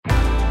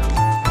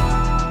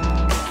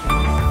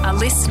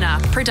listener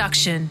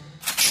production.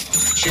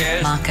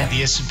 Shares, Market.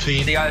 the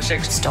S&P, the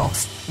ASX.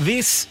 Stocks.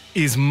 This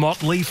is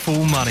Motley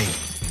Fool Money.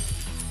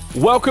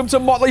 Welcome to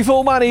Motley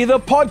Fool Money, the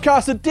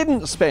podcast that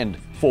didn't spend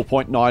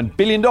 $4.9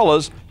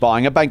 billion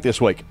buying a bank this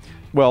week.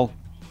 Well,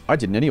 I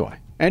didn't anyway.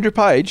 Andrew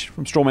Page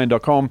from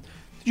strawman.com.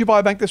 Did you buy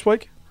a bank this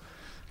week?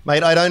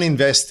 Mate, I don't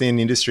invest in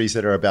industries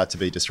that are about to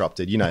be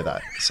disrupted. You know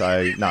that.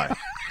 So, no.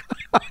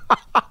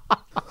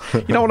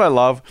 You know what I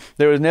love?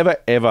 There is never,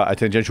 ever a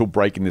tangential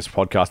break in this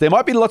podcast. There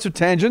might be lots of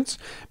tangents,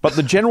 but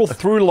the general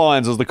through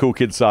lines, as the cool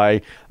kids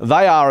say,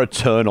 they are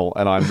eternal.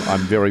 And I'm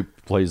very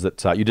pleased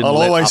that you didn't I'll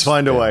let always us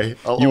find a down. way.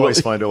 I'll You always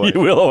will- find a way.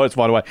 You will always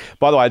find a way.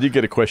 By the way, I did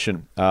get a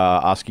question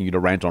asking you to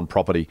rant on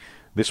property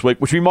this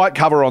week, which we might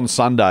cover on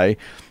Sunday.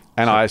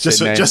 And I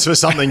said, man, Just for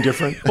something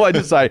different. well, I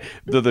did say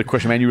the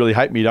question, man, you really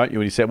hate me, don't you?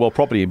 And he said, well,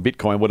 property and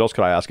Bitcoin, what else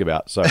could I ask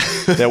about? So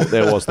there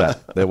was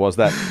that. There was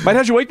that. Mate,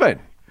 how's your week been?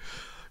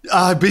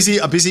 A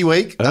busy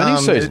week.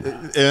 Earnings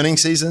season.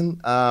 Earnings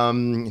season.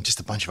 Just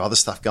a bunch of other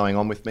stuff going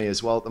on with me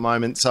as well at the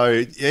moment.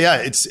 So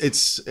yeah,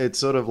 it's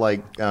sort of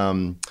like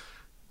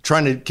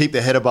trying to keep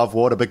the head above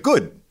water, but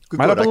good.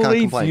 Mate, I can't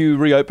believe complain. you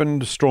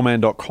reopened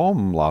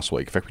strawman.com last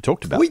week. In fact, we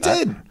talked about We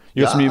that. did.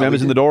 You got some new Yeah,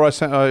 members we in the did. door,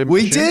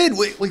 We assume?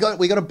 did. We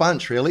got a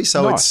bunch really.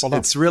 So Nice, well done.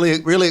 it's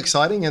really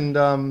exciting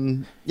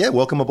and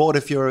welcome aboard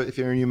if you're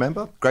a new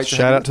member. Great. To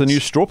Shout have out to the you. new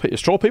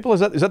Straw people.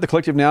 Is that the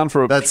collective noun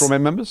for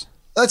Strawman members?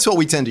 That's what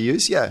we tend to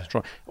use. Yeah.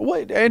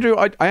 Wait, Andrew,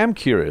 I am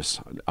curious.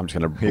 I'm just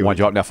going to wind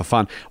you up now for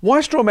fun. Why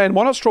Strawman?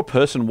 Why not Straw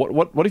Person?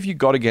 What have you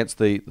got against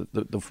the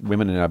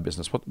women in our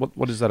business?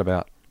 What is that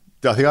about?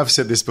 I think I've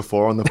said this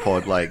before on the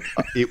pod. Like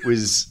it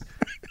was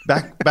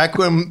back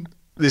when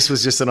this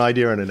was just an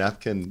idea on a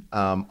napkin.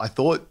 I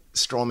thought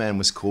Strawman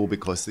was cool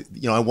because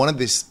I wanted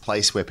this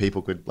place where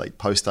people could like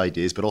post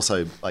ideas, but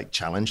also like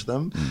challenge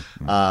them.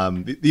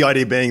 The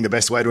idea being the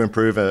best way to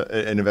improve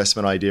an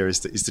investment idea is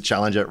to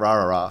challenge it. Rah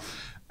rah rah.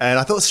 And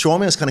I thought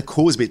Strawman was kind of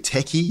cool. It was a bit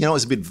techie. It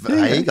was a bit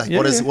vague.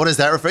 What does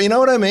that refer? You know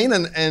what I mean?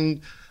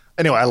 And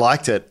anyway, I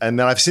liked it, and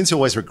then I've since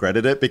always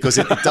regretted it because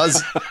it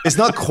does. It's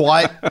not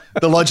quite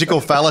the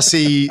logical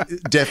fallacy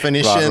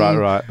definition,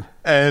 Right.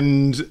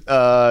 and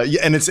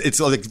it's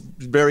like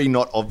very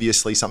not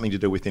obviously something to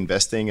do with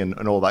investing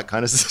and all that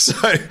kind of stuff.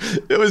 So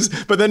it was,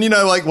 but then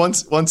like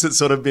once it's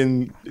sort of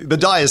been the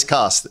die is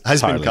cast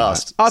has been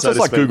cast. Oh, so so it's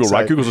to like speak. Google,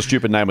 right? So- Google's a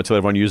stupid name until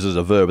everyone uses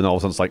a verb, and all of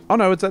a sudden it's like, oh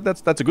no,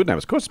 that's a good name.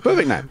 Of course, it's a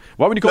perfect name.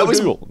 Why would you call it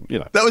Google?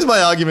 That was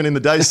my argument in the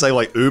day. Say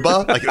like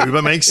Uber, like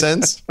Uber makes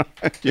sense.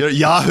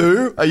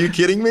 Yahoo. Are you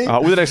kidding me?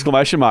 With an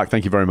exclamation mark.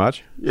 Thank you very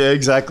much. Yeah,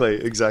 exactly.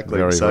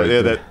 Very, So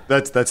very good.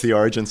 that's the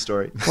origin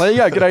story. Well,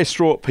 there you go. G'day,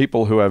 Straw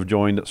people who have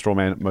joined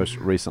Strawman most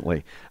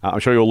recently. I'm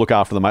sure you'll look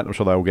after them, mate. I'm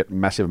sure they will get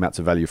massive amounts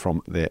of value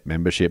from their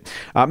membership.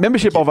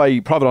 Membership of a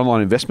private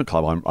online investment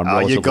club. I'm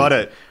relatively, you got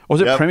it. Or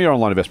was it Yep. Premier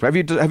Online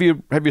Investment?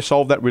 Have you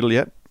solved that riddle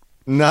yet?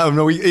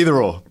 No, either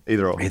or.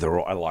 Either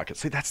or. I like it.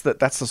 See, that's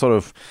the sort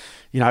of,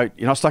 you're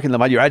not stuck in the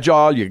mud. You're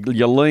agile.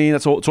 You're lean.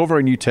 It's all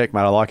very new tech,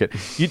 mate. I like it.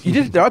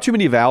 There are too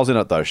many vowels in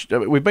it, though.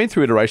 We've been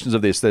through iterations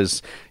of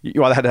this.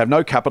 You either had to have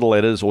no capital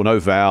letters or no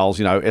vowels.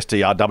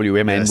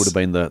 STRWMN Yes. would have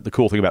been the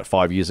cool thing about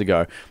 5 years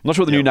ago. I'm not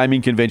sure what the new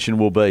naming convention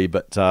will be,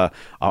 but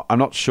I'm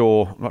not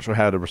sure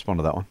how to respond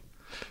to that one.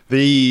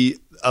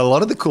 A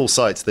lot of the cool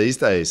sites these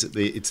days,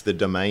 it's the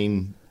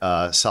domain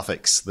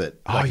suffix that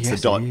it's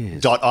yes, the it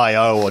is.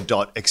 .io or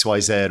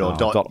 .xyz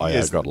or .io,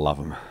 yes, gotta love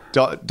them.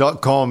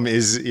 .com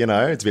is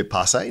it's a bit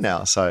passe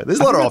now. So there's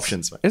a lot of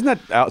options. Mate. Isn't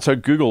that so?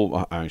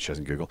 Google, it shows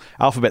in Google.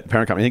 Alphabet, the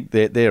parent company. I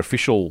think their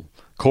official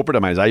corporate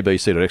domain is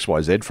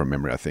abc.xyz from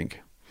memory. I think.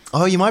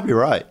 Oh, you might be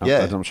right.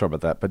 Yeah. I'm not sure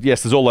about that, but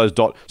yes, there's all those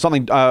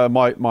something.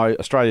 My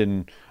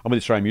Australian, I'm with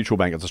Australian Mutual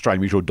Bank. It's Australian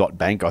Mutual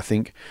 .bank, I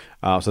think.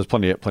 So there's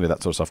plenty of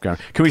that sort of stuff going.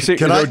 Can we see? Is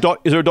there a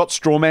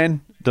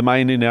Strawman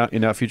domain in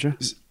our future?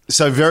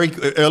 So very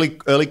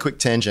early quick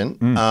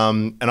tangent, and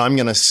I'm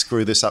going to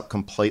screw this up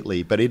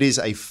completely, but it is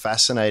a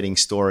fascinating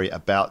story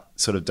about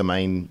sort of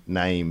domain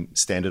name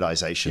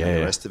standardization and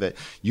the rest of it.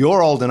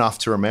 You're old enough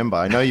to remember.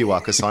 I know you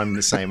are because I'm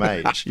the same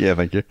age. Yeah,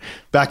 thank you.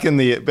 Back at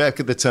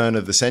the turn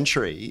of the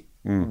century,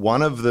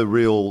 one of the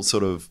real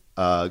sort of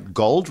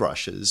gold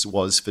rushes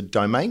was for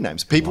domain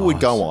names. People would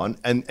go on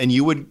and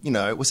you would,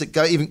 was it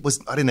I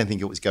didn't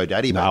think it was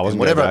GoDaddy. No, it wasn't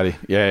whatever. GoDaddy.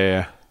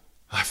 Yeah.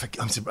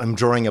 I'm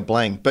drawing a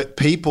blank, but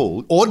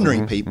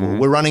ordinary people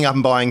were running up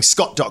and buying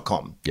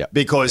Scott.com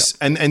because,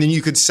 and then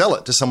you could sell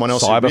it to someone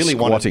else who really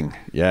squatting.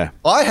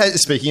 wanted.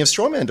 Speaking of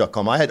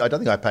Strawman.com, I don't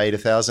think I paid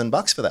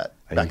 $1,000 for that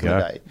back in the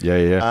day.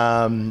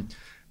 Yeah.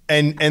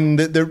 And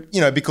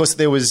because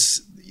there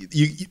was,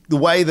 the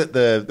way that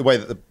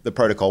the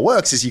protocol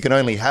works is you can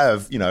only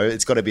have,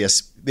 it's got to be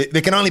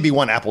there can only be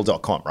one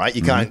apple.com, right?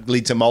 You can't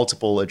lead to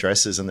multiple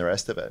addresses and the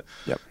rest of it.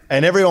 Yep.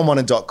 And everyone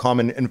wanted .com.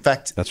 And in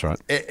fact, that's right.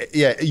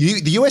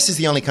 The US is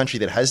the only country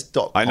that has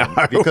 .com. I know.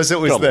 Because it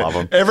was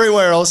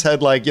everywhere else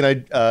had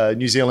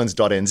New Zealand's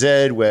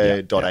 .nz,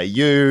 where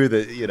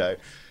 .au,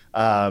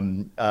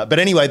 but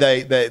anyway,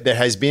 there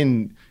has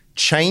been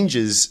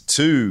changes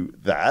to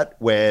that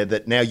where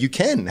that now you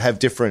can have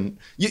different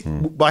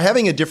by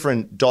having a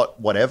different dot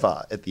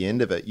whatever at the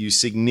end of it, you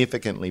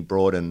significantly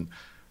broaden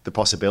the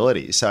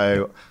possibilities.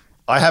 So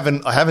I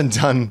haven't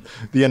done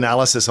the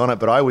analysis on it,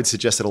 but I would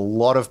suggest that a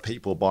lot of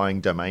people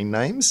buying domain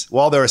names,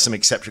 while there are some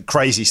exception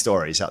crazy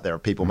stories out there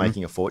of people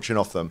making a fortune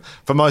off them,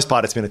 for most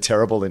part it's been a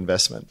terrible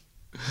investment.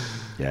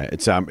 Yeah,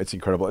 it's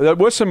incredible. There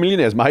were some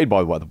millionaires made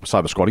by the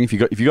cyber squatting. If you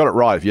got it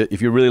right,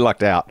 if you really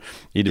lucked out,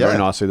 you did very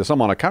nicely. There's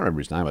someone, I can't remember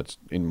his name. It's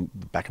in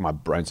the back of my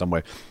brain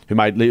somewhere, who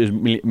made a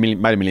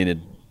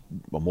million,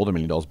 well, more than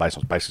 $1 million based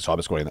on basically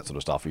cyber squatting, that sort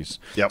of stuff. He's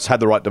had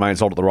the right domain,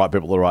 sold it to the right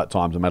people at the right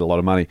times, and made a lot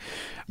of money.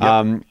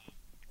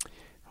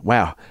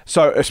 Wow.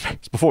 So let's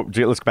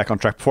get back on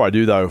track. Before I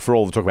do, though, for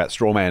all the talk about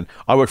Strawman,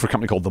 I work for a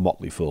company called The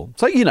Motley Fool.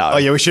 So, you know. Oh,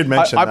 yeah, we should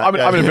mention that.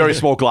 I'm in a very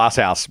small glass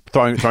house,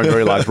 throwing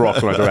very large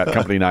rocks when I talk about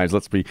company names.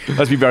 Let's be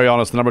very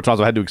honest. The number of times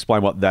I had to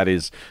explain what that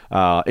is.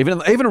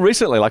 Even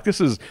recently, like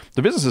the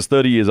business is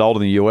 30 years old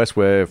in the US.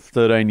 We're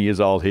 13 years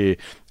old here.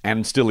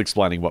 And still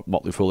explaining what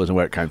Motley Fool is and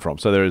where it came from.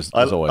 So there's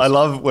always. I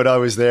love when I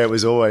was there. It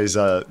was always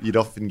you'd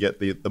often get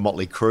the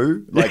Motley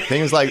Crew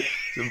things like,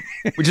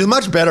 which is a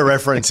much better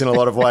reference in a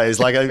lot of ways.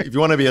 Like if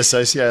you want to be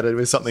associated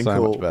with something so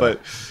cool,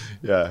 but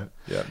yeah,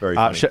 very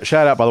funny.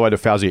 Shout out by the way to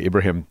Fawzia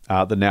Ibrahim,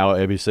 the now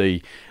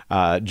ABC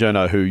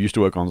journo who used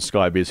to work on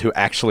Sky Biz, who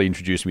actually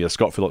introduced me to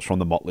Scott Phillips from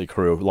the Motley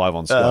Crew live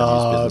on Sky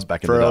News Business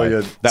back in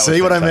the day.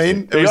 See what I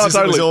mean? It was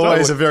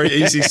always a very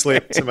easy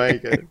slip to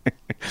make it.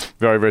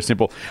 Very, very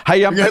simple.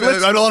 Hey, and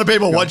a lot of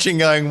people watching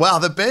going, wow,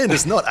 the band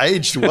has not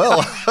aged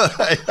well.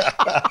 Hey,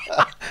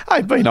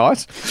 be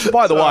nice.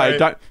 By the way,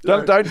 don't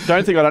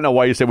think I don't know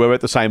why you said we're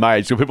at the same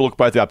age. So people look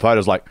both at our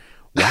photos like,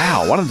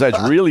 wow, one of them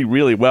aged really,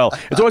 really well.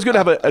 It's always good to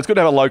have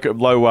a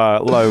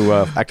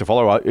low active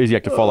follower, easy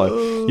active follow.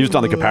 You've just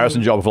done the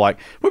comparison job of like,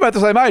 we're about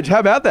the same age. How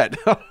about that?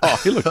 Oh,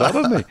 he looks old,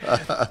 doesn't he?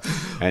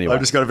 Anyway,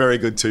 I've just got a very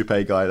good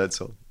toupee guy. That's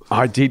all.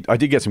 I did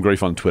get some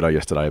grief on Twitter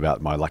yesterday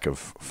about my lack of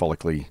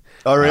follicle.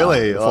 Oh,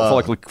 really?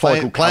 Follicle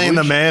playing coverage.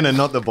 the man and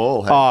not the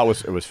ball. Hey? Oh,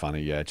 it was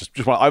funny. Yeah, just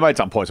I made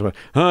some points. I went,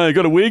 "Oh, you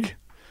got a wig?"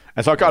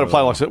 And so I kind of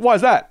played like, I said, "Why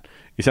is that?"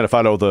 He sent a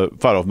photo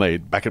of me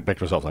back to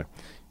myself like,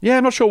 "Yeah,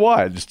 I'm not sure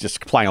why." Just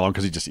playing along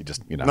because he just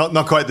you know,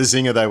 not quite the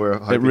zinger they were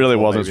hoping. It really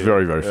wasn't. It's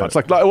very, very fun. It's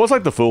like it was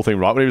like the Fool thing,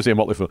 right? When you see a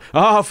Motley Fool,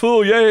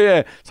 Fool,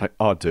 yeah. It's like,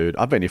 oh, dude,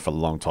 I've been here for a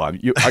long time.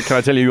 Can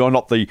I tell you, you're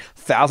not the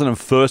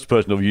 1,001st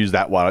person to have used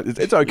that one.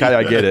 It's okay,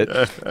 I get it,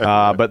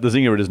 but the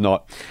zinger it is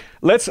not.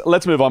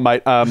 Let's move on,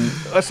 mate.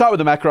 Let's start with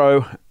the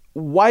macro.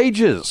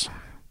 Wages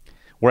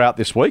were out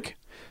this week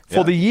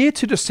for the year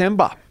to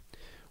December.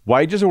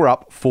 Wages were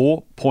up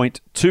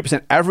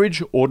 4.2%.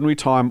 Average ordinary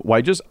time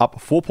wages up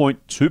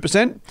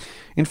 4.2%.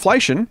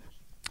 Inflation,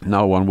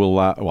 no one will,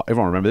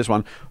 everyone remember this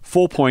one,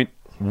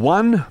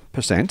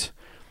 4.1%.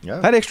 Yeah.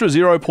 That extra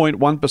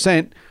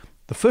 0.1%,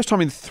 the first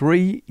time in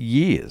 3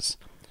 years.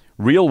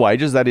 Real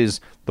wages, that is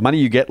the money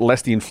you get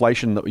less the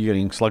inflation that you're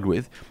getting slugged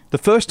with, the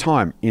first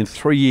time in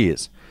 3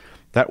 years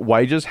that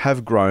wages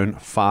have grown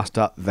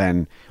faster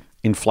than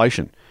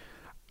inflation.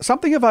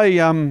 Something of a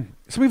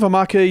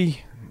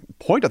marquee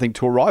point, I think,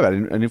 to arrive at,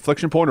 an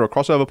inflection point or a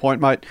crossover point,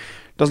 mate.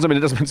 Doesn't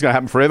mean it's going to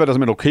happen forever. Doesn't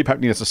mean it'll keep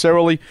happening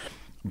necessarily.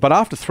 But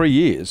after 3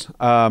 years,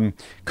 kind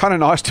of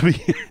nice to be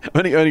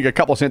earning a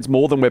couple of cents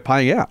more than we're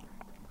paying out.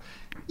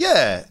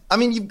 Yeah, I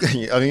mean, you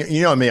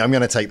know me. I'm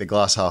going to take the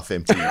glass half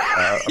empty.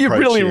 You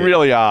really,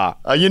 really are.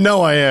 You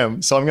know I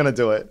am, so I'm going to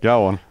do it.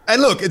 Go on.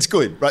 And look, it's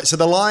good, right? So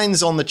the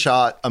lines on the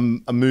chart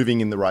are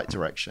moving in the right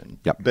direction.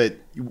 Yep. But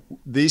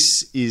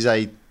this is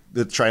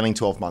the trailing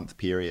 12-month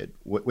period.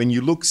 When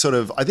you look sort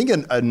of, I think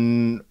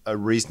a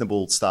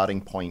reasonable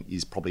starting point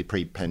is probably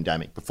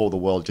pre-pandemic, before the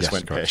world just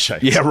went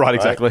pear-shaped. Yeah, right,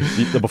 exactly.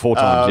 The before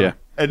times, yeah.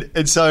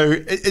 And so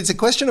it's a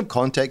question of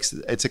context.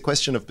 It's a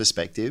question of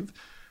perspective.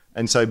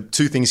 And so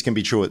two things can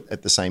be true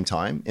at the same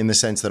time, in the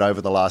sense that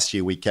over the last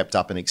year, we kept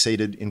up and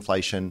exceeded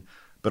inflation,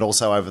 but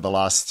also over the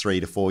last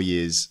 3 to 4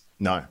 years,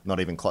 no, not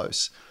even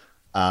close.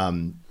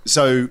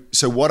 So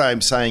what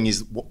I'm saying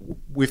is,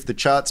 with the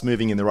charts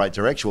moving in the right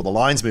direction, or the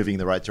lines moving in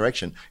the right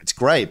direction, it's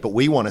great. But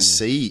we want to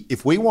see,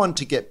 if we want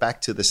to get back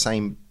to the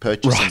same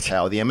purchasing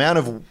power, the amount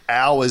of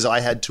hours I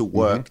had to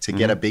work to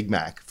get a Big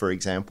Mac, for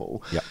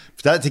example,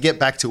 for that to get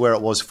back to where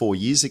it was 4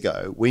 years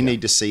ago, we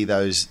need to see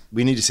those.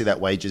 We need to see that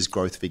wages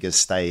growth figures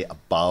stay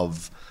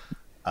above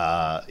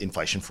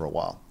inflation for a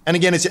while. And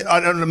again,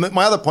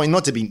 my other point,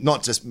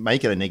 not just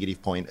make it a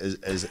negative point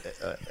as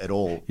at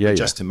all,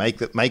 just to make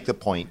the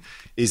point,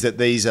 is that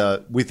these are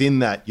within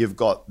that. You've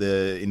got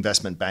the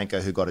investment banker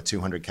who got a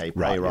 $200K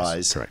pay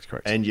rise, correct,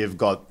 and you've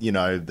got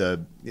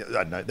the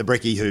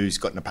brickie who's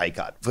gotten a pay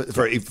cut.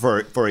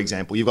 For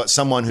example, you've got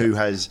someone who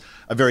has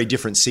a very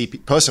different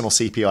personal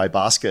CPI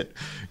basket,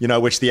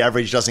 which the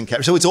average doesn't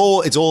capture. So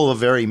it's all a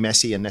very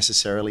messy and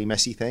necessarily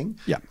messy thing.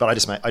 Yeah. But I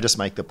just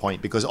make the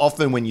point, because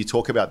often when you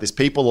talk about this,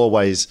 people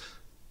always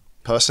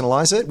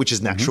personalize it, which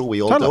is natural.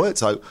 We all Totally. do it.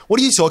 So what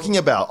are you talking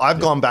about? I've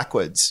gone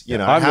backwards. You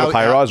know, I'm got a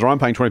pay rise, or I'm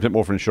paying 20%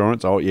 more for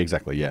insurance. Oh, yeah,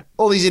 exactly. Yeah.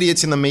 all these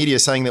idiots in the media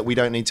saying that we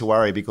don't need to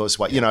worry because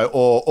what, you know,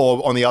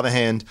 or on the other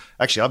hand,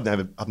 actually,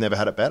 I've never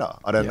had it better.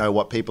 I don't know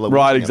what people are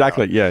Right, whinging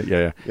exactly. about.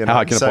 Yeah. You How know,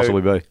 hard can so- it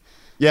possibly be?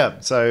 Yeah.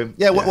 So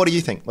what do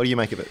you think? What do you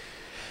make of it?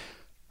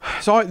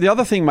 So the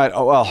other thing, mate,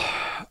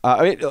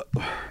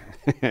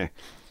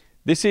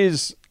 this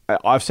is,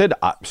 I've said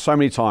so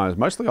many times,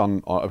 mostly on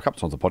a couple of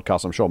times on the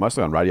podcast, I'm sure,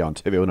 mostly on radio and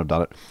TV when I've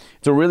done it.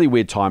 It's a really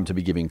weird time to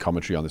be giving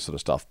commentary on this sort of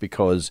stuff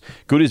because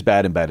good is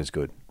bad and bad is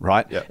good,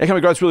 right? Yeah.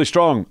 Economic growth's really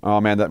strong.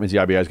 Oh man, that means the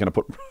RBA is going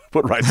to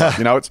put rates up.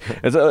 You know,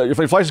 if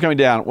inflation's going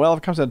down, well, if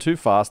it comes down too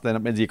fast, then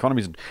it means the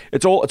economy's.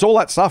 It's all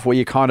that stuff where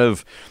you kind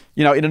of,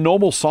 you know, in a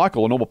normal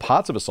cycle, or normal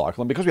parts of a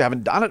cycle, and because we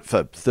haven't done it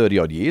for 30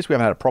 odd years, we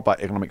haven't had a proper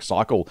economic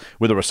cycle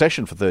with a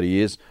recession for 30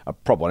 years, a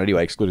proper one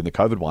anyway, excluding the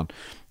COVID one.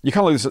 You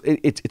kind of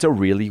it's a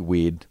really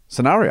weird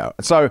scenario.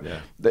 So,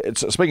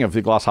 speaking of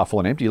the glass half full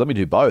and empty, let me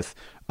do both.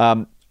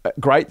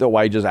 Great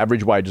that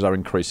average wages are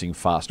increasing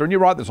faster, and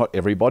you're right, that's not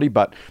everybody,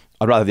 but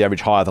I'd rather the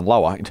average higher than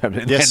lower in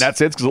that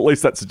sense, because at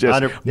least that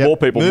suggests more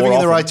people moving more in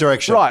often. the right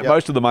direction. Right, Yep.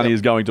 most of the money is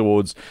going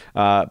towards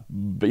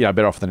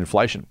better off than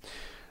inflation.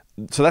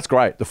 So that's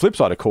great. The flip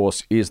side, of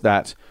course, is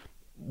that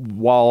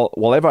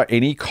whatever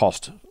any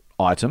cost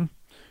item,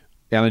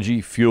 energy,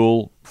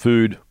 fuel,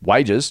 food,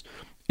 wages,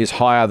 is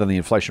higher than the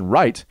inflation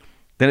rate,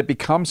 then it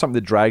becomes something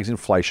that drags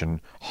inflation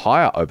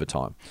higher over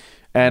time.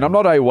 And I'm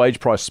not a wage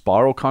price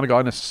spiral kind of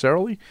guy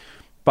necessarily,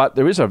 but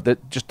there is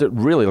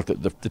really like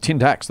the tin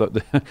tacks.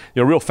 The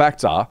real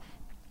facts are,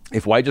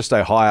 if wages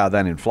stay higher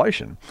than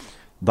inflation,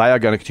 they are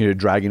going to continue to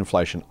drag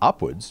inflation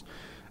upwards.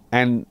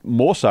 And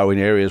more so in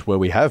areas where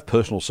we have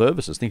personal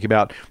services. Think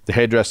about the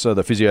hairdresser,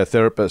 the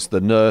physiotherapist,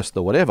 the nurse,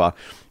 the whatever.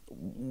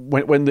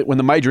 When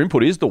the major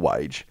input is the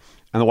wage,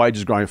 and the wage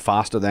is growing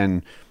faster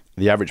than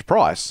the average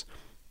price,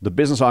 the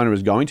business owner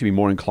is going to be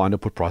more inclined to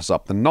put prices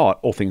up than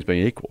not, all things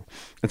being equal.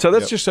 And so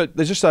that's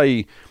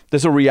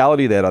there's a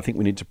reality there that I think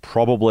we need to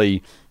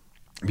probably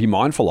be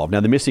mindful of. Now,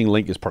 the missing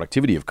link is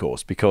productivity, of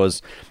course,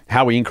 because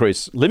how we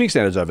increase living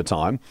standards over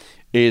time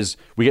is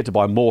we get to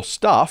buy more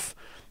stuff.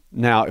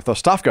 Now, if the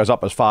stuff goes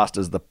up as fast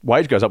as the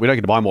wage goes up, we don't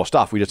get to buy more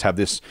stuff. We just have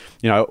this,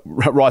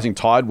 rising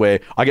tide where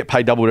I get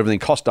paid double, but everything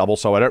costs double,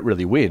 so I don't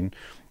really win.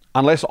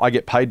 Unless I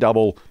get paid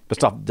double, the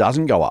stuff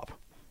doesn't go up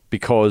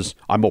because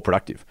I'm more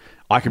productive.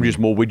 I can produce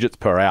more widgets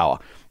per hour,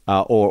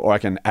 or I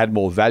can add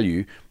more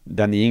value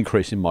than the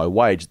increase in my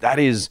wage. That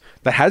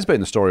has been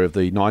the story of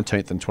the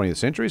 19th and 20th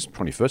centuries,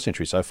 21st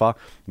century so far,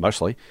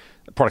 mostly.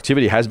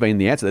 Productivity has been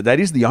the answer. That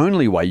is the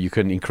only way you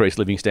can increase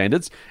living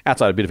standards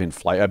outside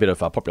a bit of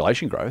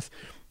population growth.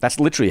 That's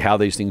literally how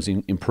these things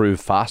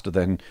improve faster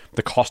than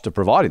the cost of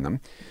providing them.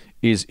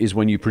 Is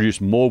when you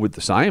produce more with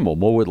the same, or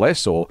more with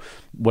less, or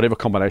whatever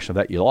combination of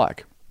that you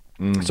like.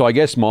 So I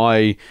guess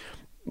my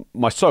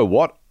so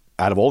what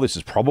out of all this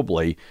is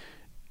probably,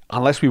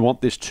 unless we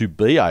want this to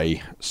be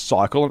a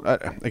cycle,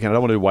 again, I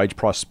don't want to do wage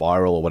price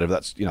spiral or whatever.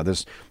 That's,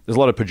 there's a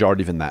lot of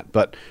pejorative in that.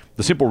 But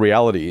the simple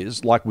reality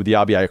is, like with the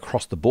RBA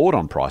across the board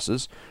on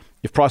prices,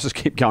 if prices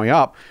keep going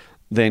up,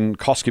 then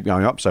costs keep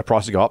going up. So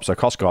prices go up, so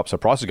costs go up, so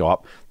prices go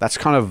up. That's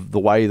kind of the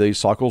way these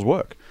cycles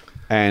work.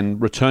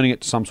 And returning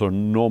it to some sort of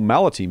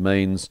normality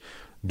means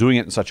doing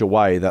it in such a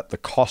way that the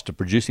cost of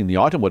producing the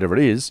item, whatever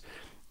it is,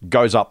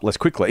 goes up less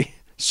quickly,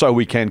 so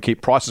we can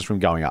keep prices from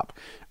going up.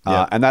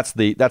 And that's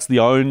the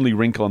only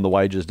wrinkle in the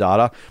wages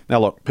data. Now,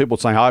 look, people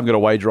saying, I haven't got a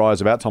wage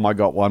rise, about time I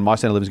got one, my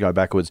standard of living's going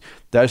backwards.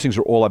 Those things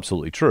are all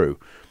absolutely true.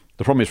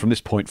 The problem is, from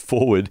this point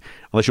forward,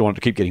 unless you want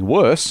it to keep getting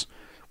worse,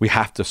 we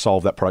have to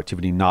solve that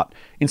productivity nut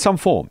in some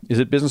form. Is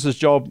it business's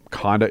job?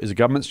 Kinda. Is it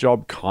government's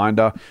job?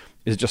 Kinda.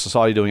 Is it just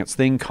society doing its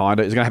thing?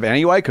 Kinda. Is it going to happen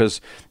anyway because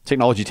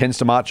technology tends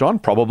to march on?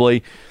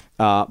 Probably.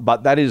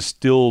 But that is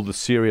still the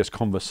serious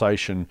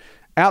conversation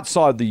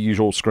outside the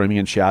usual screaming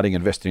and shouting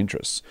and vested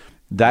interests.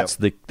 That's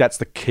the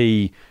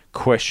key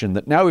question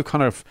that now we've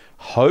kind of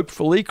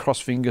hopefully, cross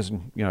fingers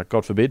and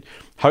God forbid,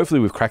 hopefully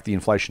we've cracked the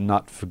inflation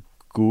nut for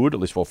good, at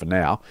least for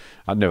now,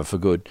 never for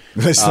good.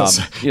 Let's not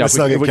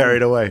get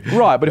carried away.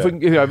 Right, but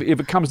if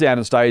it comes down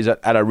and stays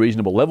at a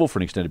reasonable level for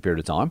an extended period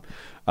of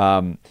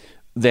time,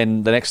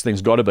 then the next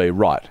thing's got to be,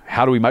 right,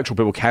 how do we make sure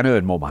people can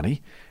earn more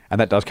money? And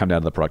that does come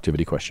down to the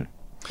productivity question.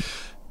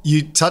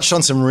 You touched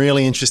on some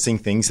really interesting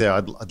things there.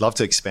 I'd love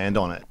to expand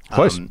on it.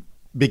 Please.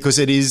 Because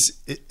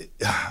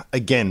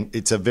again,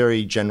 it's a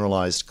very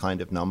generalized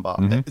kind of number.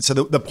 Mm-hmm. So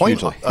the point,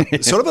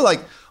 sort of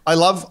like, I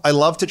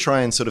love to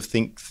try and sort of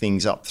think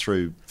things up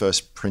through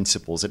first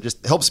principles. It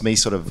just helps me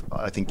sort of,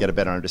 I think, get a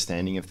better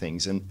understanding of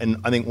things.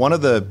 And I think one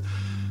of the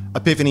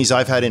epiphanies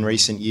I've had in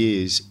recent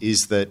years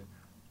is that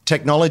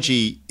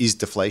technology is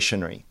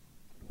deflationary.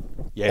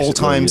 Yes, all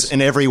times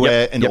and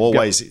everywhere and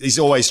always. It's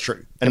always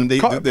true. And I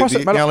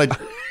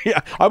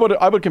bought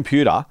a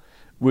computer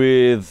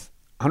with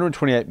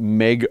 128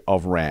 meg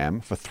of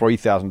RAM for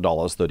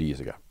 $3,000 30 years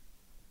ago.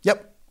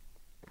 Yep.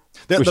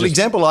 The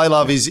example I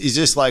love is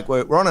just like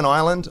we're on an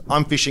island.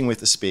 I'm fishing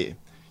with a spear.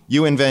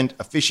 You invent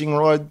a fishing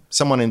rod.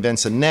 Someone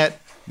invents a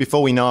net.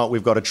 before we know it,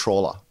 we've got a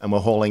trawler and we're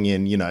hauling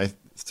in,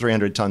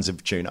 300 tons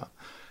of tuna.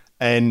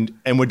 And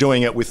we're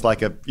doing it with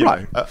like a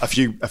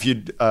few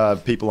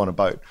people on a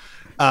boat.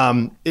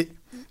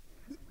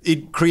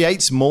 It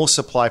creates more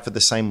supply for the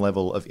same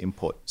level of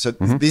input. So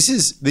this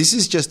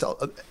is just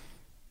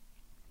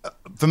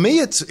for me.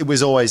 It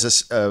was always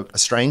a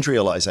strange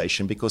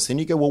realization, because then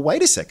you go, well,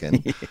 wait a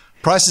second,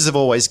 prices have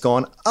always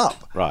gone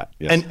up, right?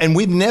 Yes. And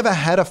we've never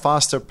had a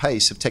faster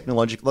pace of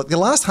technological. Like the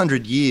last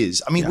 100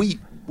 years, I mean,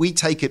 we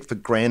take it for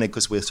granted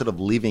because we're sort of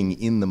living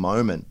in the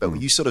moment. But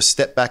when you sort of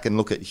step back and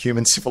look at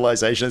human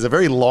civilization, it's a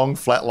very long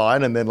flat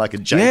line and then like a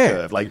J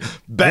curve, like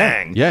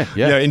bang,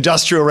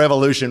 industrial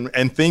revolution,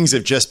 and things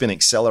have just been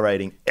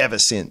accelerating ever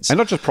since. And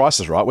not just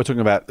prices, right? We're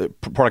talking about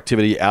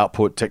productivity,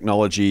 output,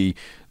 technology,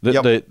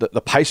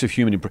 the pace of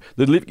human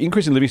the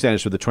increase in living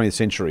standards for the 20th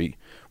century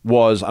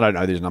was, I don't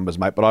know these numbers,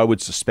 mate, but I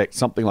would suspect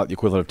something like the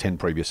equivalent of 10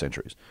 previous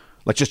centuries.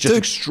 Like just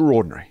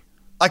extraordinary.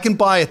 I can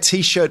buy a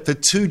T-shirt for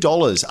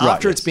 $2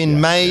 after it's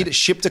been made,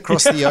 shipped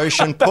across the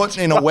ocean, put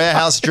in a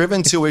warehouse,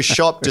 driven to a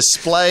shop,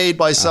 displayed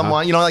by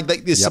someone.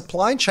 The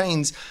supply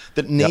chains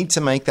that need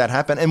to make that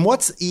happen. And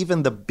what's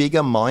even the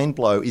bigger mind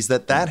blow is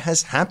that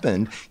has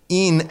happened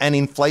in an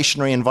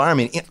inflationary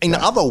environment. In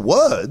other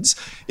words,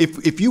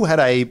 if you had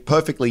a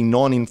perfectly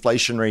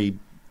non-inflationary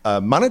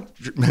I'm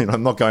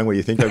not going where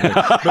you think I'm going,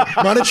 but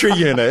monetary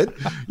unit,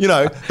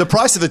 the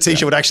price of the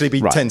T-shirt would actually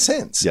be 10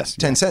 cents. Yes.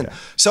 10 cents.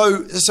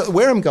 So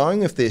where I'm going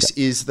with this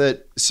is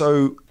that,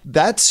 so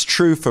that's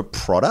true for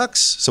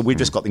products. So we've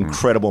just got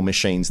incredible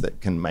machines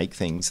that can make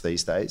things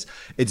these days.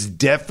 It's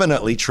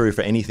definitely true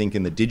for anything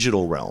in the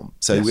digital realm.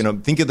 So,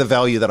 think of the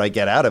value that I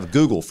get out of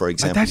Google, for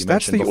example.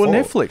 That's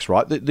Netflix,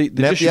 right? The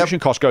distribution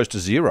cost goes to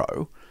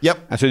zero. Yep.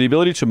 And so the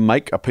ability to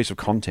make a piece of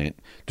content,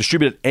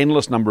 distribute it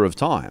endless number of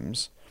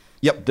times.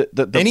 Yep.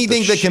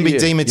 Anything that can be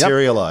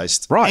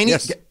dematerialized,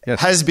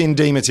 has been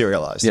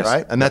dematerialized,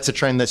 right? And that's a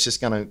trend that's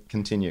just going to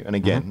continue. And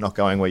again, not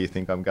going where you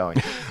think I'm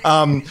going.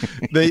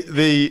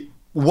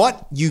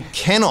 What you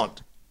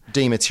cannot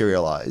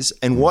dematerialize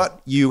and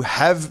what you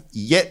have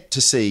yet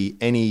to see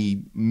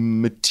any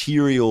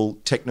material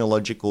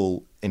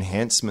technological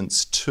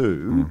enhancements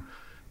to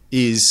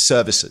is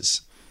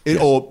services.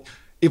 Or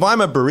if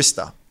I'm a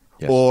barista,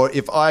 or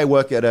if I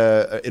work in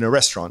a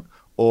restaurant,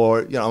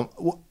 or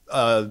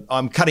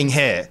I'm cutting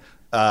hair.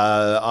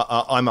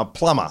 I'm a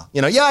plumber.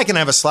 I can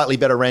have a slightly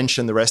better wrench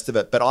than the rest of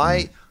it, but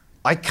I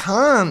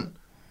can't.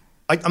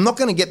 I'm not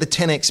going to get the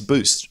 10x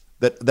boost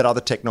that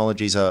other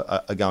technologies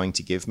are going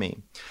to give me.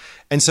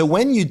 And so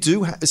when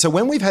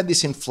when we've had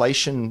this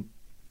inflation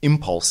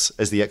impulse,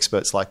 as the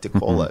experts like to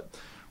call it,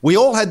 we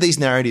all had these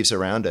narratives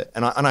around it,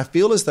 and I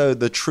feel as though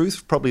the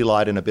truth probably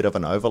lied in a bit of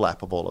an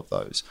overlap of all of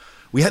those.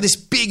 We had this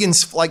big,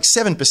 like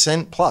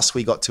 7% plus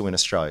we got to in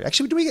Australia.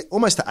 Actually, we get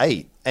almost to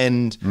 8%,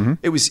 and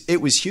it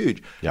was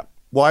huge. Yep.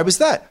 Why was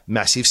that?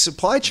 Massive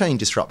supply chain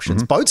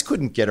disruptions. Boats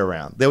couldn't get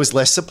around. There was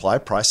less supply.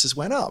 Prices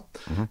went up.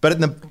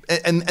 But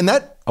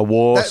a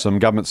war, some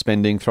government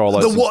spending, throw all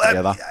those things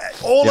together.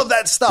 All of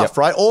that stuff,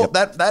 right?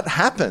 That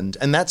happened,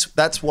 and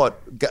that's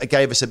what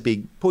gave us a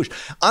big push.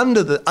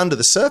 Under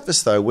the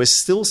surface, though, we're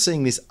still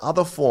seeing this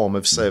other form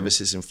of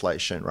services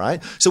inflation,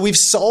 right? So we've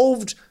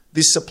solved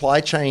this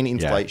supply chain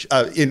inflation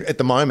at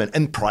the moment,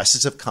 and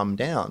prices have come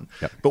down.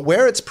 Yep. But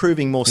where it's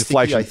proving more sticky,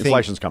 I think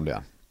inflation's come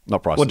down.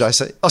 Not prices. What did I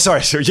say? Oh,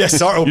 sorry. Yes,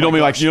 sorry. Oh, you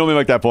normally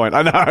make that point.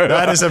 I know.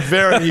 That is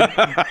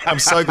I'm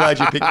so glad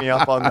you picked me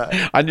up on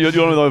that. And you're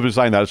one of those who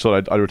saying that, so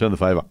I'd return the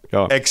favor.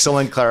 Go on.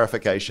 Excellent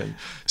clarification.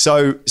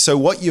 So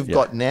what you've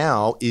got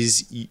now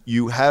is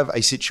you have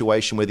a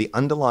situation where the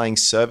underlying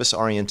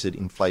service-oriented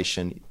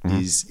inflation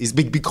is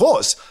big,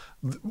 because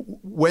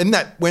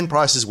when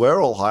prices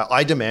were all high,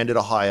 I demanded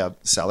a higher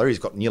salary. He's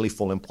got nearly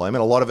full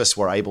employment. A lot of us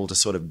were able to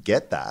sort of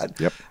get that.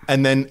 Yep.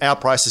 And then our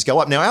prices go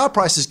up. Now, our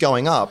prices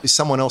going up is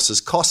someone else's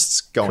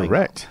costs going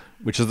up.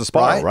 Which is the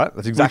spiral, right?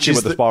 That's exactly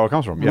where the spiral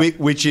comes from. Yep.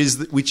 Which is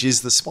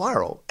the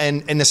spiral.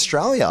 And in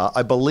Australia,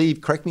 I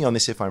believe, correct me on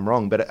this if I'm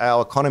wrong, but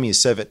our economy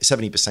is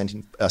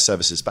 70%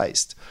 services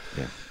based.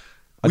 Yeah.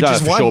 I don't know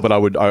for sure, but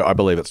I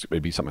believe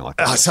it'd be something like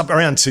that.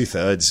 Around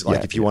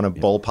 2/3, if you want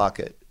to ballpark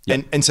it.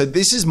 Yep. And so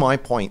this is my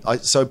point.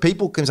 So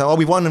people can say,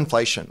 we won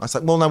inflation. I was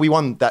like, well, no, we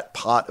won that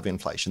part of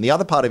inflation. The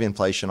other part of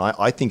inflation,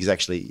 I think, is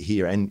actually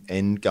here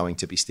and going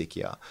to be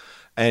stickier.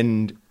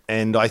 And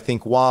I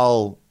think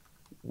while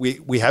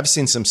we have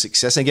seen some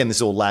success, and again, this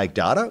is all lag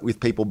data, with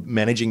people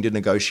managing to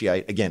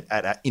negotiate, again,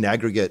 in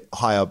aggregate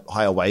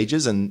higher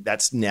wages, and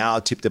that's now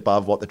tipped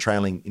above what the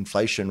trailing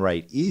inflation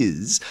rate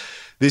is.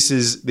 This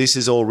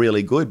is all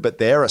really good, but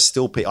there are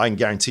still I can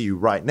guarantee you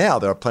right now,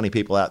 there are plenty of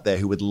people out there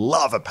who would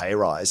love a pay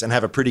rise and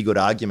have a pretty good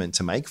argument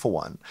to make for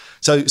one.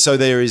 So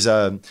there's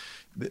an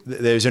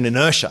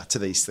inertia to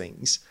these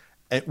things,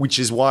 which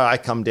is why I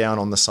come down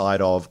on the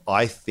side of,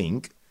 I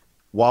think,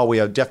 while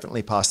we are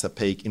definitely past the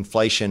peak,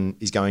 inflation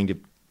is going to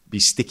be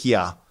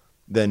stickier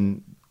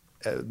than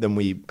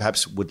we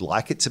perhaps would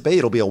like it to be.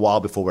 It'll be a while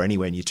before we're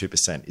anywhere near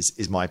 2%.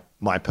 Is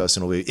my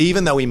personal view.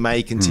 Even though we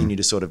may continue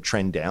to sort of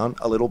trend down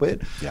a little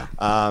bit,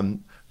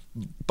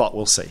 but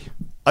we'll see.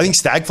 I think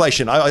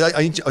stagflation. I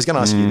was going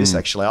to ask you this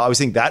actually. I was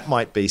thinking that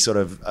might be sort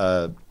of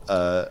a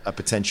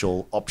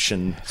potential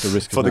option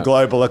for the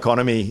global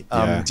economy.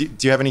 Do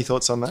you have any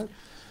thoughts on that?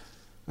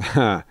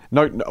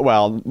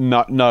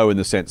 No, in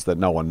the sense that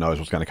no one knows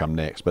what's going to come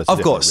next. But it's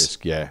of course, a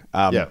risk. Yeah.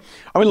 I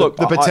mean, look,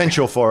 the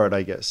potential for it,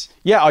 I guess.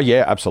 Yeah.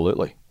 Yeah.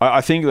 Absolutely.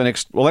 I think the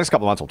next couple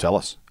of months will tell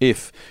us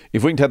if we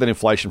can take that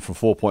inflation from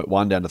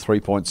 4.1 down to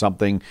 3 point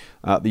something.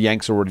 The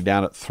Yanks are already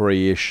down at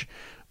 3-ish.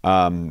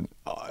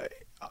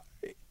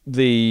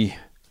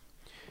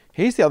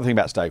 Here's the other thing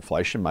about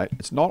stagflation, mate.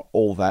 It's not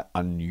all that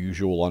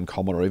unusual,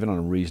 uncommon, or even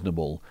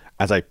unreasonable.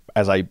 As I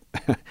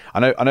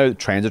know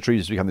transitory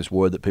has become this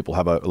word that people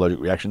have an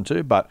allergic reaction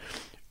to, but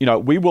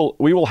we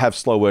will have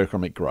slower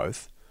economic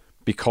growth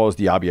because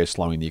the RBA is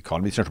slowing the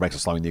economy. The central banks are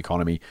slowing the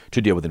economy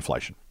to deal with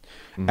inflation.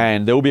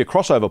 And there will be a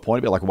crossover point,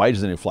 a bit like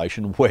wages and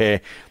inflation, where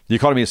the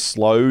economy is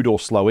slowed or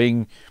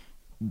slowing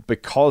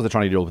because they're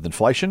trying to deal with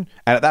inflation.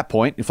 And at that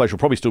point, inflation will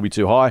probably still be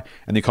too high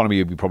and the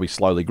economy will be probably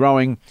slowly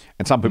growing.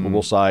 And some people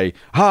will say,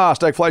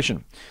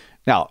 stagflation.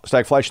 Now,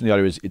 stagflation, the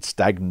idea is it's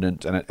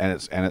stagnant and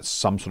it's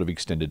some sort of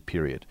extended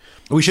period.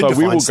 We should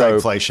define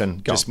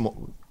stagflation. Just more,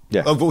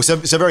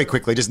 so very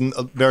quickly, just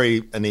a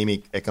very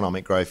anemic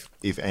economic growth,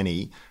 if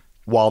any,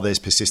 while there's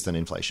persistent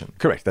inflation.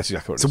 Correct. That's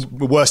exactly what it is. So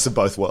the worst of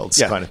both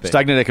worlds kind of thing.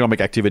 Stagnant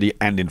economic activity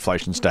and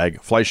inflation,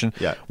 stagflation.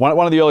 Yeah.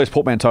 One of the earliest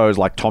portmanteaus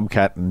like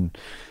Tomcat and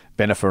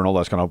Benefer and all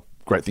those kind of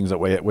great things that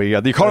we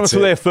the economists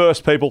were there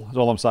first, people, is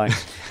all I'm saying.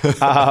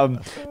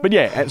 But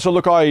yeah, so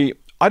look, I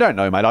don't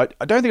know, mate.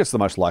 I don't think it's the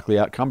most likely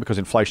outcome because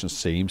inflation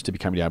seems to be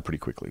coming down pretty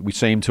quickly. We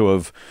seem to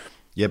have...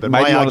 Yeah, but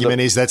my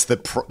argument is that's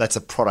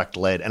a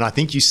product-led. And I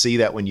think you see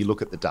that when you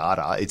look at the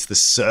data. It's the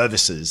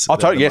services.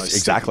 Yes,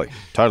 exactly.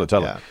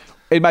 Totally. Yeah.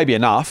 It may be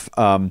enough,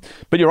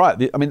 but you're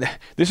right. I mean,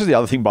 this is the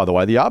other thing, by the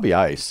way. The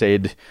RBA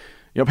said...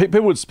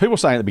 people were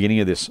saying at the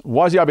beginning of this,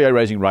 why is the RBA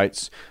raising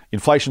rates?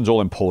 Inflation's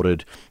all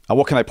imported.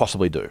 What can they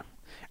possibly do?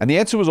 And the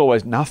answer was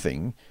always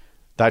nothing.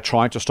 They're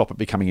trying to stop it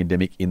becoming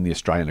endemic in the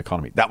Australian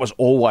economy. That was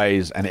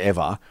always and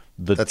ever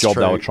the job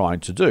they were trying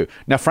to do.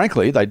 Now,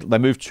 frankly, they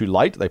moved too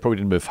late. They probably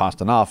didn't move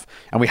fast enough.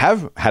 And we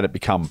have had it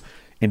become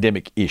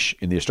endemic-ish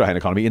in the Australian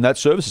economy in that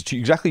services. To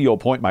exactly your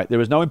point, mate, there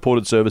is no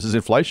imported services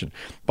inflation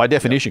by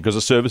definition because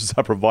the services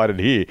are provided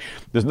here.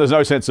 There's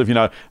no sense of,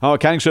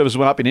 accounting services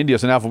went up in India,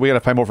 so now we're going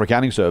to pay more for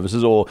accounting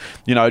services, or,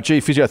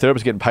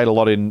 physiotherapists getting paid a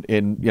lot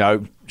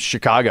in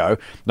Chicago.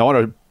 No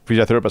wonder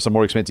physiotherapists are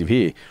more expensive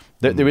here.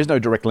 There is no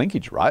direct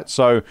linkage, right?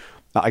 So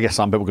I guess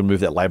some people can move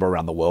their labour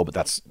around the world,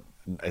 but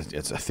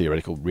it's a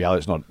theoretical reality.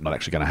 It's not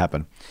actually going to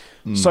happen.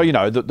 So,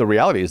 the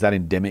reality is that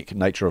endemic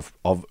nature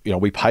of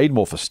we paid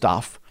more for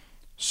stuff,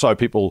 so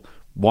people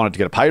wanted to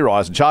get a pay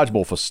rise and charge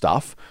more for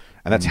stuff,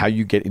 and that's how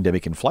you get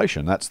endemic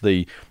inflation. That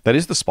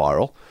is the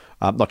spiral,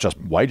 not just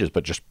wages,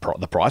 but just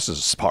the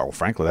prices spiral.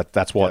 Frankly,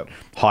 that's what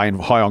high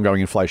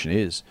ongoing inflation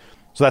is.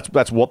 So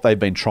that's what they've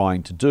been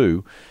trying to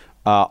do.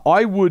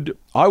 I would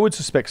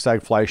suspect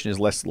stagflation is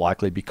less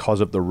likely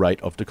because of the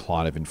rate of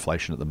decline of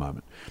inflation at the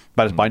moment,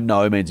 but it's by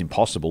no means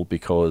impossible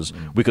because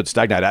we could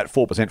stagnate at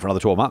 4% for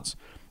another 12 months.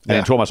 And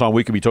in 12 months' time,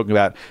 we could be talking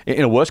about,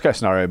 in a worst case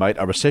scenario, mate,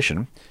 a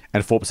recession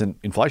and 4%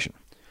 inflation.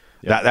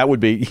 That would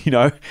be,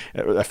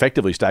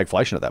 effectively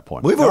stagflation at that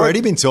point. We've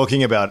already been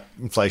talking about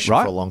inflation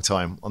for a long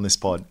time on this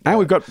pod, and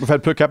we've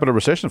had per capita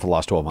recession for the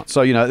last 12 months.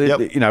 So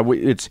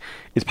it's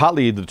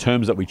partly the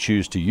terms that we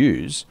choose to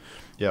use.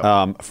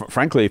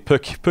 Frankly, if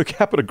per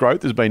capita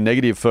growth has been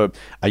negative for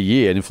a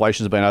year and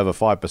inflation has been over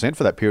 5%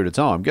 for that period of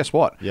time, guess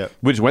what?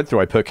 We just went through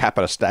a per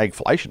capita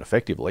stagflation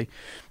effectively.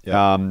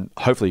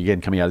 Hopefully,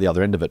 again, coming out of the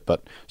other end of it,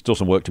 but still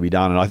some work to be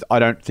done. And I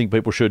don't think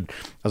people should,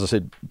 as I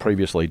said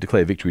previously,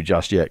 declare victory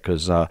just yet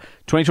because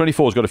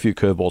 2024 has got a few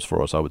curveballs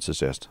for us, I would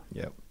suggest.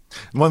 Yeah.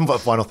 One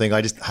final thing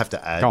I just have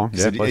to add. Go on.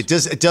 It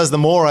does. The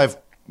more I've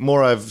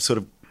sort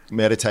of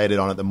meditated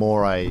on it, the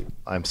more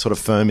I'm sort of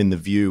firm in the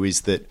view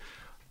is that,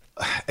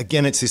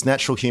 again, it's this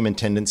natural human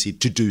tendency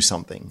to do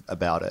something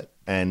about it.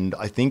 And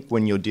I think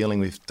when you're dealing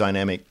with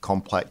dynamic,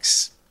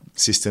 complex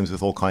systems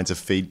with all kinds of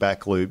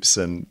feedback loops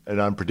and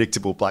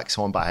unpredictable black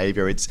swan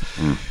behavior, it's,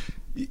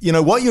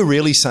 what you're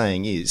really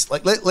saying is,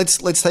 like,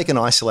 let's take an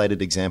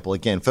isolated example.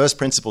 Again, first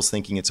principles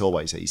thinking, it's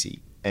always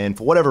easy. And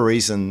for whatever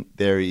reason,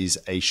 there is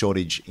a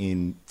shortage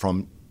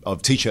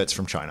of T-shirts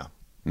from China.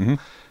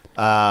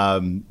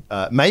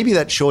 Maybe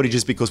that shortage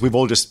is because we're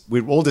all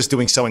just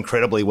doing so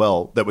incredibly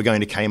well that we're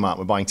going to Kmart,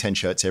 we're buying 10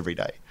 shirts every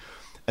day.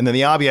 And then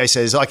the RBA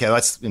says, okay,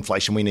 that's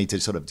inflation. We need to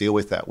sort of deal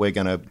with that. We're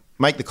going to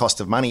make the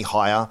cost of money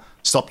higher,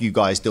 stop you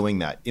guys doing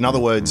that. In other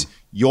words,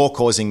 you're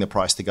causing the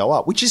price to go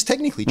up, which is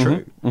technically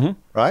true,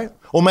 right?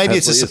 Or maybe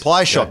it's a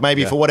supply shock.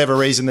 Maybe for whatever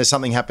reason, there's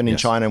something happened in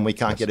China and we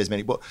can't get as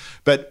many.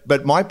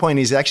 But my point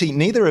is actually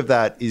neither of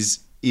that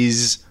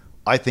is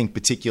I think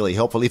particularly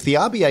helpful. If the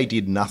RBA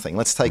did nothing,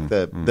 let's take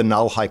the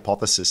null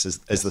hypothesis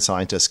as the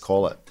scientists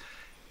call it,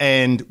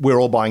 and we're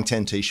all buying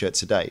 10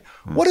 T-shirts a day.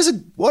 What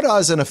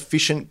does an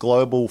efficient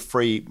global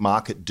free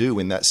market do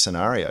in that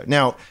scenario?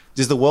 Now,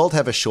 does the world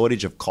have a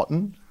shortage of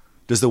cotton?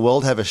 Does the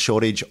world have a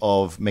shortage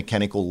of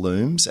mechanical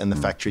looms and the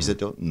factories that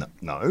do it?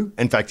 No.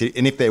 In fact,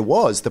 and if there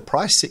was, the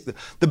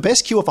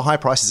best cure for high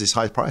prices is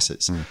high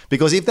prices.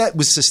 Because if that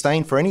was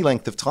sustained for any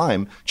length of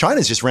time,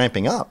 China's just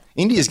ramping up.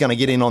 India's going to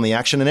get in on the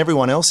action and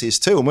everyone else is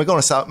too. And we're going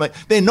to start,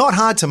 they're not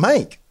hard to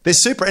make. They're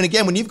super. And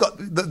again, when you've got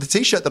the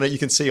T-shirt that you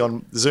can see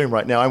on Zoom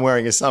right now, I'm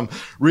wearing is some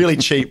really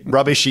cheap,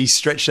 rubbishy,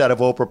 stretched out of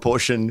all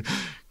proportion,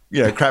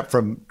 crap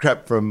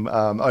from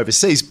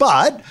overseas.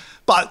 But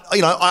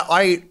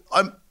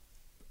I'm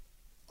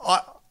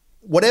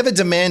whatever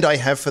demand I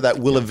have for that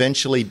will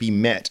eventually be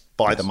met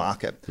by the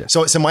market. Yes.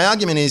 So my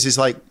argument is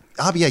like,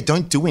 RBA,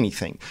 don't do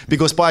anything.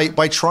 Because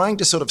by trying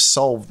to sort of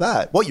solve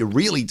that, what you're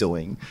really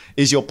doing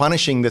is you're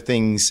punishing the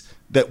things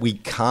that we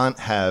can't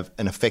have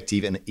an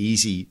effective and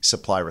easy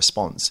supply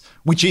response,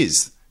 which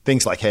is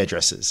things like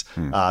hairdressers,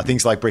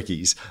 things like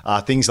brickies,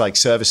 things like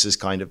services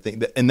kind of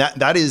thing. And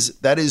that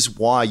is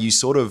why you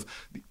sort of...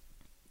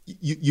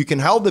 You can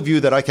hold the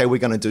view that, okay, we're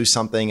going to do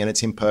something and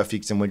it's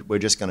imperfect and we're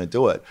just going to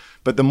do it.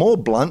 But the more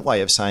blunt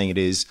way of saying it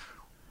is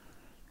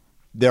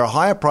there are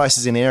higher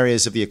prices in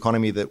areas of the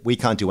economy that we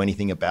can't do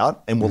anything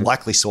about and will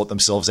likely sort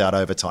themselves out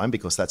over time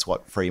because that's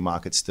what free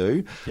markets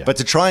do. Yeah. But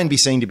to try and be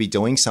seen to be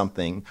doing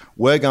something,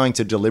 we're going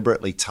to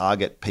deliberately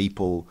target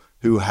people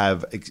who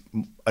have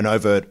an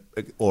overt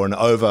or an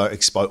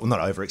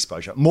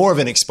more of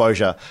an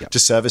exposure to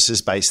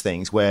services-based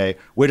things where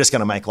we're just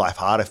going to make life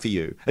harder for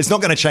you. It's not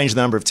going to change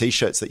the number of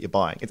T-shirts that you're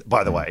buying,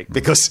 by the way,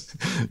 because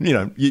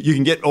you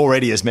can get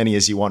already as many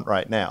as you want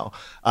right now.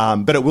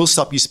 But it will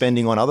stop you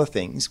spending on other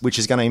things, which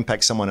is going to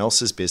impact someone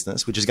else's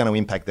business, which is going to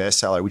impact their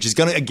salary, which is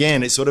going to,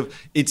 again,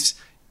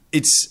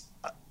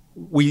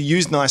 we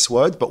use nice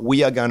words, but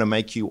we are going to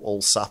make you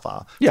all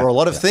suffer for a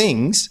lot of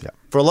things. Yeah.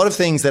 For a lot of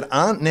things that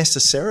aren't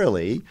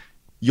necessarily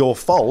your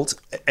fault,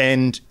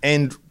 and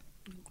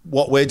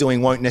what we're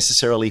doing won't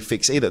necessarily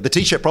fix either. The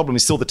T-shirt problem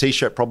is still the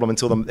T-shirt problem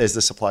until there's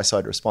the supply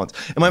side response.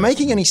 Am I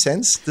making any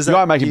sense? You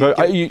are making, but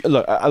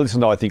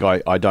listen, I think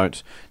I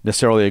don't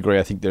necessarily agree.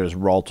 I think there's a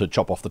role to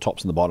chop off the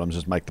tops and the bottoms,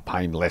 just make the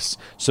pain less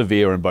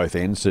severe on both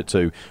ends,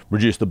 to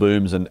reduce the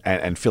booms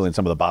and fill in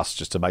some of the busts,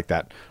 just to make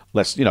that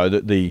less, if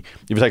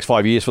it takes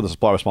 5 years for the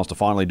supply response to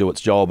finally do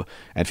its job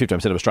and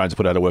 15% of Australians are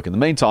put out of work in the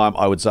meantime,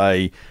 I would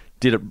say,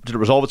 did it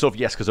resolve itself?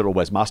 Yes, because it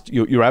always must.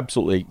 You're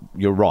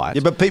right.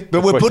 Yeah, but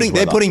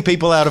they're putting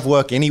people out of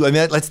work anyway. I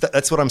mean,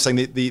 that's what I'm saying.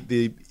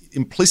 The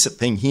implicit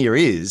thing here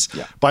is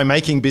by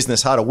making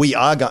business harder, we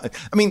are going.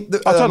 I mean,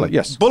 totally,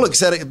 yes. Bullock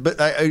said it, but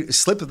a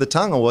slip of the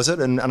tongue, or was it?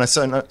 And I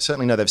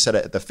certainly know they've said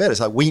it at the Fed. It's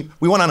like we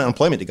want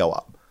unemployment to go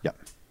up. Yeah.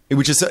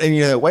 Which is,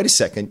 wait a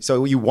second.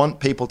 So you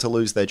want people to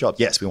lose their jobs?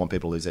 Yes, we want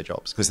people to lose their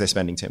jobs because they're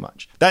spending too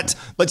much. Let's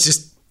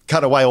just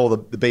cut away all the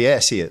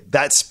BS here.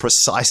 That's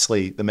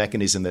precisely the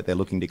mechanism that they're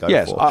looking to go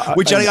for.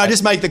 I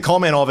just make the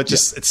comment of it.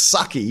 It's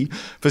sucky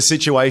for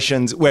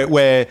situations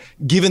where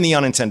given the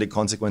unintended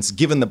consequences,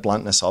 given the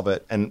bluntness of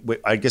it, and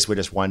I guess we're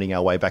just winding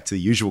our way back to the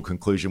usual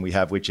conclusion we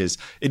have, which is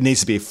it needs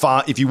to be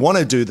if you want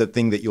to do the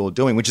thing that you're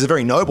doing, which is a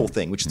very noble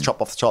thing, which is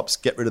chop off the tops,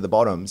 get rid of the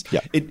bottoms.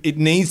 Yeah. It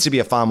needs to be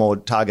a far more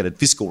targeted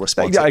fiscal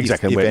response. Yeah,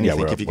 exactly. If you're going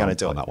to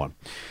do it. That one.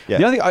 Yeah.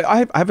 The other thing,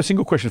 I have a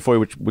single question for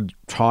you, which would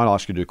try and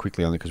ask you to do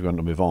quickly only because we want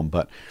to move on,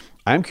 but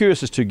I am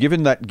curious as to,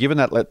 given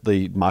that let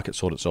the market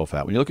sort itself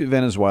out, when you look at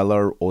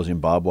Venezuela or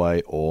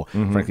Zimbabwe or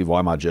frankly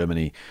Weimar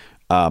Germany,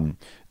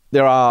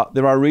 there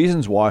are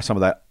reasons why some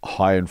of that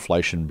high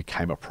inflation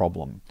became a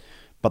problem.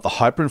 But the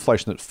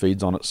hyperinflation that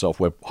feeds on itself,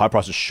 where high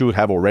prices should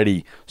have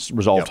already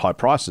resolved high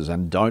prices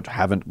and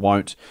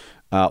won't,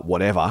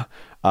 whatever.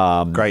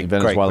 Great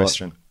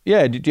question.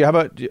 Yeah, do you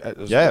have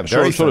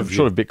very short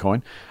of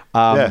Bitcoin?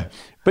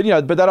 But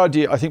but that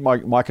idea, I think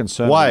my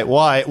concern.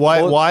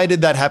 Why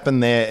did that happen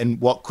there, and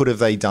what could have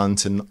they done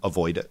to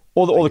avoid it?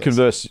 Or the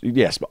converse.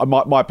 Yes,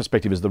 my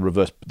perspective is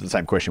the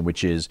same question,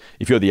 which is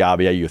if you're the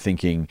RBA, you're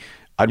thinking,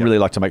 I'd really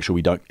like to make sure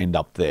we don't end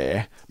up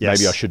there. Yes.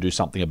 Maybe I should do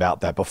something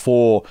about that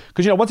before,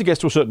 because once it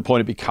gets to a certain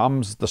point, it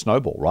becomes the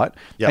snowball, right?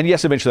 Yep. And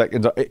yes, eventually that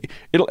ends up,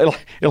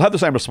 it'll have the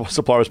same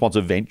supply response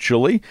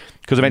eventually,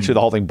 because eventually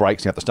the whole thing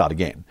breaks and you have to start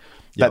again.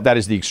 Yep. That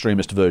is the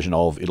extremist version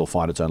of it'll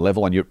find its own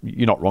level, and you're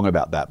not wrong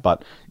about that.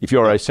 But if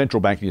you're a central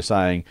bank and you're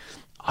saying,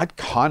 I'd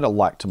kind of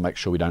like to make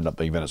sure we don't end up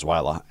being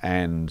Venezuela,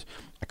 and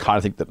I kind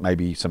of think that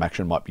maybe some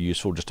action might be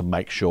useful just to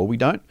make sure we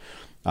don't.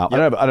 I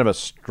don't have a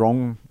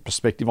strong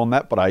perspective on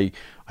that, but I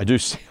do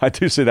see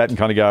that and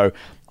kind of go,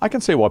 I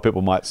can see why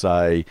people might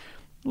say,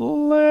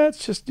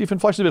 let's just, if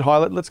inflation's a bit high,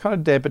 let's kind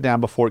of damp it down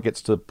before it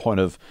gets to the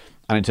point of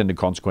unintended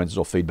consequences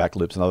or feedback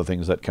loops and other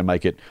things that can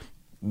make it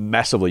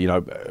massively,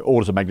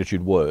 orders of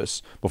magnitude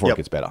worse before it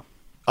gets better.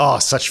 Oh,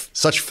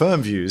 such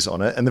firm views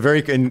on it, and the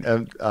very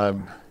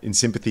in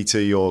sympathy to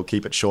your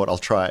keep it short. I'll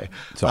try.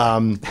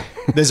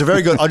 There's a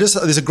very good.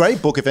 There's a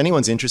great book if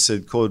anyone's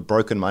interested called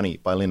Broken Money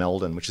by Lynn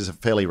Alden, which is a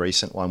fairly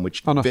recent one,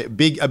 which a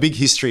big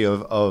history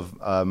of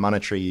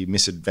monetary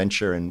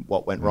misadventure and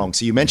what went wrong.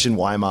 So you mentioned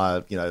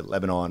Weimar,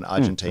 Lebanon,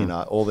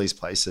 Argentina, all these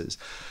places.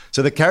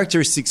 So the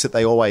characteristics that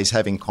they always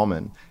have in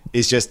common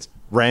is just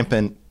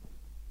rampant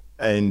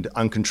and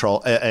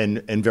uncontrolled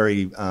and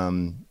very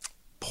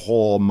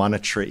poor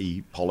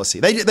monetary policy.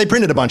 They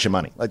printed a bunch of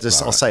money.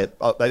 I'll say it.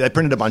 They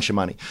printed a bunch of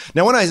money.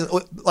 Now, when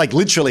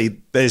literally,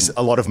 there's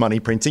a lot of money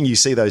printing. You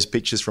see those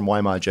pictures from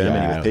Weimar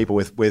Germany with people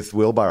with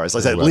wheelbarrows.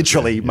 Like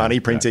literally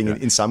money printing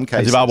in some cases.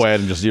 And Zimbabwe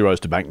added just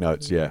zeros to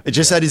banknotes. Yeah, it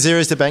just added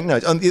zeros to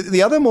banknotes. And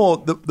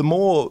the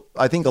more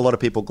I think a lot of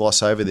people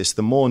gloss over this,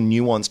 the more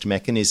nuanced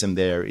mechanism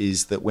there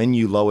is that when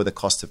you lower the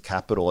cost of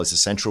capital as a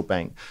central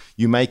bank,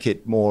 you make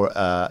it more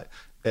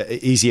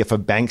easier for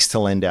banks to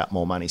lend out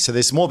more money. So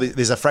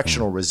there's a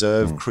fractional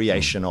reserve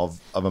creation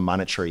of a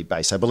monetary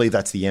base. I believe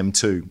that's the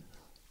M2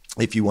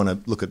 if you want to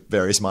look at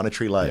various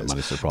monetary layers.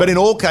 But in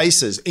all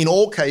cases,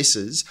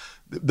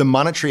 the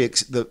monetary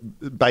the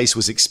base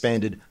was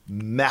expanded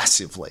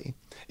massively.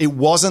 It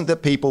wasn't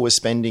that people were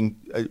spending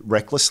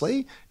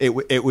recklessly.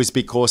 It was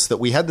because that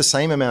we had the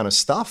same amount of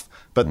stuff,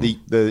 but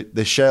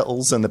the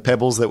shells and the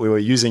pebbles that we were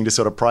using to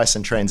sort of price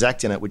and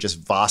transact in it were just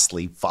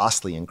vastly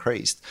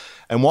increased.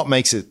 And what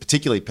makes it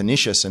particularly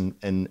pernicious and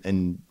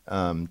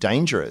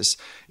dangerous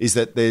is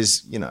that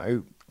there's,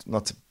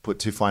 not to put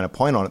too fine a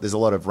point on it, there's a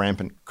lot of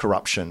rampant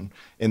corruption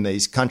in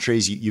these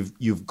countries.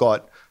 You've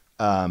got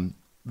a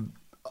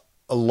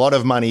lot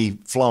of money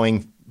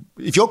flowing.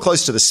 If you're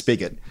close to the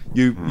spigot,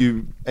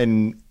 you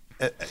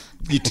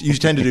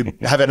tend to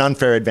have an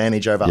unfair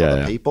advantage over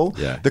other people.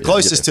 The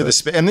closest to the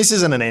spigot, and this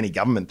isn't an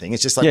anti-government thing.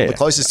 It's just like the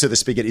closest to the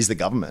spigot is the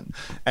government,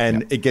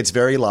 and it gets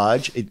very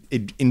large.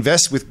 It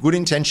invests with good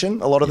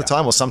intention a lot of the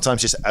time, or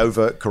sometimes just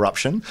overt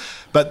corruption.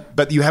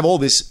 But you have all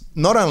this,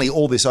 not only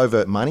all this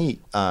overt money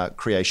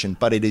creation,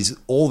 but it is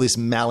all this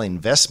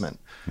malinvestment.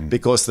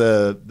 Because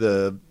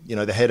the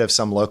head of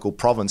some local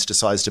province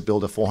decides to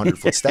build a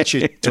 400-foot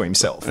statue to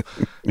himself,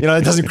 it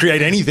doesn't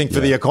create anything for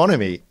the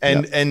economy,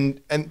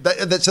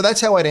 so that's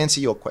how I'd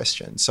answer your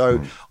question.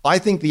 So I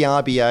think the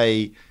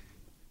RBA,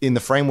 in the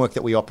framework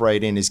that we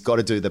operate in, has got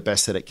to do the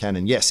best that it can,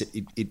 and yes,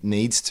 it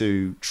needs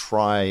to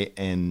try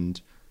and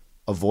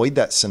avoid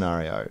that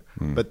scenario.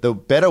 But the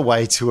better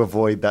way to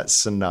avoid that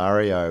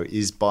scenario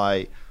is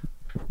by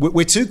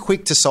we're too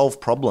quick to solve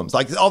problems.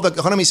 Like, the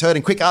economy's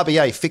hurting, quick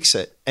RBA, fix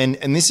it. And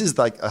this is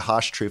like a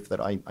harsh truth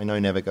that I know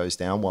never goes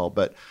down well,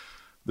 but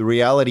the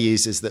reality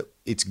is that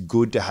it's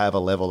good to have a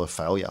level of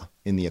failure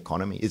in the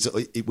economy.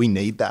 We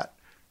need that,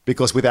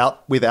 because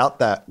without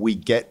that, we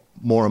get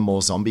more and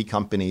more zombie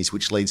companies,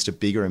 which leads to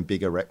bigger and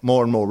bigger,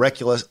 more and more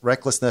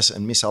recklessness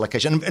and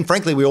misallocation. And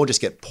frankly, we all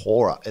just get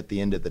poorer at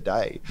the end of the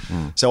day.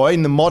 So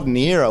in the modern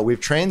era,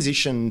 we've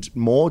transitioned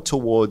more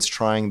towards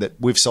trying that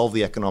we've solved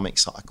the economic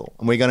cycle.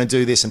 And we're going to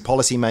do this, and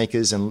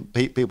policymakers and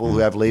people who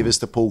have levers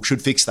to pull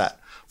should fix that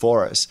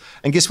for us.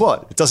 And guess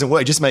what? It doesn't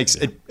work. It just makes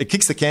it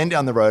kicks the can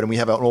down the road, and we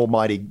have an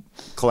almighty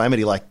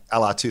calamity like a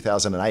la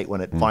 2008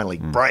 when it finally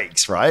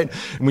breaks, right?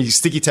 And we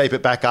sticky tape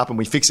it back up and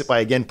we fix it by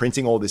again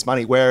printing all this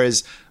money.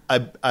 Whereas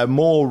a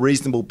more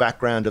reasonable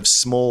background of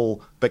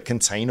small but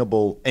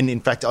containable and in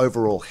fact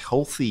overall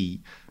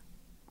healthy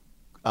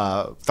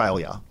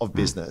failure of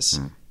business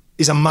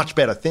is a much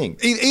better thing.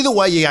 Either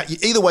way,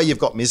 you've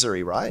got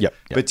misery, right? Yep.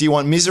 But do you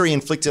want misery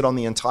inflicted on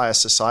the entire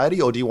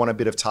society, or do you want a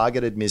bit of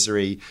targeted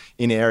misery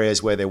in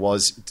areas where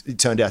it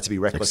turned out to be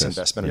reckless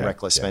investment and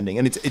reckless spending?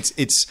 And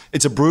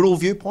it's a brutal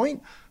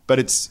viewpoint, but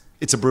it's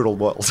a brutal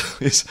world.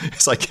 is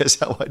I guess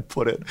how I'd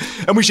put it.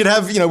 And we should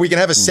have, we can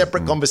have a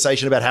separate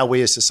conversation about how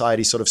we as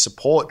society sort of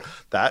support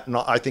that. And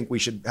I think we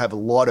should have a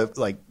lot of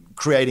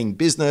creating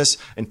business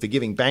and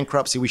forgiving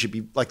bankruptcy. We should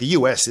be like the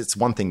US. It's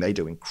one thing they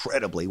do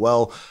incredibly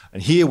well.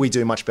 And here we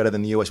do much better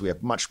than the US. We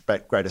have much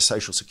greater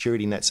social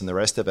security nets and the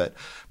rest of it.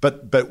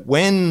 But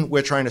when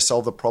we're trying to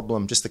solve the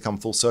problem, just to come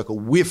full circle,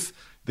 with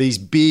these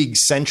big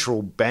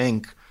central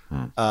bank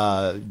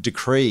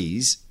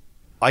decrees,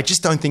 I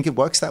just don't think it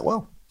works that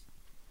well.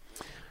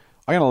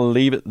 I'm going to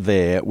leave it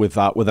there with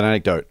an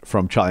anecdote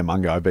from Charlie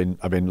Munger. I've been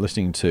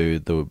listening to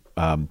the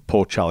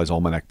Poor Charlie's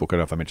Almanac book. I don't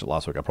know if I mentioned it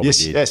last week. I probably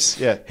did. Yes,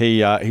 yeah.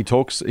 He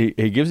talks.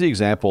 He gives the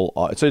example.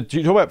 So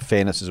you talk about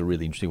fairness is a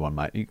really interesting one,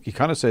 mate. He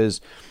kind of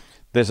says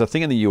there's a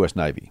thing in the U.S.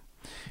 Navy.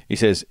 He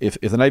says if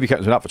the Navy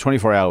captain's been up for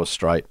 24 hours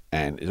straight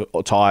and is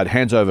tired,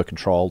 hands over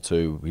control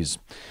to his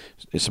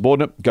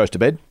subordinate, goes to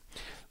bed,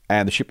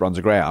 and the ship runs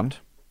aground,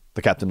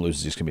 the captain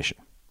loses his commission.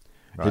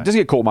 Right. He doesn't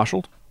get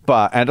court-martialed,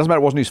 and it doesn't matter.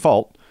 It wasn't his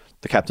fault.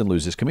 The captain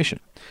loses his commission.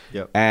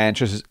 Yep. And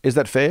she says, is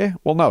that fair?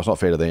 Well, no, it's not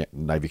fair to the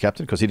Navy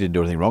captain because he didn't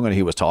do anything wrong and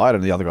he was tired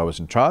and the other guy was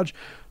in charge.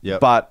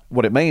 Yep. But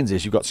what it means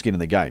is you've got skin in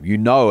the game. You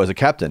know, as a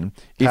captain,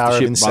 if power the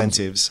ship of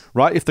incentives.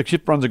 If the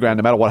ship runs aground,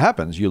 no matter what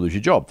happens, you lose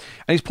your job.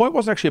 And his point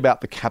wasn't actually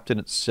about the captain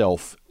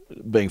itself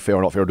being fair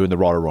or not fair or doing the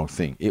right or wrong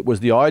thing. It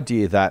was the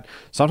idea that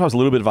sometimes a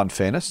little bit of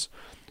unfairness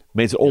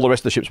means that all the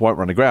rest of the ships won't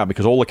run aground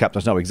because all the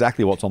captains know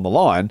exactly what's on the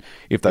line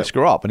if they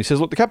screw up. And he says,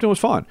 look, the captain was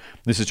fine.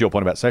 This is your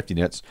point about safety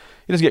nets.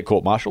 He doesn't get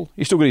court-martialed.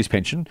 He's still got his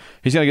pension.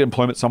 He's going to get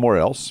employment somewhere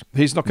else.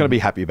 He's not going to be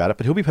happy about it,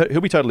 but he'll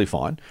be totally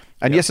fine.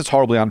 And yes, it's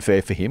horribly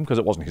unfair for him because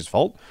it wasn't his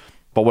fault.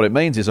 But what it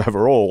means is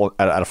overall,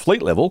 at a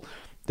fleet level,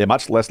 they're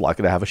much less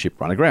likely to have a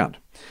ship run aground.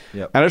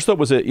 Yep. And I just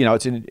thought it's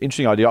an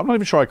interesting idea. I'm not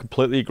even sure I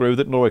completely agree with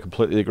it, nor I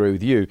completely agree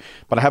with you,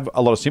 but I have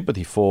a lot of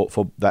sympathy for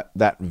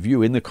that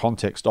view in the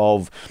context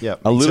of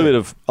a little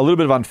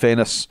bit of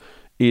unfairness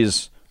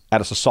is at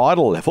a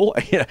societal level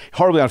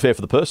horribly unfair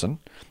for the person.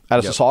 At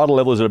a societal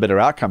level, is it a better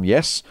outcome?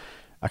 Yes.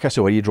 Okay,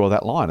 so where do you draw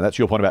that line? And that's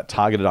your point about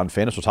targeted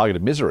unfairness or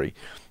targeted misery.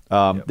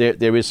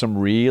 There is some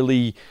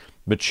really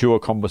mature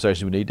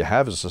conversations we need to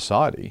have as a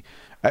society.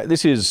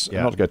 This is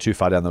not to go too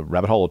far down the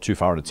rabbit hole or too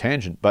far on a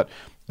tangent, but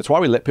that's why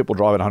we let people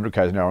drive at 100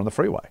 k's an hour on the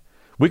freeway.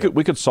 We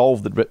could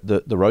solve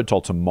the road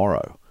toll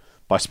tomorrow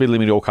by speed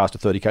limiting all cars to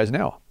 30 k's an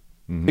hour.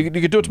 You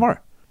could do it tomorrow.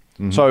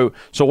 So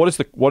what is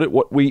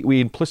what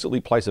we implicitly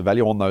place a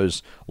value on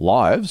those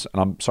lives?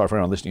 And I'm sorry for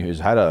anyone listening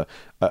who's had a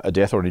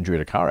death or an injury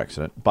in a car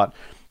accident, but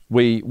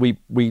we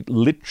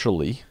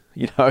literally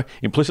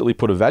implicitly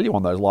put a value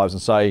on those lives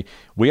and say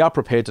we are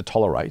prepared to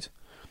tolerate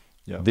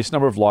this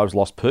number of lives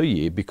lost per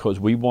year because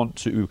we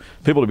want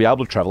people to be able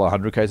to travel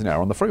 100 k's an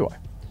hour on the freeway.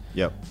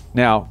 Yep.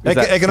 Now,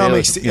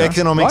 economics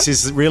right?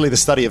 is really the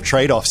study of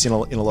trade-offs in a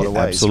lot of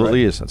ways.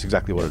 Absolutely right? is. That's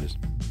exactly what it is.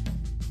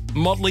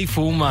 Motley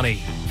Fool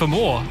Money. For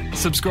more,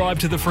 subscribe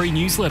to the free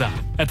newsletter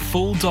at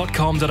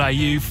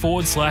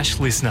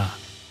fool.com.au/listener.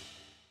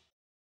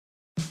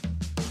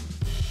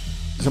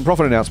 Some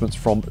profit announcements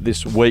from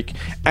this week,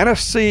 and a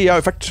CEO,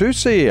 in fact, two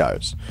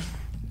CEOs,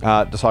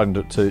 deciding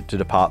to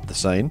depart the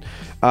scene.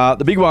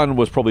 The big one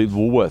was probably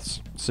Woolworths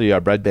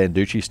CEO Brad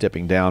Banducci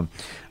stepping down.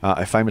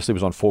 He famously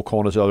was on Four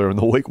Corners earlier in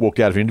the week,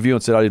 walked out of an interview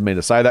and said, "I didn't mean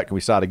to say that. Can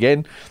we start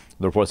again?"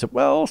 The reporter said,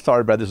 "Well,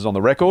 sorry, Brad, this is on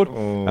the record."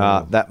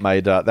 That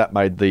made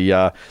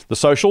the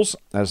socials,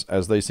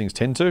 as these things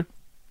tend to.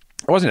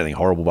 It wasn't anything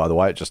horrible, by the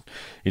way. He just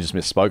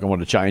misspoke and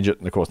wanted to change it,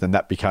 and of course, then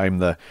that became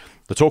the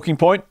talking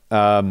point.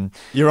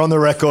 You're on the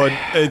record.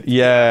 It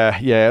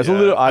was a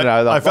little. I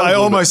don't know.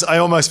 I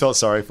almost felt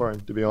sorry for him,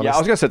 to be honest. Yeah, I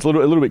was going to say it's a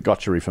little bit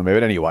gotcha-y for me,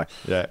 but anyway.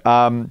 Yeah.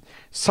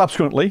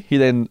 Subsequently, he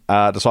then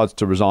decides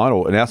to resign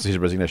or announces his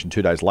resignation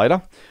 2 days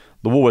later.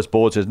 The Woolworths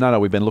board says, no,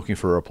 we've been looking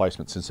for a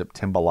replacement since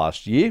September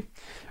last year.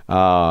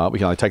 We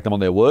can only take them on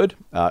their word.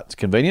 It's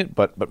convenient,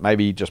 but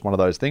maybe just one of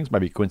those things.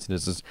 Maybe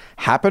coincidences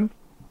happen.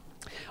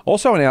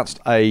 Also announced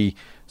a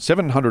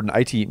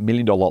 $780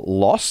 million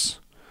loss,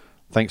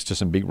 thanks to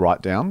some big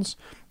write-downs.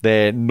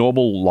 Their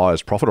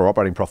normalised profit or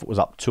operating profit was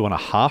up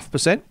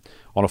 2.5%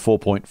 on a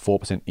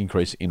 4.4%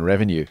 increase in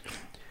revenue.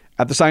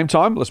 At the same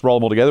time, let's roll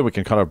them all together. We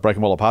can kind of break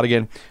them all apart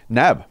again.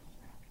 NAB,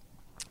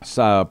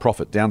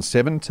 profit down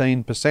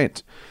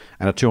 17%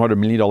 and a $200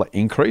 million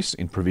increase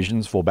in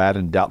provisions for bad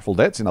and doubtful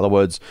debts. In other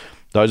words,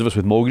 those of us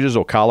with mortgages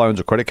or car loans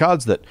or credit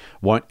cards that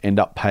won't end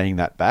up paying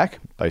that back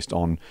based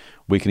on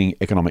weakening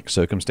economic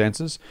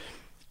circumstances.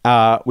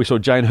 We saw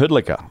Jane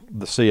Herdlicker,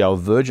 the CEO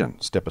of Virgin,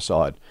 step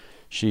aside.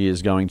 She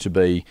was going to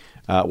be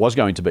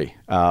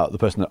the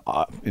person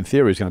that, in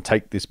theory, is going to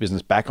take this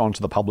business back onto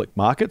the public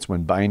markets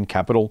when Bain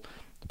Capital,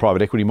 the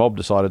private equity mob,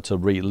 decided to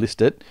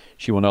relist it.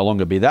 She will no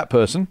longer be that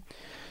person.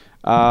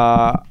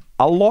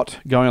 A lot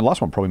going on.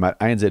 Last one probably, mate.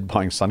 ANZ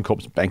buying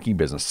Suncorp's banking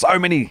business. So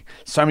many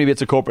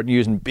bits of corporate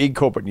news and big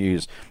corporate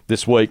news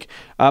this week.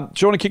 Do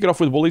you want to kick it off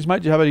with Woolies,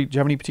 mate? Do you have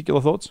any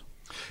particular thoughts?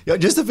 Yeah,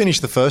 just to finish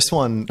the first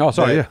one. Oh,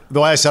 sorry. The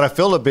way I said, I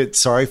feel a bit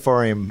sorry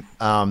for him.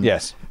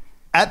 Yes.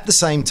 At the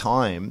same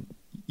time,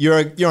 you're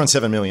on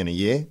 $7 million a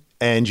year,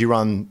 and you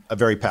run a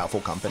very powerful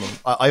company.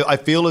 I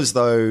feel as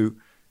though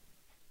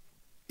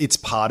it's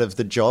part of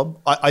the job.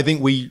 I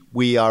think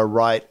we are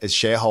right as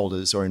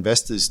shareholders or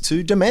investors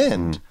to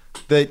demand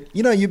that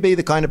you be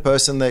the kind of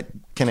person that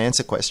can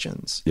answer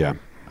questions. Yeah.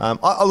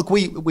 Look,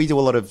 we do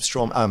a lot of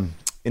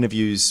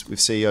interviews with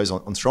CEOs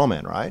on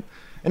Strawman, right?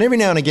 And every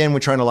now and again, we're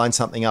trying to line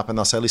something up, and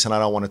they'll say, "Listen, I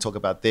don't want to talk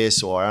about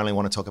this, or I only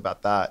want to talk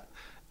about that,"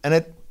 and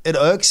it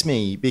irks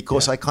me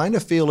because I kind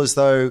of feel as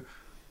though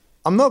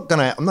I'm not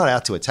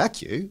out to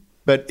attack you,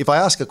 but if I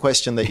ask a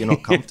question that you're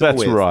not comfortable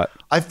with, right.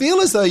 I feel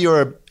as though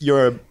you're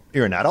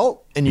an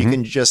adult, and you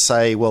can just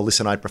say, "Well,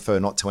 listen, I'd prefer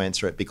not to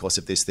answer it because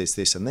of this,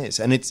 and this,"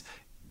 and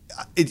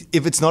if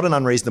it's not an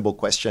unreasonable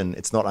question,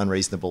 it's not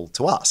unreasonable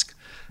to ask.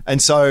 And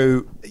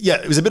so,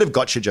 it was a bit of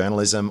gotcha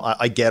journalism.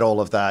 I get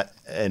all of that.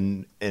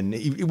 And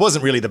it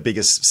wasn't really the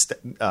biggest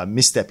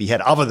misstep he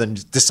had other than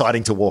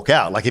deciding to walk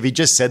out. Like if he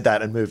just said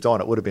that and moved on,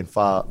 it would have been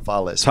far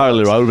less.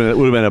 Totally right. It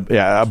would have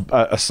been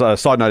a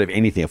side note of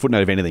anything, a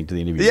footnote of anything to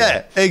the interview.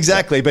 Yeah,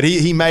 exactly. Yeah. But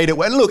he made it.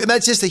 Well, look, and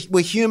that's just,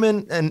 we're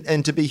human,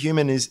 and to be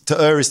human to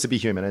err is to be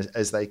human,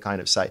 as they kind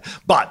of say.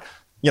 But,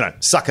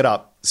 suck it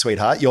up,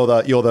 sweetheart. You're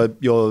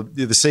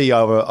the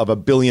CEO of a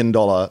 $1 billion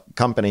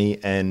company,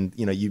 and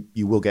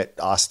you will get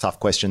asked tough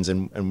questions,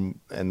 and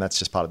that's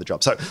just part of the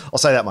job. So I'll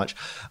say that much.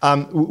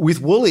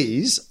 With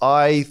Woolies,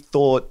 I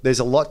thought there's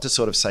a lot to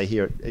sort of say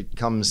here. It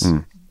comes.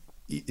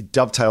 It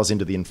dovetails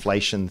into the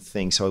inflation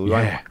thing, so we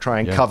won't try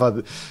and cover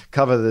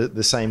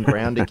the same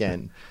ground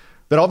again.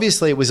 But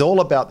obviously, it was all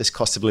about this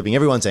cost of living.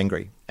 Everyone's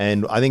angry,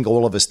 and I think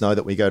all of us know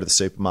that we go to the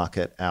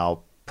supermarket, our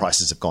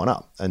prices have gone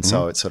up. And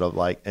so it's sort of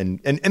like, and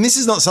this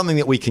is not something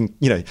that we can,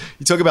 you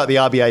talk about the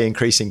RBA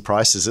increasing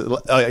prices,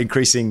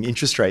 increasing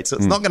interest rates. So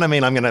it's not going to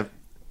mean I'm going to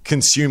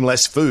consume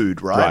less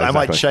food, right? Right, I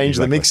might exactly, change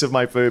the mix of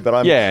my food, but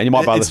and you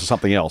might buy this for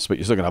something else, but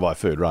you're still going to buy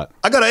food, right?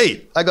 I got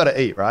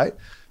to eat, right?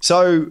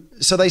 So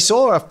they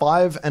saw a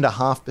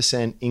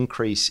 5.5%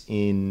 increase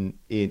in.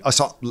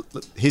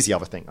 Here's the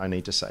other thing I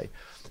need to say.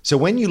 So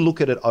when you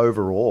look at it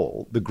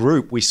overall, the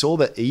group, we saw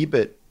that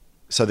EBIT.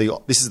 So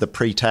this is the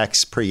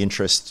pre-tax,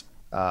 pre-interest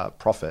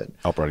profit.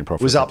 Operating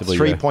profit was up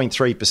effectively,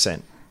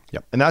 3.3%.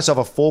 Yep. And that's off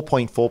a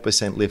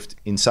 4.4% lift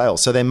in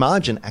sales. So their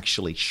margin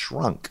actually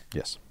shrunk.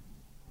 Yes.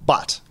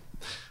 But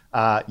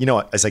you know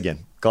what? As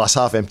again, glass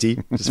half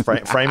empty. Just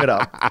frame it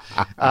up.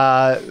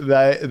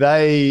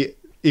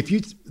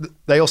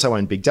 They also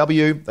own Big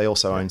W. They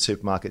also own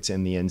Supermarkets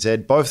and the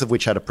NZ, both of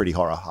which had a pretty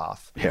horror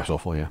half. Yeah, it's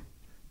awful. Yeah.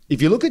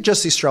 If you look at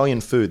just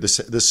Australian food,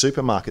 the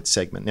supermarket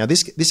segment, now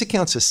this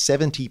accounts for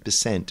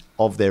 70%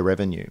 of their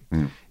revenue.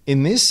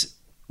 In this,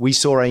 we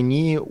saw a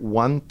near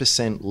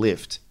 1%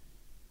 lift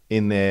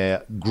in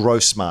their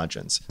gross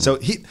margins. So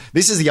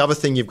this is the other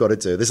thing you've got to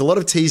do. There's a lot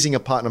of teasing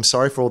apart, and I'm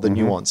sorry for all the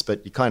nuance,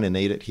 but you kind of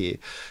need it here.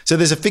 So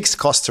there's a fixed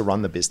cost to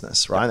run the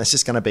business, right? That's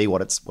just going to be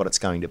what it's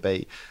going to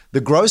be.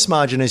 The gross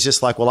margin is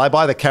just like, well, I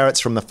buy the carrots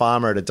from the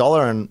farmer at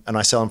 $1 and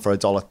I sell them for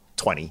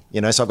 $1.20.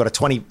 You know, so I've got a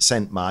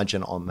 20%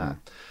 margin on that.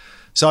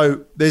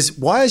 So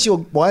why is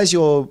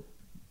your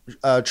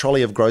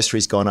trolley of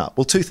groceries gone up?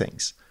 Well, two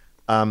things.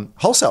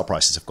 Wholesale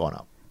prices have gone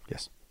up.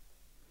 Yes.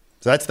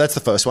 So that's the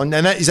first one.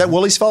 And is that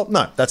Woolies' fault?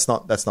 No, that's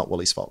not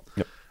Woolies' fault.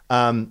 Yep.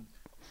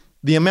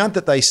 The amount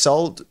that they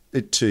sold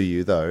it to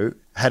you, though,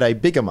 had a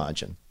bigger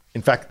margin.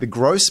 In fact, the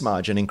gross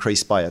margin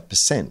increased by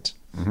 1%.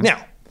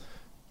 Now,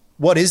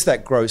 what is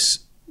that gross?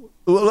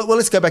 Well,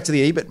 let's go back to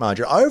the EBIT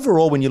margin.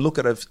 Overall, when you look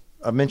at it,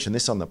 I mentioned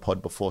this on the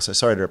pod before, so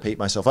sorry to repeat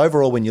myself.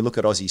 Overall, when you look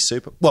at Aussie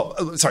Super,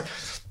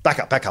 back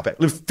up.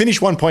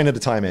 Finish one point at a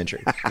time, Andrew.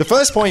 The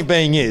first point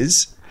being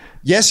is,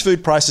 yes,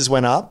 food prices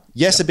went up.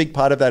 Yes, a big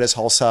part of that is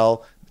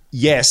wholesale.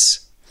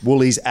 Yes,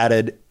 Woolies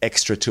added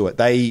extra to it.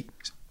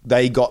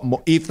 They got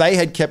more. If they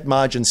had kept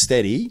margins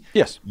steady,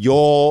 yes,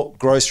 your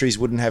groceries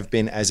wouldn't have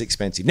been as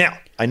expensive. Now,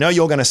 I know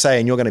you're going to say,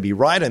 and you're going to be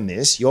right in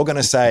this, you're going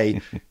to say,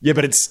 yeah,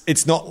 but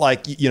it's not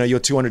like, you know, your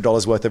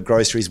 $200 worth of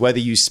groceries, whether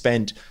you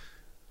spent,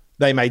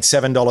 they made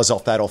 $7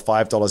 off that or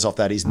 $5 off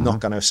that is not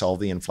going to solve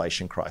the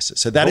inflation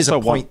crisis. So that is a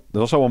point.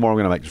 There's also one more I'm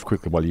going to make just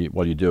quickly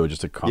while you do it,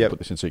 just to kind of put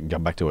this in so you can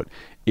come back to it,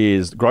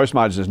 is gross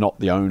margin is not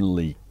the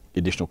only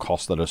additional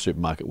costs that a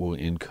supermarket will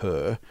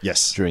incur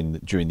during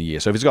the year.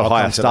 So if it's got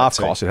higher staff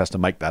costs, it has to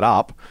make that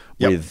up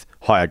with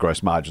higher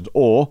gross margins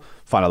or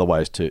find other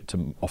ways to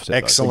offset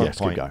Excellent those.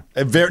 point.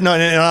 No,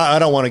 I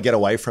don't want to get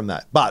away from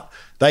that. But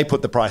they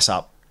put the price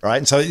up, right?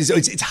 And so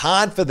it's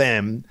hard for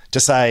them to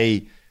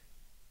say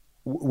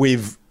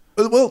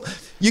well,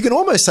 you can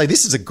almost say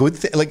this is a good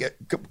thing, like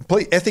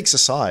complete ethics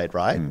aside,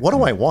 right? What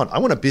do I want? I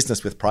want a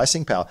business with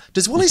pricing power.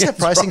 Does Woolies have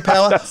pricing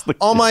power?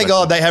 Oh my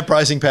God, they have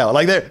pricing power.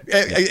 Like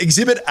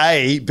Exhibit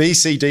A, B,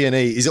 C, D, and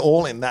E is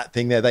all in that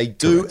thing there. They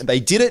do, and they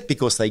did it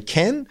because they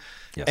can.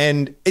 Yes.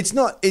 And it's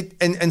not it.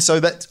 And so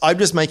that I'm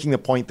just making the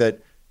point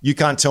that you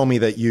can't tell me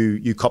that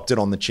you copped it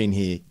on the chin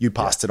here. You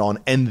passed it on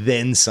and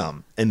then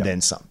some,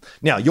 then some.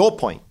 Now, your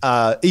point,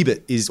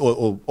 EBIT is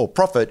or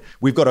profit.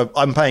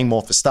 I'm paying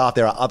more for staff.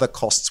 There are other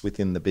costs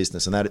within the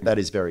business, and that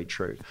is very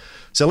true.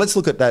 So let's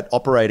look at that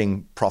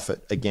operating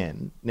profit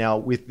again. Now,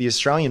 with the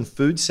Australian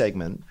food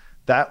segment,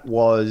 that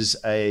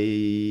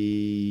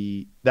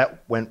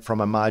went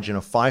from a margin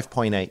of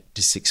 5.8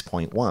 to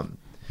 6.1.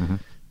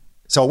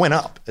 So it went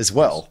up as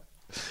well.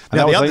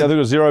 And I think it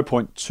was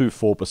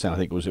 0.24%. I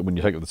think it was when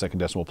you take it to the second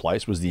decimal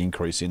place was the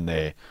increase in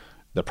the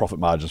profit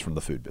margins from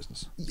the food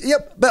business.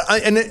 Yep, but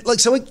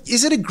so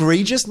is it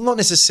egregious? Not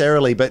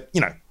necessarily, but you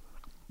know,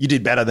 you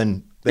did better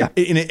than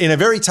in a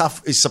very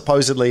tough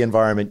supposedly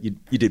environment.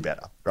 You did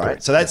better, right?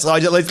 Correct. So that's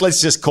let's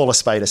just call a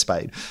spade a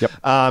spade.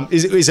 Yep.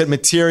 Is it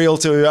material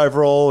to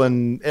overall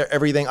and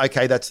everything?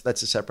 Okay, that's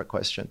a separate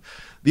question.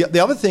 The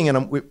other thing,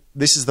 and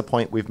this is the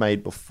point we've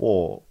made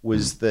before,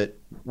 was that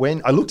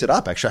when I looked it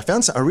up, actually, I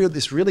found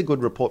this really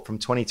good report from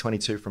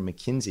 2022 from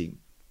McKinsey.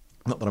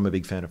 Not that I'm a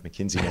big fan of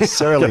McKinsey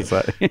necessarily,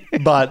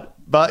 but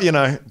you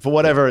know, for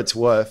whatever it's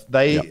worth,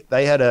 they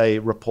had a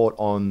report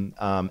on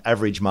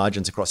average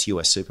margins across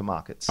US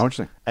supermarkets. Oh,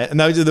 interesting. And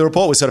the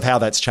report was sort of how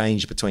that's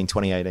changed between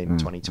 2018 and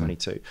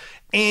 2022.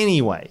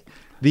 Anyway,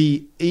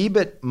 the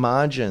EBIT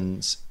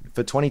margins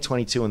for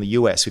 2022 in the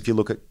US, if you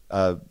look at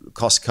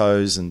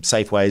Costco's and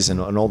Safeways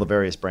and all the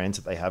various brands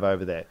that they have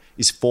over there,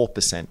 is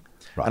 4%.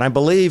 Right. And I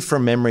believe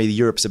from memory,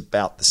 Europe's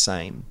about the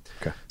same.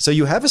 Okay. So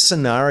you have a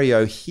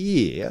scenario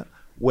here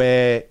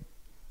where,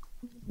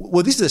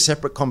 well, this is a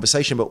separate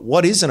conversation, but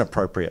what is an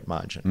appropriate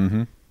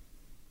margin?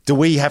 Do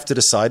we have to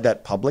decide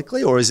that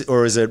publicly, or is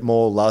it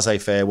more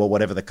laissez-faire, well,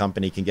 whatever the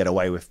company can get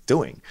away with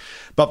doing?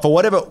 But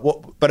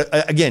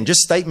but again, just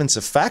statements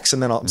of facts,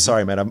 and then I'm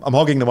sorry, mate, I'm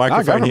hogging the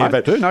microphone here.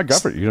 But go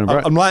for it. You're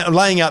doing great. I'm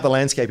laying out the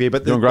landscape here,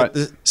 but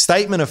the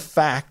statement of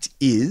fact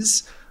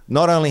is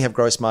not only have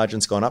gross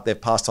margins gone up,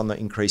 they've passed on the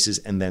increases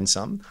and then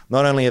some.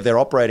 Not only have their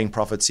operating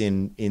profits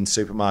in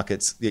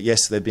supermarkets,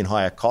 yes, they've been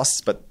higher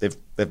costs, but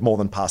they've more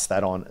than passed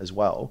that on as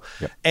well.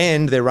 Yep.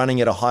 And they're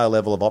running at a higher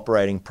level of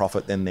operating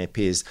profit than their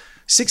peers.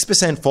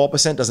 6%,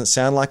 4% doesn't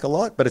sound like a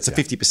lot, but it's a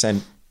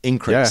 50%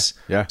 increase.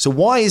 Yeah. So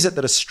why is it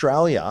that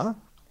Australia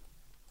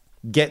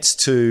gets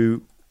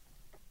to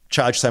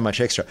charge so much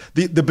extra?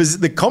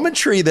 The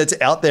commentary that's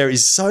out there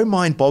is so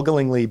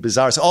mind-bogglingly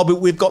bizarre. It's,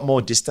 but we've got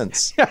more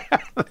distance.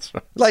 That's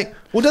right. Like,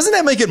 well, doesn't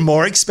that make it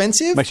more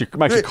expensive? Makes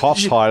your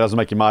costs higher, doesn't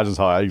make your margins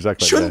higher.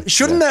 Exactly.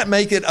 Shouldn't that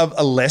make it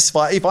a less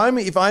far? If I'm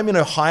in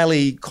a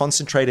highly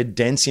concentrated,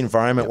 dense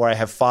environment where I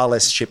have far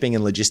less shipping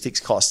and logistics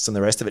costs and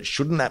the rest of it,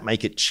 shouldn't that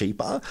make it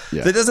cheaper?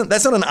 Yeah.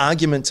 That's not an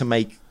argument to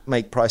make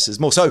prices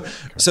more. So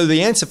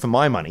the answer for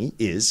my money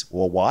is,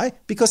 well, why?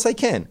 Because they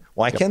can.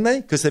 Why can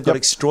they? Because they've got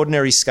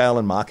extraordinary scale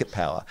and market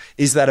power.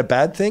 Is that a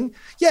bad thing?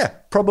 Yeah,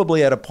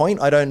 probably at a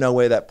point. I don't know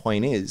where that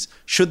point is.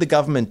 Should the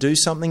government do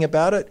something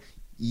about it?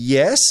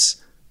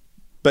 Yes,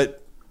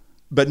 but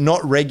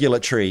not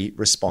regulatory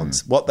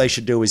response. What they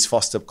should do is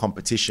foster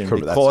competition.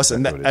 Correct. Because,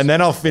 and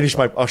then I'll finish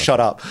I'll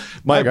shut up.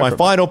 My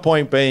final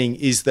point being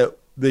is that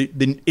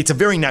it's a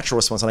very natural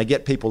response, and I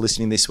get people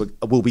listening to this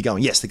will be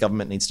going, yes, the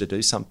government needs to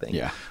do something.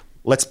 Yeah.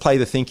 Let's play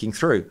the thinking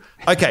through.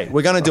 Okay,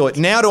 we're going to do it.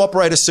 Now, to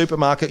operate a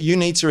supermarket, you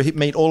need to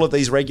meet all of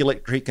these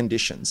regulatory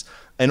conditions.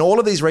 And all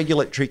of these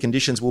regulatory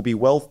conditions will be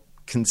well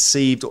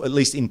conceived, or at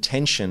least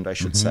intentioned, I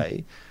should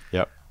say.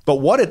 Yep. But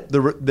what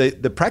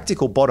the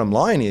practical bottom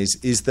line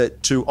is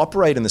that to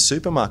operate in the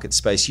supermarket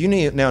space, you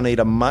now need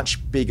a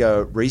much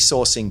bigger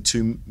resourcing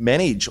to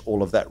manage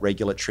all of that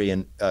regulatory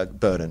and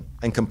burden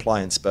and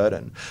compliance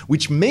burden,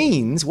 which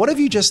means, what have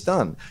you just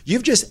done?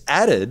 You've just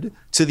added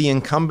to the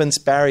incumbents'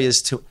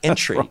 barriers to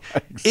entry. Right,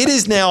 exactly. It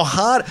is now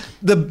hard.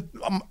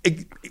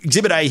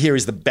 Exhibit A here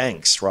is the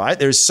banks, right?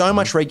 There is so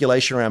much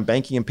regulation around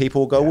banking, and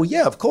people will go, well,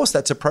 yeah, of course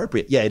that's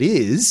appropriate. Yeah, it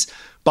is.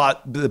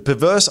 But the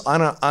perverse,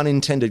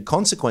 unintended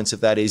consequence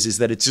of that is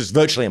that it's just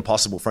virtually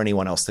impossible for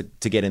anyone else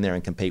to get in there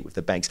and compete with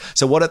the banks.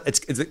 So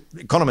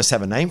economists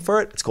have a name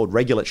for it. It's called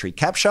regulatory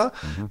capture.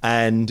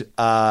 And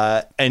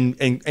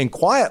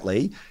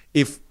quietly,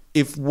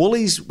 if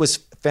Woolies was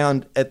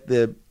found at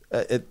the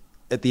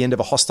end of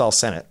a hostile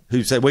Senate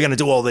who said, we're going to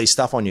do all these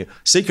stuff on you,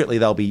 secretly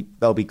they'll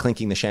be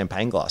clinking the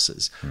champagne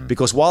glasses,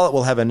 because while it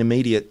will have an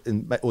immediate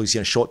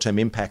short-term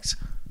impact,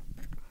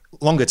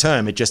 longer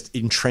term, it just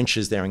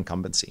entrenches their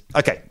incumbency.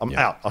 Okay, I'm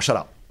out. I'll shut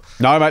up.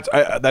 No, mate,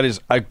 that is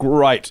a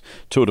great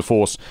tour de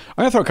force.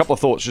 I'm going to throw a couple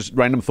of thoughts, just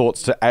random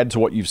thoughts to add to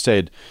what you've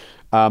said.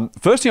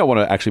 First thing I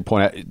want to actually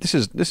point out, this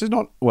is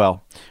not,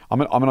 well,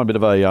 I'm on a bit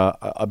of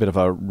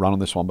a run on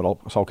this one, but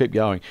I'll keep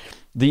going.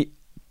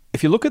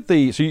 If you look at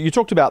so you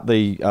talked about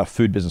the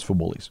food business for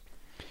Woolies.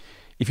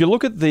 If you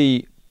look at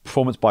the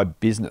performance by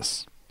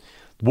business,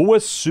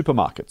 Woolworths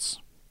supermarkets,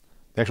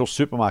 the actual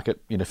supermarket,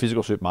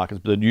 physical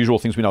supermarkets, the usual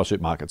things we know of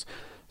supermarkets,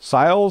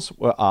 sales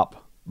were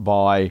up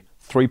by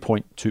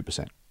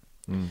 3.2%.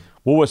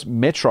 Woolworths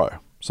Metro,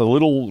 so the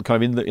little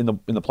kind of in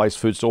the place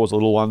food stores, the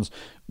little ones,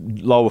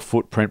 lower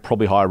footprint,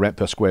 probably higher rent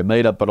per square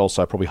meter, but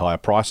also probably higher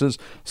prices.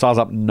 Sales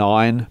up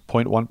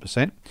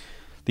 9.1%.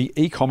 The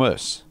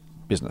e-commerce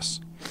business,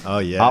 oh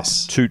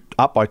yes,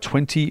 up by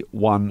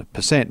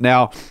 21%.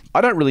 Now,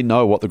 I don't really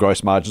know what the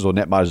gross margins or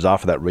net margins are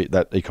for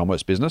that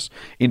e-commerce business.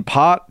 In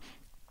part,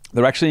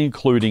 they're actually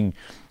including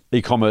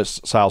e-commerce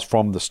sales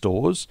from the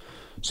stores.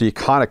 So you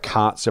kind of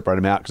can't separate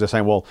them out, because they're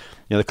saying, well,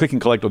 the click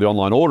and collect or the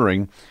online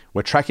ordering,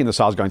 we're tracking the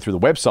sales going through the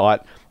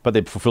website, but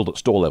they're fulfilled at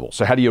store level.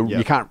 So how do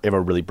you can't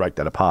ever really break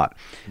that apart.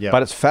 Yep.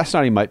 But it's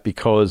fascinating, mate,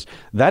 because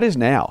that is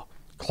now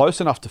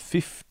close enough to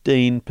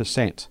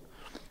 15%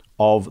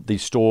 of the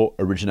store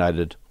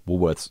originated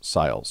Woolworths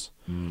sales.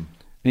 And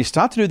you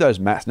start to do those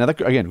maths. Now,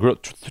 that, again, grew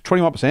at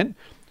 21%.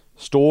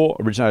 Store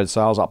originated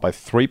sales up by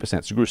 3%. So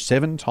it grew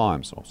 7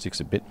 times, or 6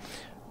 a bit,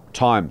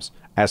 times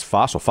as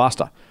fast or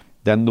faster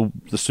than the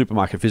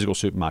physical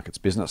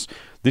supermarkets business.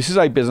 This is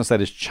a business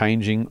that is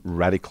changing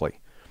radically.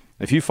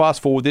 If you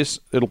fast forward this,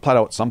 it'll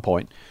plateau at some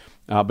point.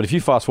 But if you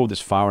fast forward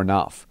this far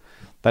enough,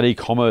 that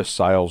e-commerce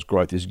sales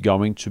growth is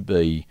going to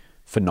be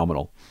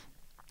phenomenal.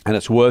 And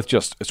it's worth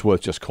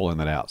just calling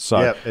that out. So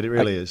yeah, it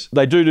really is.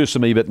 They do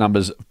some EBIT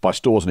numbers by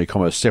stores and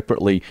e-commerce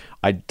separately.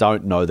 I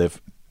don't know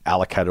they've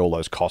allocated all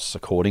those costs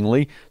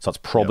accordingly. So it's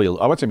probably,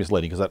 I won't say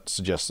misleading, because that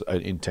suggests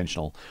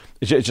intentional.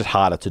 It's just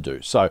harder to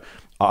do. So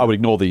I would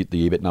ignore the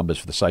EBIT numbers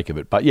for the sake of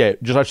it. But yeah,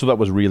 I thought that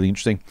was really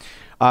interesting.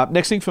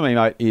 Next thing for me,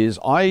 mate, is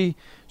I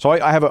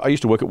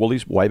used to work at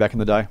Woolies way back in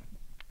the day.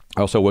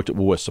 I also worked at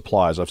Woolworths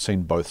Suppliers. I've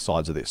seen both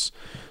sides of this.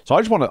 So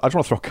I just want to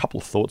throw a couple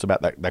of thoughts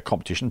about that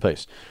competition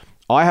piece.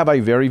 I have a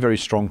very, very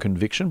strong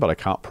conviction, but I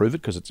can't prove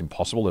it because it's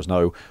impossible. There's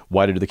no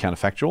way to do the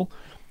counterfactual,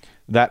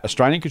 that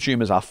Australian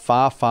consumers are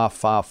far, far,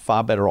 far,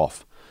 far better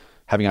off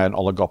having an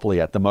oligopoly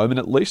at the moment,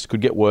 at least.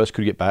 Could get worse,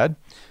 could get bad,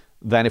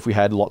 than if we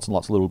had lots and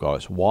lots of little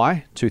guys.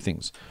 Why? 2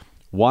 things.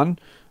 One,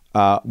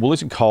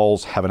 Woolies and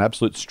Coles have an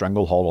absolute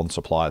stranglehold on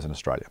suppliers in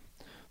Australia.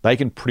 they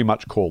can pretty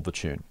much call the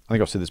tune. I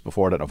think I've said this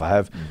before. I don't know if I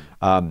have.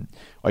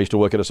 I used to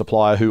work at a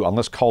supplier who,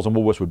 unless Coles and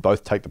Woolworths would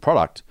both take the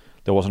product,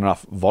 there wasn't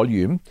enough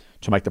volume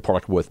to make the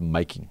product worth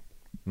making.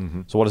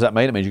 So what does that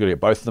mean? It means you've got to get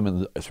both of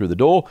them through the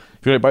door.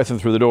 If you get both of them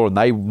through the door and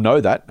they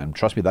know that, and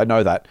trust me, they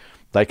know that,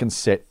 they can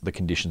set the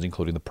conditions,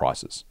 including the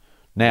prices.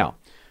 Now,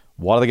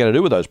 what are they going to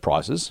do with those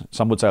prices?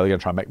 Some would say they're going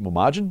to try and make more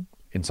margin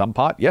in some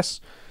part, yes.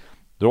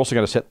 They're also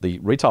going to set the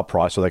retail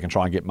price so they can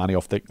try and get money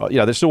off they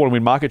still want to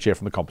win market share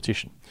from the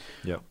competition.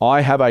 Yep. I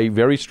have a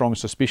very strong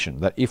suspicion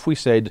that if we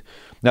said,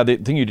 now the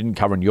thing you didn't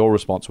cover in your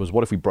response was,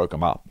 what if we broke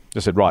them up? They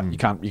said, right, you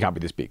can't be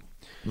this big.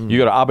 You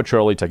got to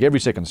arbitrarily take every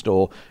second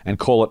store and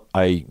call it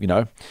a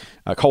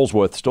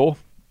Colesworth store,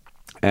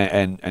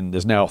 and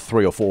there's now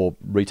 3 or 4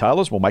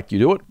 retailers. We'll make you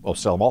do it, or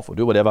sell them off, or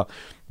do whatever.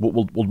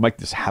 We'll make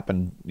this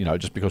happen,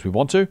 just because we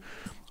want to.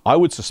 I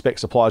would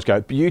suspect suppliers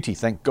go, beauty,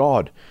 thank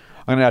God.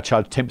 I'm going to now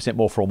charge 10%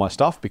 more for all my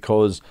stuff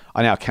because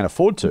I now can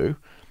afford to,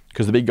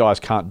 because the big guys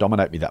can't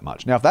dominate me that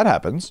much. Now, if that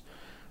happens,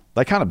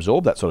 they can't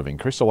absorb that sort of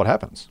increase. So what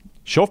happens?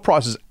 Shelf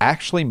prices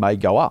actually may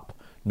go up,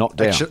 not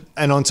down.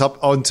 And on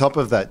top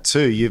of that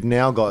too, you've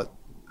now got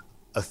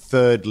a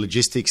third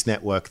logistics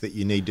network that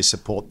you need to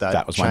support that.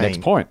 That was chain. my next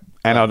point.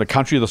 And on a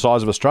country the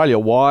size of Australia,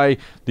 why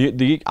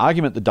the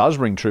argument that does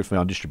ring true for me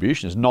on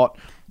distribution is not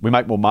we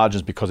make more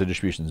margins because the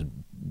distribution is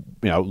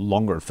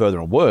longer and further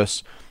and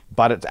worse,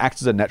 but it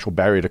acts as a natural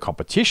barrier to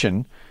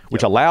competition,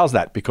 which allows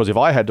that. Because if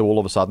I had to all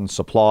of a sudden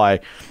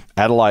supply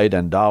Adelaide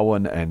and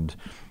Darwin and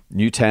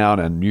Newtown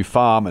and New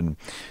Farm and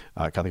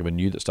I can't think of a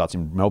new that starts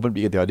in Melbourne,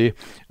 but you get the idea.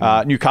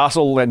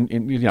 Newcastle and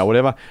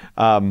whatever.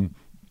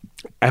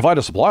 If I had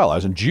to supply all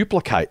those and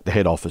duplicate the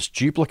head office,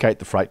 duplicate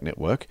the freight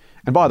network,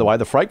 and by the way,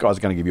 the freight guys are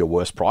going to give you a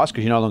worse price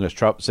because you're no longer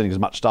sending as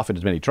much stuff in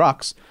as many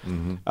trucks.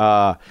 I'm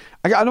not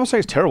saying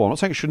it's terrible. I'm not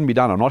saying it shouldn't be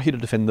done. I'm not here to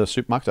defend the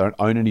supermarkets. I don't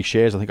own any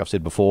shares. I think I've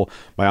said before,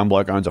 my own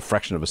bloke owns a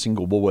fraction of a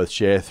single Woolworths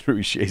share through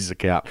his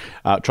account.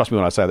 Trust me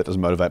when I say that doesn't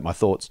motivate my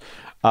thoughts.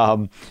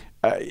 I'm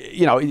not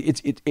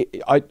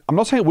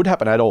saying it would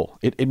happen at all.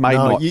 It may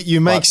not. You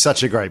make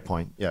such a great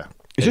point. Yeah.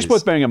 It's just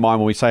worth bearing in mind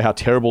when we say how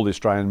terrible the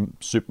Australian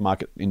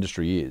supermarket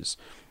industry is.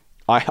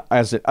 By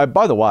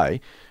the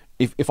way,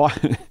 if I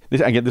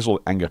this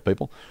will anger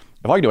people.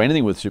 If I can do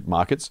anything with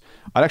supermarkets,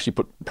 I'd actually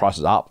put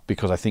prices up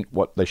because I think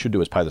what they should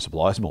do is pay the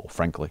suppliers more.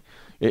 Frankly,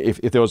 if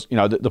there was,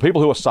 the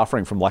people who are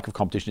suffering from lack of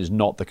competition is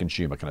not the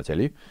consumer. Can I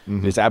tell you?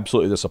 It's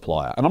absolutely the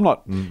supplier. And I'm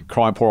not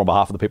crying poor on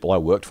behalf of the people I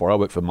worked for. I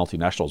work for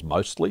multinationals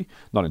mostly,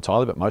 not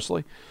entirely, but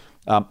mostly.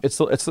 It's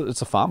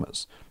the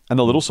farmers and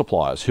the little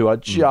suppliers who are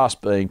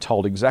just being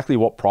told exactly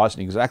what price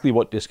and exactly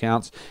what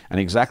discounts and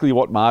exactly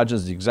what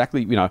margins,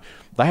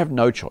 they have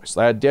no choice.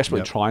 They are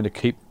desperately trying to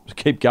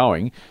keep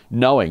going,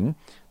 knowing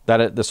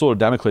that the sort of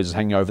Damocles is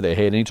hanging over their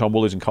head. Anytime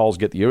Woolies and Coles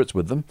get the irrits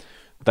with them,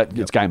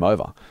 it's game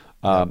over.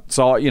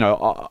 So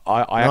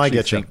I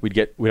actually think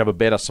we'd have a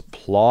better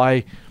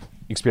supply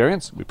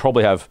experience. We'd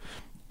probably have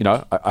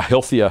a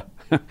healthier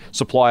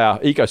supplier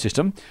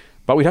ecosystem.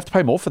 But we'd have to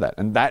pay more for that,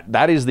 and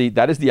that is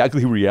the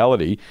ugly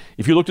reality.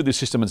 If you looked at this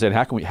system and said,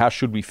 how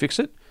should we fix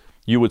it?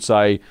 You would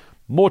say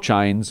more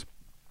chains,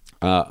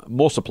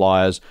 more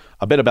suppliers,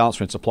 a better balance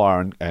between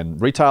supplier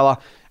and retailer,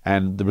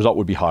 and the result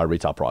would be higher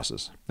retail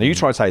prices. Now you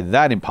try to say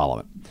that in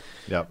Parliament,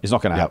 it's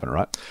not going to happen,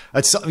 right?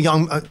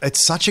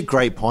 It's such a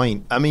great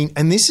point. I mean,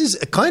 and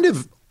it kind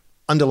of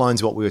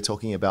underlines what we were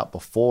talking about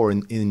before.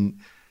 In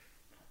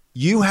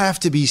you have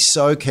to be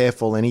so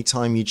careful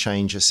anytime you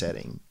change a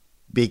setting.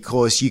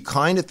 Because you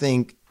kind of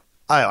think,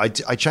 I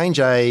change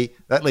A,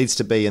 that leads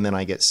to B, and then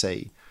I get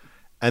C.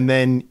 And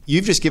then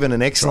you've just given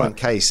an excellent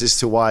case as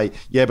to why,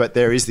 but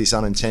there is this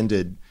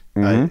unintended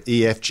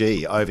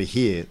EFG over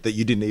here that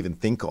you didn't even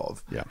think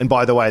of. Yeah. And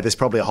by the way, there's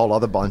probably a whole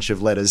other bunch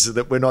of letters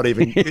that we're not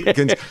even...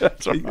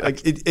 That's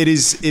right. It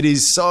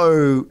is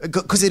so...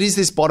 Because it is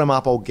this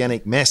bottom-up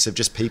organic mess of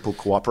just people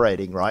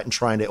cooperating, right, and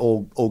trying to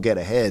all get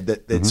ahead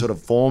that sort of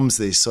forms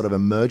this sort of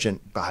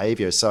emergent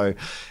behavior. So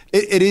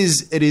it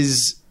is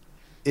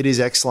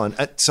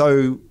excellent.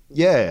 So,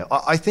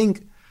 I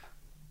think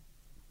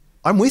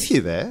I'm with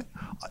you there.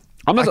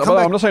 I'm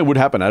not saying it would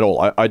happen at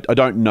all. I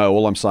don't know.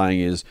 All I'm saying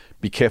is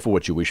be careful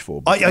what you wish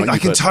for. I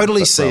can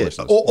totally see it.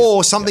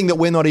 Or something that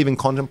we're not even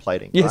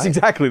contemplating. Yes, right?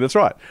 Exactly. That's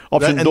right.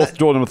 Option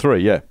door number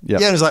 3. Yeah. Yeah,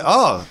 and it's like,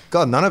 oh,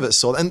 God, none of it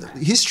saw. And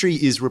history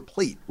is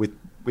replete with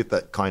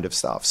that kind of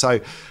stuff. So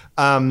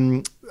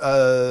what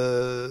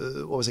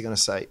was I going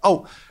to say?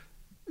 Oh,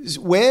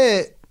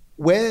 where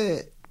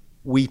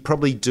we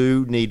probably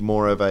do need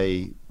more of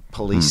a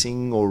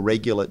policing or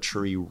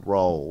regulatory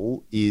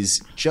role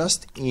is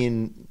just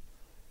in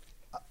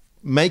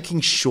making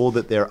sure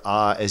that there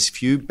are as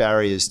few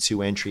barriers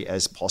to entry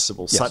as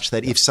possible, such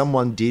that if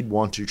someone did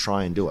want to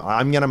try and do it,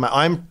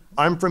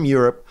 I'm from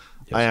Europe.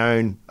 Yes. I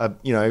own a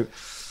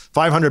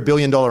 $500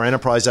 billion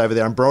enterprise over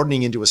there. I'm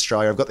broadening into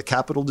Australia. I've got the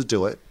capital to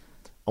do it.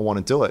 I want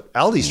to do it.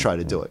 Aldi's tried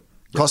to do it.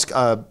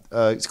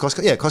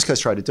 Costco's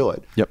tried to do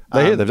it. Yep,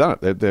 they've done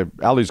it.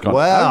 Aldi's got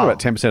about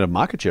 10% of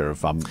market share of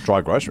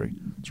dry grocery.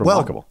 It's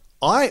remarkable.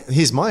 I've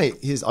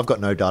got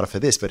no data for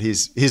this, but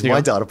here's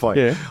my data point.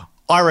 Yeah.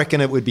 I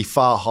reckon it would be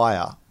far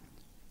higher,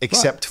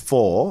 except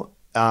for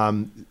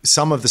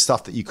some of the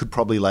stuff that you could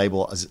probably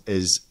label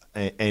as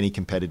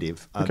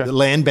anti-competitive. The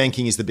land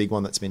banking is the big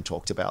one that's been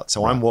talked about.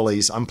 So I'm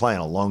Woolies. I'm playing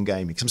a long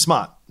game because I'm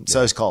smart.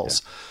 So is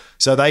Coles. Yeah.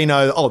 So they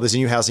know, there's a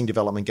new housing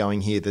development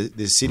going here.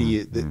 The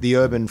city, the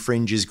urban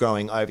fringe is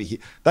growing over here.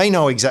 They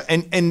know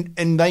exactly,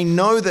 and they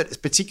know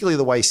that particularly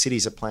the way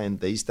cities are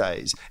planned these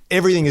days,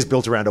 everything is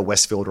built around a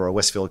Westfield or a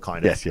Westfield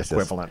kind of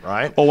equivalent,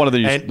 right? Or one of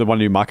the one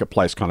new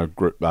marketplace kind of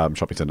group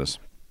shopping centres.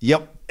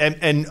 Yep,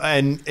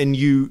 and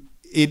you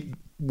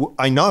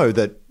I know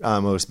that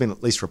it's been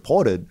at least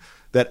reported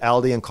that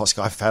Aldi and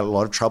Costco have had a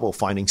lot of trouble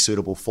finding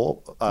suitable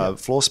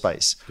floor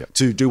space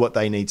to do what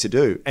they need to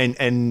do.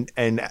 And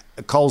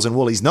Coles and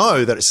Woolies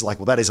know that it's like,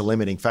 well, that is a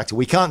limiting factor.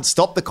 We can't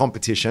stop the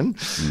competition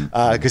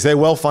because they're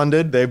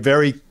well-funded. They're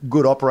very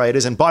good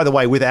operators. And by the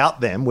way, without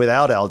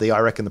Aldi, I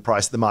reckon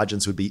the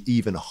margins would be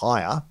even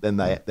higher than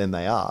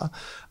they are.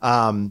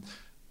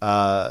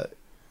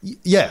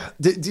 Yeah.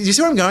 Do you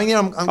see where I'm going there?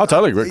 I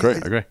totally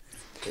agree.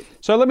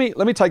 So let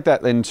me take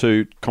that then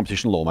to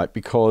competition law, mate,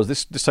 because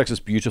this takes us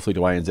beautifully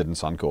to ANZ and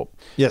Suncorp.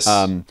 Yes.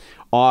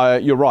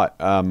 You're right.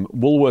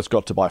 Woolworths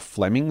got to buy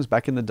Flemings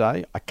back in the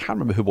day. I can't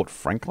remember who bought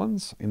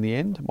Franklin's in the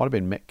end. It might have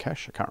been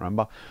Metcash. I can't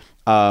remember.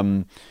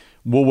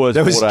 Woolworths.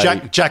 There was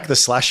Jack the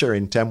Slasher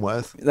in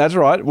Tamworth. That's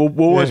right. Well,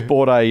 Woolworths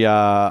bought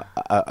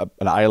an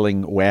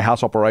ailing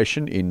warehouse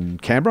operation in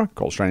Canberra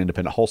called Australian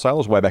Independent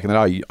Wholesalers way back in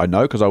the day. I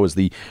know because I was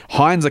the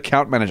Heinz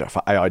account manager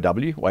for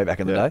AIW way back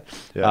in the day.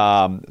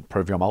 Yeah.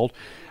 Prove I'm old.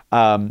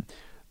 Frankly,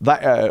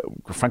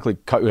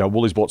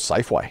 Woolies bought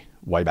Safeway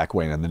way back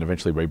when, and then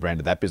eventually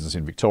rebranded that business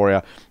in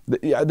Victoria.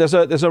 There's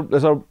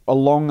a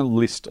long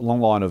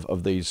line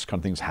of these kind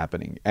of things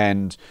happening,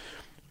 and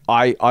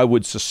I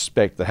would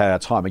suspect that at our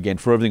time, again,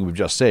 for everything we've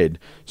just said,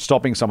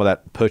 stopping some of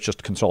that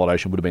purchased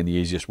consolidation would have been the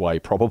easiest way,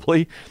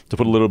 probably, to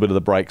put a little bit of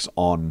the brakes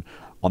on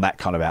that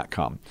kind of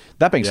outcome.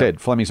 That being said,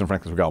 Flemings and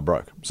Franklins were going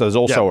broke. So there's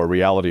also a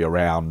reality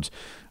around,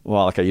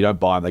 well, okay, you don't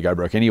buy them, they go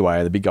broke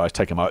anyway. The big guys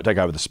take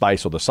over the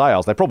space or the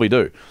sales. They probably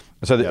do.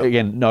 So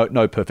again,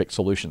 no perfect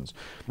solutions.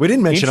 We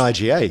didn't mention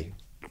IGA.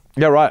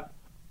 Yeah, right.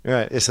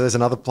 Right, so there's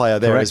another player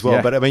there as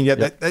well, but I mean,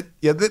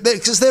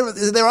 because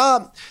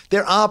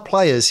there are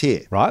players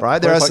here, right?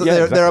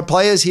 There are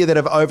players here that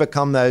have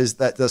overcome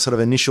the sort of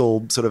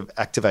initial sort of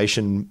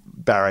activation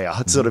barrier,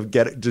 sort of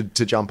get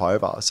to jump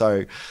over.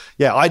 So,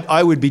 yeah,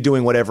 I would be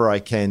doing whatever I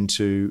can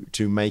to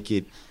make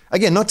it.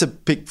 Again, not to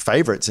pick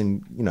favourites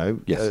and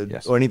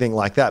or anything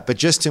like that, but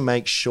just to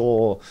make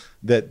sure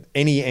that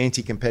any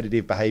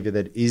anti-competitive behaviour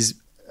that is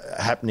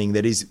happening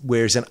that is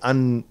where is an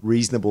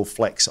unreasonable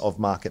flex of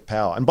market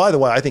power. And by the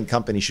way, I think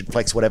companies should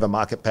flex whatever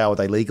market power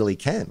they legally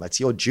can. That's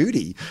your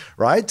duty,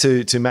 right?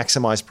 To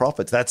maximize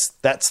profits.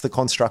 That's the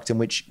construct in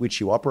which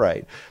you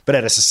operate. But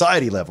at a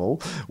society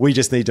level, we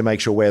just need to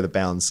make sure where the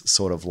bounds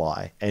sort of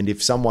lie. And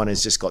if someone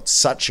has just got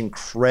such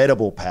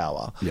incredible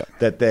power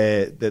that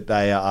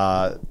they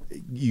are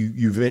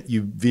you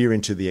veer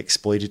into the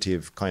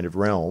exploitative kind of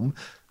realm,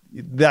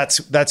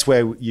 that's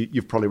where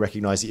you've probably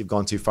recognised that you've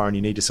gone too far, and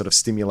you need to sort of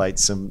stimulate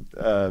some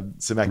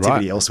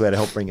activity elsewhere to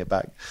help bring it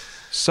back.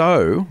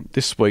 So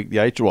this week,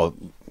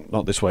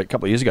 not this week, a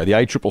couple of years ago, the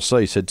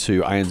ACCC said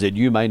to ANZ,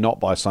 you may not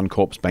buy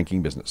Suncorp's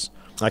banking business.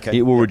 Okay,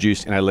 it will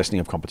reduce in a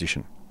lessening of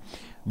competition.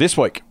 This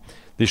week,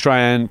 the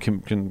Australian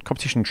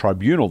Competition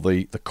Tribunal,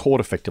 the court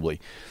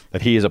effectively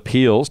that hears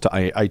appeals to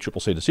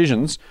ACCC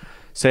decisions,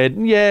 said,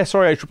 yeah,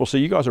 sorry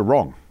ACCC, you guys are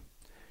wrong.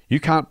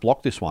 You can't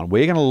block this one.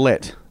 We're going to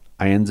let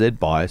ANZ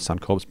buy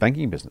Suncorp's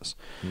banking business.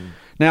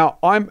 Now,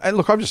 I've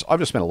just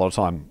spent a lot of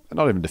time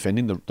not even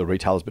defending the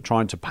retailers, but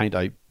trying to paint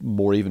a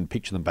more even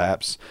picture than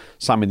perhaps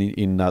some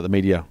in the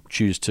media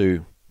choose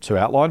to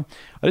outline.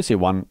 I did see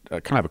one.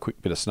 Can I have a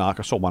quick bit of snark?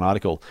 I saw one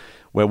article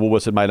where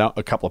Woolworths had made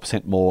a couple of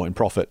 % more in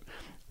profit,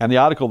 and the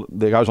article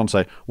there goes on to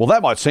say, "Well,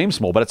 that might seem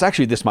small, but it's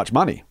actually this much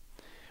money."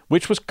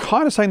 Which was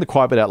kind of saying the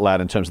quiet bit out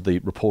loud in terms of the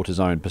reporter's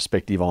own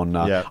perspective on...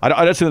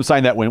 I don't see them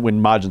saying that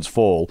when margins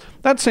fall.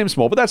 That seems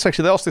small, but that's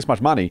actually, they lost this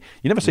much money.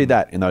 You never see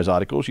that in those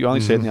articles. You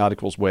only see it in the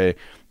articles where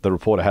the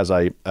reporter has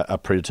a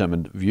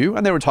predetermined view,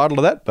 and they're entitled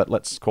to that, but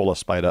let's call a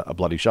spade a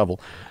bloody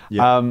shovel.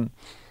 Yeah.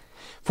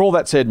 For all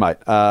that said, mate,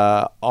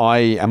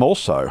 I am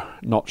also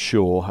not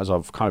sure, as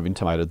I've kind of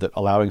intimated, that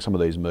allowing some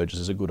of these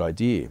mergers is a good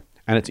idea.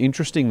 And it's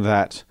interesting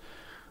that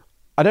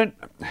I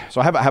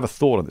have a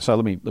thought on this, so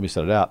let me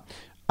set it out.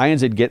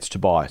 ANZ gets to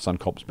buy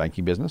Suncorp's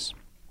banking business.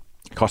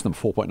 It cost them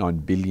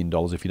 $4.9 billion,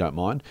 if you don't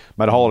mind.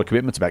 Made a whole lot of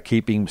commitments about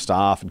keeping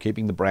staff and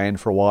keeping the brand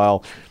for a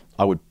while.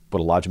 I would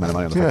put a large amount of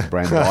money on the fact the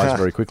brand dies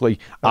very quickly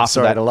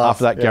after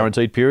that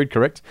guaranteed period,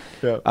 correct?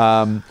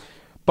 Yeah.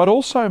 But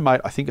also, mate,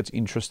 I think it's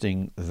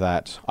interesting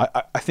that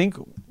I think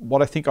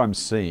I'm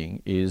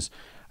seeing is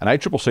an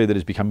ACCC that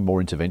is becoming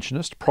more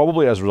interventionist,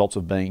 probably as a result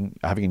of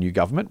having a new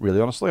government,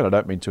 really honestly. And I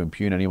don't mean to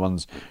impugn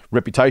anyone's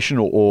reputation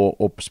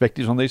or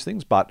perspectives on these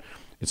things, but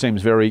it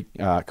seems very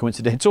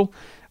coincidental.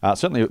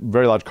 Certainly a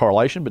very large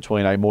correlation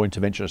between a more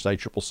interventionist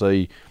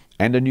ACCC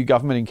and a new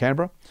government in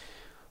Canberra.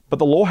 But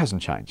the law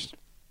hasn't changed.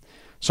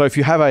 So if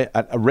you have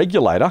a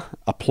regulator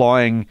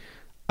applying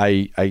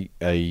a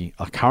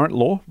current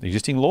law, the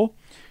existing law,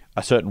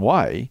 a certain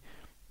way,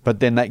 but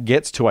then that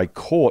gets to a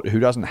court who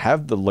doesn't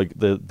have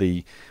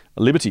the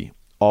liberty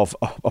of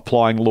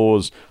applying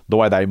laws the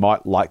way they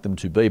might like them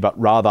to be, but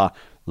rather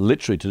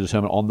literally to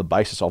determine on the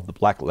basis of the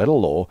black letter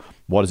law,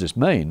 what does this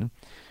mean?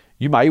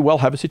 You may well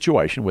have a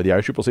situation where the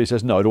ACCC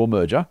says no to a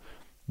merger,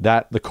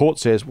 that the court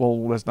says,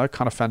 well, there's no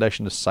kind of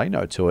foundation to say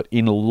no to it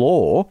in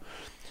law.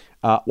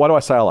 Why do I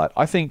say all that?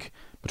 I think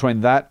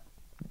between that,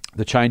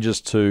 the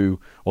changes to,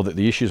 or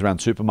the issues around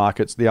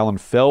supermarkets, the Alan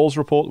Fels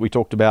report that we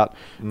talked about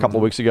a couple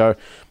of weeks ago,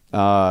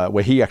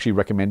 where he actually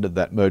recommended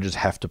that mergers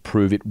have to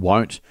prove it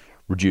won't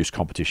reduce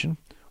competition,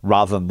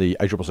 rather than the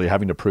ACCC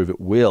having to prove it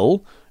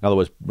will, in other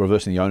words,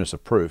 reversing the onus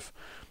of proof.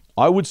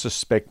 I would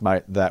suspect,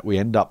 mate, that we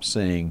end up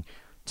seeing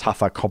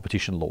tougher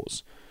competition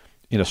laws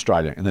in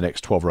Australia in the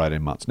next 12 or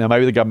 18 months. Now,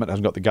 maybe the government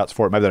hasn't got the guts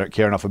for it. Maybe they don't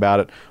care enough about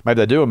it. Maybe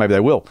they do, or maybe they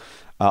will.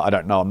 I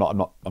don't know.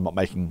 I'm not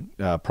making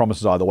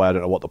promises either way. I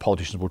don't know what the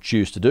politicians will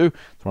choose to do.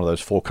 It's one of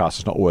those forecasts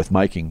that's not worth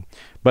making.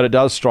 But it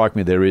does strike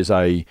me there is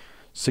a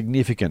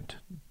significant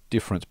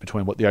difference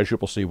between what the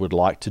ACCC would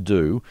like to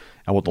do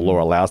and what the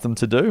law allows them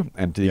to do.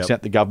 And to the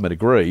extent the government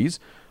agrees,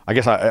 I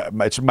guess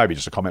it's maybe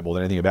just a comment more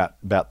than anything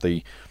about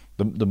the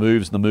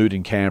moves and the mood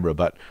in Canberra.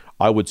 But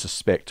I would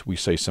suspect we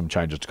see some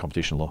changes to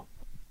competition law.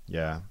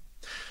 Yeah.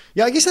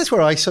 Yeah, I guess that's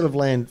where I sort of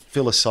land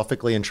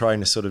philosophically and trying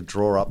to sort of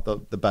draw up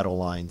the battle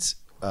lines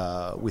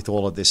with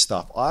all of this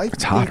stuff.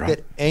 It's hard, right?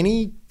 That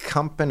any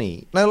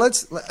company,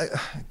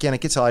 again,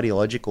 it gets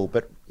ideological,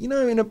 but in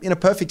a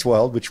perfect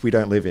world, which we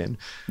don't live in,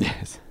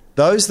 yes,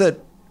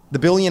 the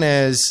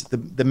billionaires,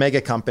 the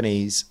mega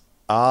companies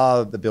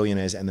are the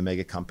billionaires and the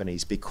mega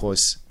companies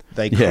because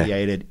they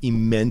created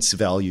immense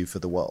value for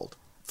the world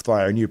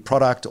via a new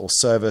product or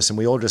service, and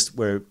we all just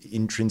were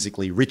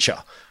intrinsically richer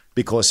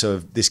because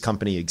of this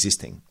company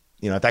existing.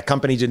 If that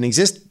company didn't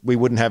exist, we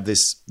wouldn't have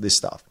this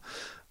stuff.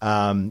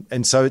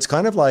 And so it's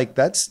kind of like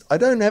I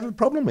don't have a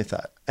problem with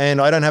that. And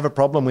I don't have a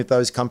problem with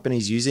those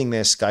companies using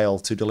their scale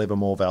to deliver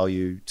more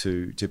value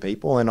to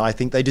people. And I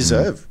think they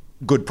deserve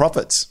good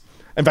profits.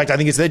 In fact, I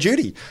think it's their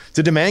duty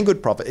to demand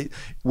good profit.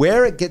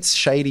 Where it gets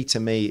shady to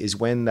me is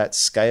when that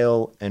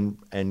scale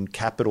and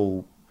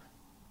capital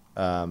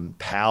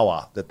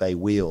power that they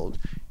wield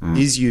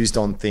is used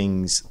on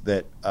things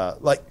that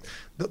like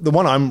the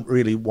one I'm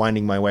really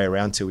winding my way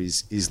around to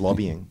is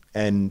lobbying.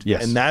 And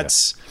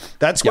that's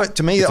what,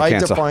 to me, I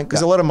define,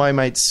 because a lot of my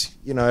mates,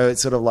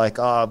 it's sort of like,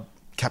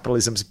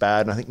 capitalism's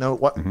bad. And I think, no,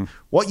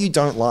 what you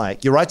don't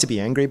like, you're right to be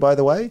angry, by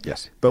the way.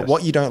 Yes. But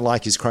what you don't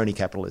like is crony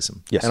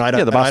capitalism. Yes. And I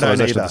don't, the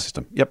bastardization of the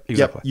system. Yep,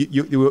 exactly.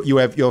 Yep. You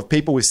have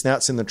people with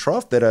snouts in the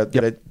trough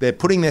that they're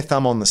putting their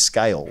thumb on the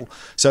scale.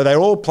 So they're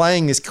all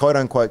playing this quote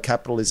unquote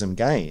capitalism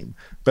game,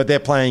 but they're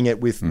playing it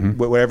with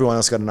where everyone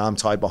else got an arm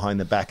tied behind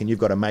the back, and you've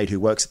got a mate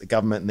who works at the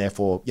government, and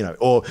therefore,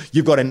 or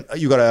you've got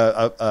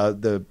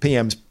the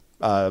PM's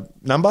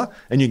number,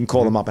 and you can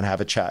call them up and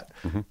have a chat.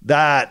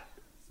 That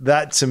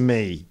to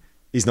me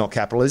is not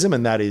capitalism,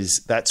 and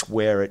that's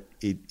where it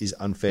is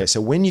unfair. So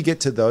when you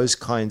get to those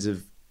kinds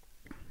of,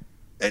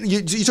 and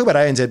you talk about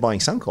ANZ buying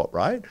Suncorp,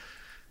 right?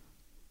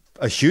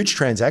 A huge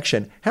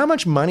transaction. How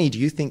much money do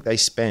you think they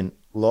spent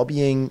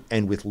lobbying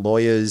and with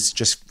lawyers,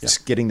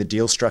 just getting the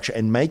deal structure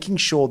and making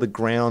sure the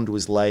ground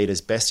was laid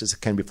as best as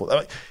it can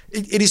before?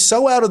 It is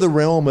so out of the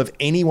realm of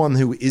anyone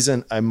who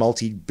isn't a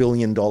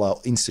multi-billion-dollar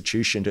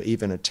institution to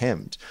even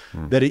attempt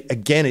that,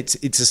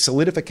 it's a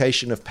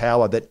solidification of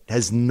power that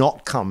has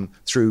not come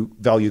through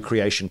value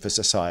creation for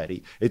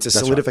society. It's a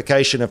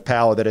solidification of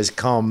power that has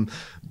come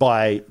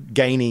by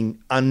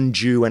gaining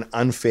undue and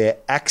unfair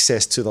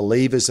access to the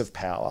levers of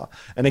power.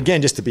 And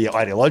again, just to be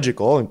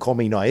ideological and call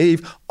me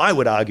naive, I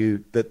would argue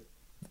that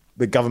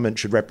the government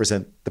should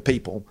represent the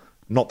people,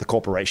 not the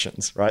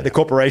corporations, right? The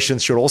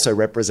corporations should also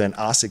represent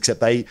us,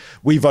 except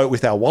we vote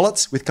with our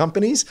wallets with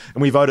companies,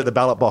 and we vote at the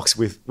ballot box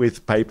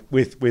with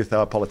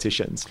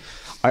politicians.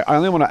 I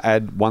only want to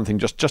add one thing,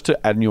 just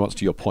to add nuance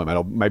to your point, mate,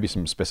 or maybe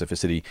some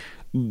specificity.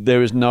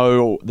 There is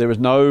no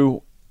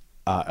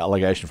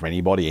allegation from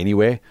anybody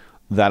anywhere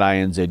that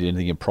ANZ did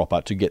anything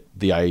improper to get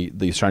the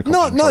Australian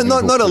Constitution.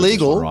 Not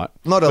illegal, right?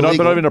 Not illegal,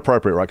 but not even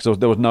appropriate, right? Because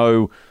there was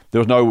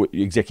no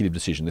executive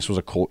decision. This was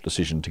a court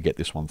decision to get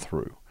this one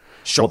through.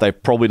 Sure. What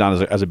they've probably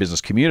done as a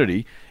business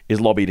community is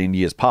lobbied in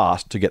years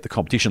past to get the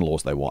competition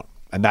laws they want,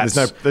 and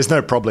there's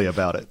no probably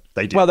about it.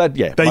 They did. Well, they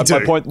do.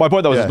 My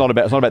point though is it's not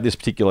about this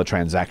particular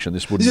transaction.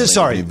 This wouldn't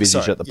really be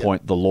envisaged at the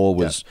point the law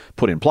was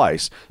put in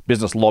place.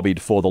 Business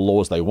lobbied for the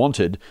laws they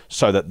wanted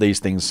so that these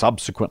things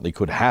subsequently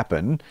could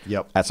happen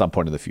at some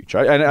point in the future.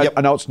 And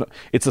I know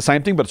it's the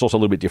same thing, but it's also a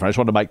little bit different. I just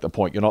wanted to make the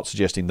point. You're not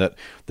suggesting that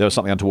there was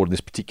something untoward in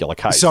this particular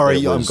case.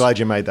 Sorry, I'm glad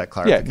you made that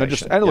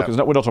clarification. Look, we're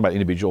not talking about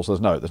individuals. There's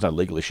no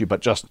legal issue,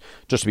 but just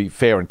to be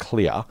fair and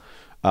clear,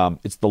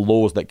 it's the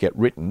laws that get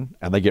written,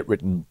 and they get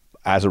written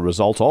as a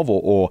result of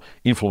or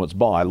influenced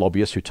by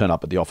lobbyists who turn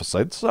up at the office.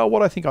 So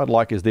what I think I'd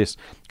like is this.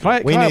 Can I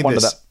add one to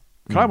that?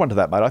 Can I add one to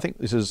that, mate? I think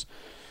this is,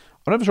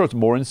 I'm not sure it's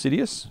more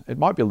insidious. It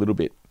might be a little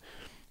bit.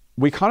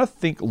 we kind of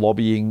think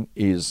lobbying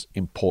is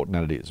important,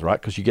 and it is, right?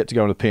 Because you get to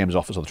go into the PM's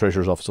office or the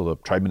Treasurer's office or the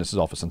Trade Minister's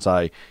office and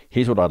say,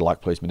 here's what I'd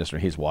like, please, Minister,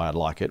 and here's why I'd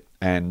like it.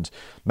 And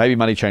maybe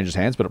money changes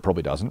hands, but it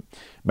probably doesn't.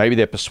 Maybe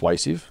they're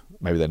persuasive.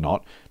 Maybe they're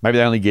not. Maybe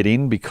they only get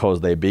in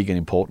because they're big and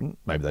important.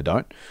 Maybe they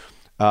don't.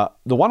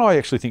 The one I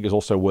actually think is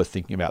also worth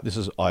thinking about, this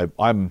is,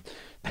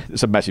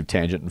 it's a massive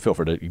tangent and feel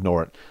free to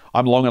ignore it.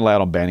 I'm long and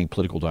loud on banning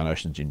political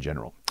donations in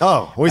general.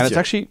 Oh, with and you. it's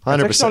actually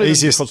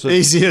 100%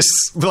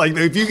 easiest. Like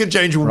if you could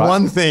change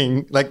one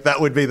thing, like that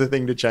would be the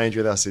thing to change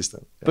with our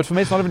system. Yeah. But for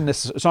me, it's not even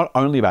it's not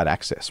only about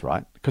access,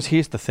 right? Because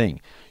here's the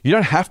thing: you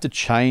don't have to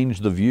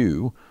change the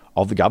view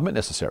of the government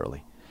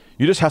necessarily.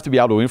 You just have to be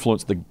able to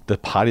influence the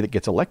party that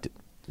gets elected.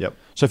 Yep.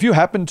 So if you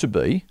happen to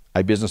be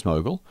a business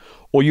mogul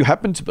or you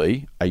happen to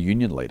be a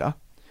union leader,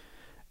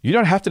 you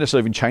don't have to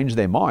necessarily even change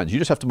their minds. You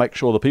just have to make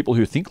sure the people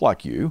who think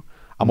like you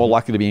are more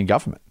likely to be in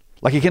government.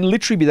 Like it can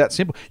literally be that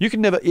simple. You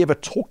can never ever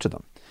talk to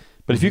them.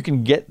 But if you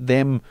can get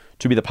them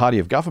to be the party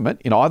of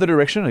government in either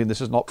direction, and this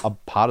is not a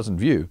partisan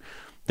view,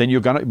 then you're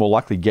going to more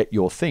likely get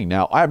your thing.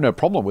 Now, I have no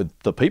problem with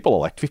the people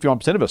elect.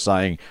 51% of us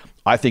saying,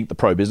 I think the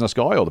pro-business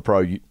guy or the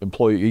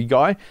pro-employee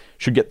guy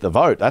should get the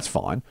vote. That's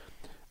fine.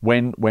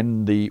 When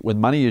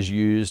money is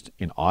used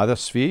in either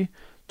sphere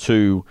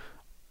to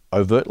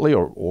overtly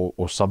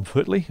or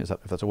subvertly, if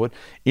that's a word,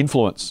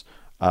 influence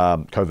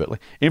covertly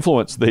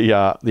influence the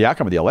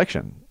outcome of the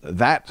election.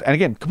 That, and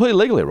again, completely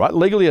legally, right?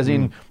 Legally, as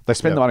in they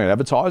spend the money on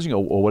advertising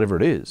or whatever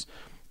it is.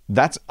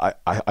 That's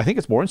I think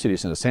it's more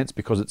insidious in a sense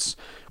because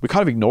we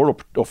kind of ignore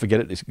it or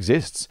forget it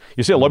exists.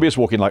 You see a lobbyist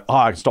walk in like,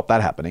 I can stop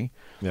that happening.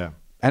 Yeah.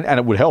 And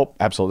it would help,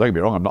 absolutely. Don't get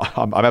me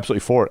wrong. I'm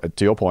absolutely for it.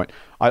 To your point,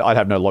 I'd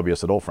have no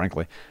lobbyists at all,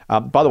 frankly.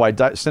 By the way,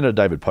 Senator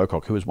David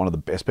Pocock, who is one of the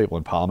best people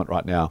in Parliament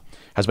right now,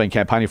 has been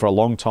campaigning for a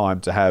long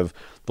time to have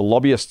the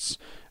lobbyists'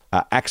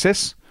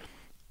 access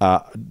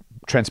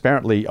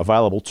transparently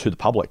available to the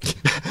public.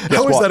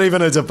 How is that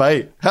even a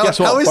debate? How is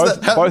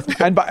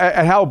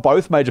that? How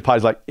both major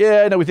parties like,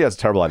 yeah, no, we think that's a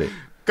terrible idea.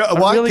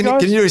 Why? Really, can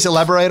you just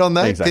elaborate on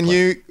that? Exactly. Can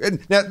you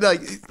now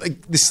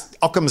like this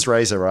Occam's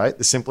razor, right?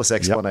 The simplest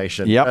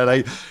explanation.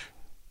 Yep.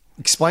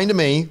 Explain to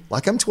me,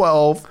 like I'm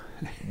 12,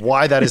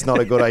 why that is not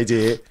a good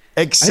idea.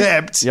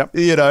 Except, that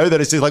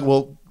it's just like,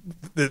 well,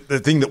 the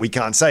thing that we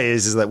can't say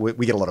is that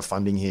we get a lot of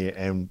funding here,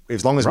 and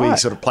as long as we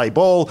sort of play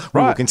ball,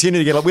 we will continue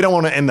to get. We don't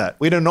want to end that.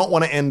 We do not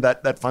want to end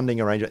that funding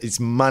arrangement. It's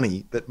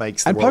money that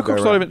makes the world go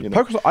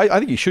around. I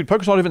think you should.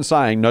 Pocock's not even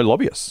saying no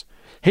lobbyists.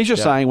 He's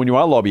just saying when you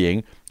are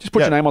lobbying, just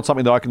put your name on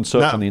something that I can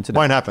search on the internet.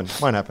 Won't happen.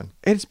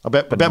 I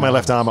bet my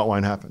left arm it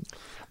won't happen.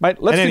 Mate,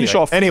 let's finish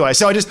off. Anyway,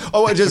 so just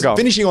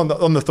finishing on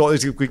the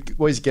thought. We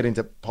always get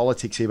into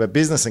politics here, but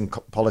business and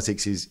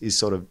politics is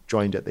sort of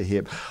joined at the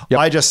hip. Yep.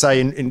 I just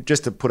say,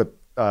 just to put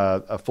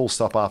a full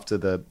stop after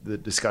the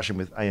discussion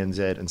with ANZ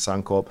and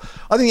Suncorp,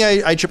 I think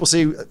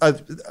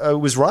ACCC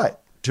was right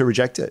to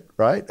reject it.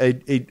 Right,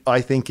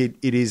 I think it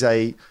is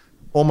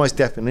almost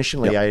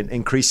definitionally an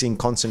increasing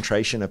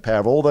concentration of power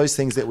of all those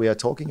things that we are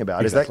talking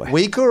about. Exactly. Is that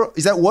weaker?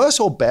 Is that worse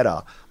or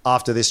better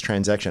after this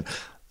transaction?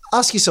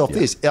 Ask yourself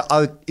this,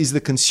 is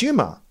the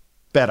consumer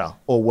better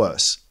or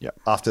worse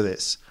after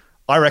this?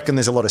 I reckon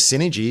there's a lot of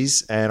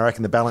synergies, and I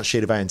reckon the balance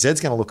sheet of ANZ is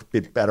going to look a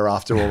bit better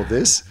after all of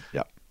this.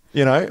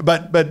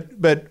 But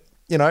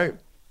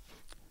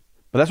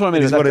But that's what I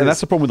mean. And that's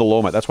the problem with the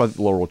law, mate. That's why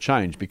the law will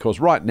change, because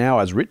right now,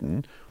 as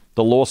written,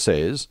 the law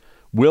says,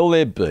 will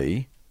there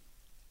be,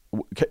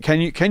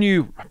 can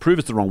you prove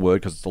it's the wrong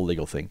word because it's a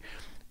legal thing,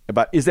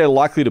 but is there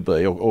likely to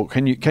be, or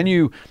can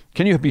you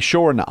be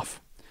sure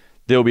enough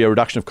there will be a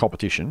reduction of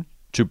competition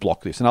to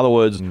block this? In other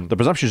words, the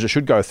presumption is it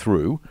should go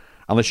through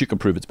unless you can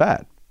prove it's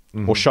bad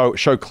or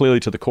show clearly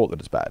to the court that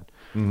it's bad.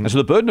 And so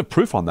the burden of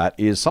proof on that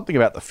is something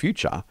about the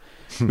future,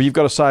 but you've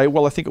got to say,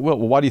 well, I think it will.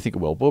 Well, why do you think it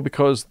will? Well,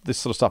 because this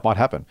sort of stuff might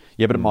happen.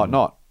 Yeah, but it might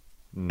not.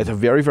 It's a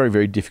very, very,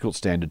 very difficult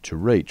standard to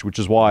reach, which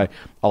is why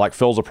I like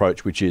Phil's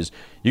approach, which is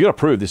you got to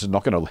prove this is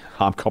not going to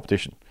harm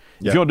competition.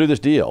 If you want to do this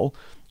deal,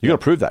 you got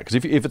to prove that, because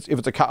if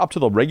it's up to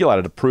the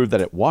regulator to prove that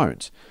it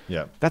won't,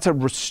 that's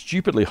a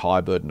stupidly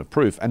high burden of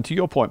proof. And to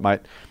your point, mate,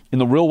 in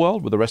the real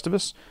world with the rest of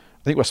us,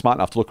 I think we're smart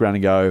enough to look around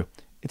and go,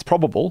 it's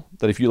probable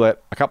that if you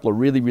let a couple of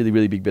really, really,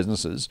 really big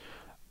businesses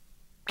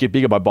get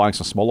bigger by buying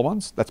some smaller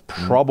ones, that's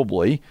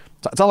probably,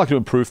 it's unlikely to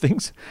improve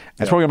things.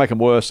 It's probably going to make them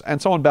worse.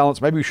 And so on balance,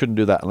 maybe we shouldn't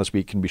do that unless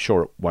we can be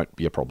sure it won't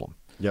be a problem.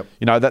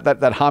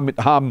 That harm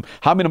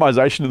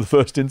minimization in the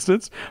first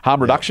instance,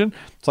 harm reduction.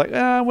 It's like,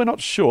 we're not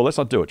sure. Let's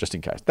not do it just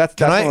in case. That's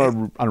not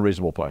an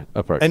unreasonable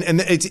approach. And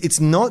it's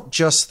not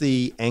just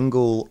the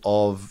angle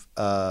of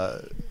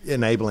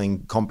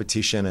enabling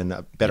competition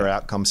and better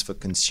outcomes for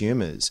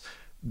consumers.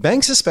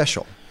 Banks are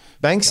special.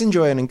 Banks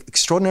enjoy an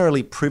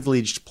extraordinarily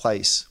privileged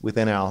place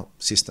within our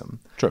system.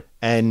 True.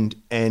 And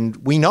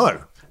we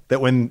know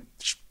that when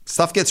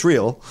stuff gets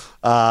real,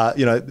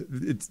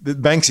 the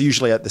banks are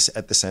usually at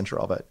the center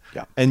of it.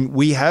 And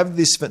we have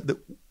this.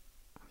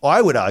 I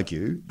would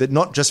argue that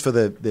not just for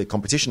the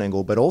competition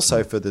angle, but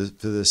also for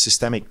the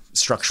systemic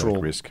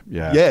structural risk,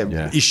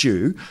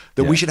 issue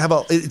that we should have.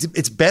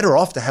 It's better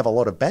off to have a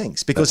lot of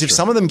banks, because if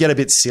some of them get a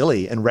bit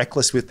silly and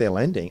reckless with their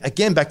lending,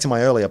 again, back to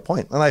my earlier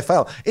point, and they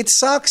fail, it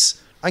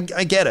sucks. I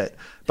get it.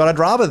 But I'd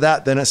rather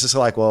that than it's just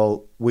like,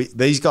 well,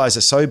 these guys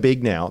are so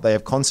big now, they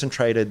have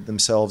concentrated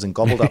themselves and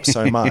gobbled up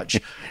so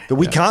much that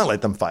we can't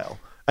let them fail.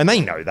 And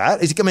they know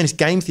that. It's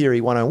game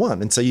theory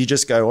 101. And so you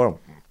just go, well,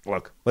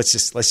 look, let's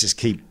just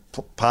keep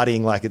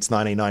partying like it's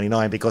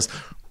 1999, because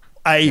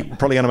A, we're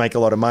probably going to make a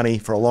lot of money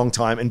for a long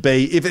time, and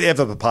B, if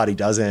ever the party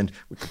does end,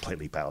 we're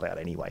completely bailed out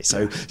anyway.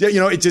 So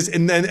it just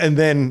and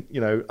then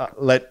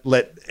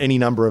let any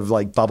number of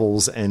like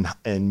bubbles and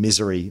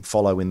misery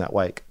follow in that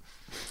wake.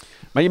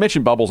 Mate, you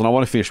mentioned bubbles, and I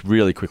want to finish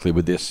really quickly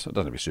with this. It doesn't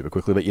have to be super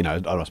quickly, but I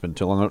don't want to spend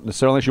too long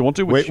necessarily unless you want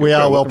to. We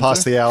are well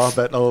past the hour,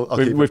 but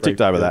we've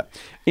ticked over that.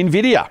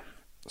 Nvidia.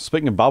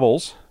 Speaking of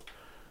bubbles,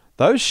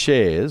 those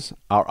shares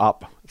are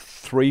up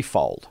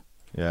threefold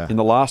in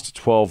the last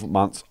 12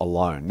 months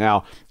alone.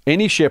 Now,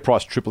 any share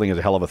price tripling is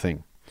a hell of a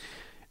thing,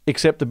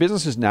 except the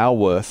business is now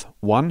worth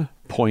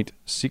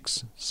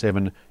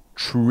 $1.67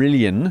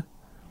 trillion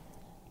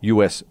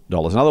US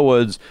dollars. In other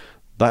words,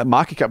 the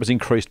market cap has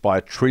increased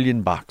by $1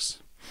 trillion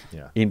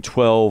in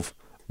 12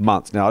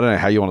 months. Now, I don't know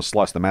how you want to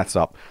slice the maths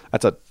up.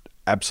 That's an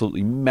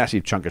absolutely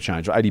massive chunk of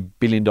change. $80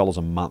 billion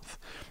a month.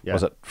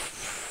 Was it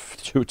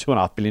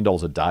 $2.5 billion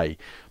a day?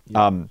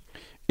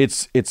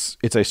 It's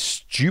a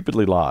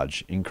stupidly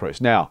large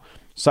increase. Now,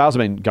 sales have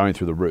been going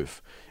through the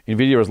roof.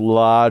 Nvidia is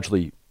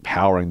largely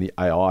powering the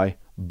AI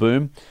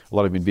boom. A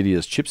lot of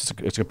Nvidia's chips.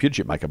 It's a computer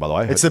chip maker, by the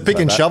way. It's the pick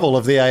and shovel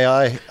of the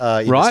AI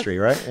industry,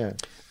 right? Yeah.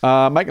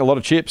 Making a lot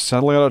of chips,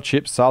 selling a lot of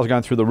chips. Sales are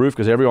going through the roof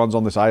because everyone's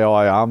on this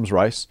AI arms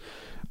race.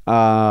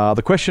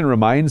 The question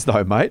remains,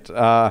 though, mate,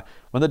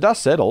 when the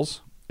dust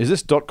settles, is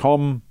this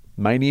 .com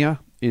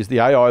mania? Is the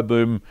AI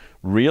boom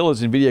real?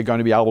 Is Nvidia going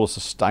to be able to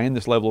sustain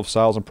this level of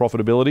sales and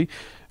profitability?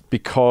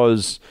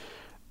 Because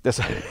there's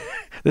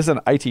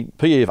an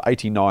PE of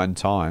 89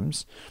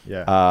 times.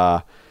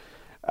 Yeah.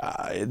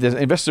 There's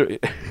an investor,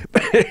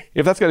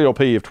 if that's going to be a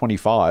PE of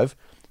 25,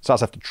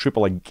 sales have to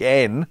triple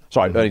again.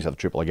 Sorry, earnings have to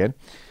triple again.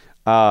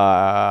 There's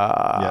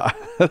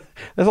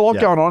a lot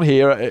going on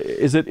here.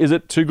 Is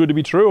it too good to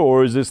be true,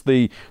 or is this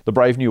the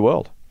brave new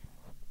world?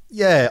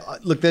 Yeah,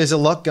 look, there's a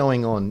lot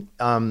going on.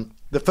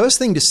 The first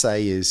thing to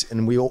say is,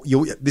 and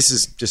this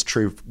is just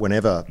true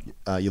whenever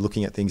you're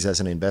looking at things as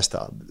an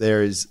investor,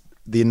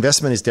 the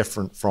investment is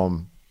different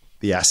from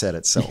the asset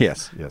itself.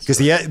 Yes. Because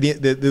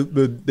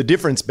the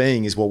difference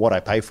being is, well, what I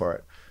pay for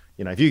it.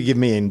 If you give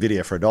me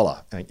Nvidia for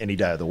 $1 any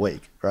day of the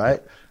week,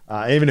 right?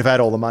 Even if I had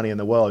all the money in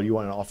the world, you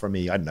want to offer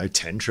me, I don't know,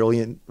 10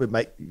 trillion would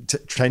make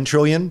 10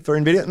 trillion for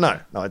Nvidia? No,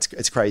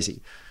 it's crazy.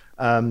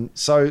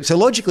 So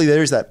logically,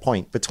 there is that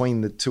point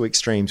between the two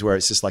extremes where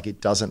it's just like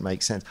it doesn't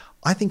make sense.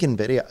 I think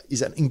Nvidia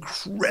is an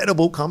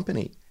incredible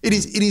company. It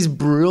is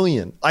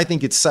brilliant. I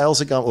think its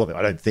sales are going. Well,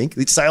 I don't think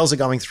its sales are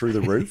going through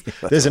the roof.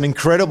 There's an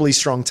incredibly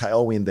strong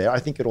tailwind there. I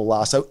think it'll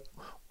last. So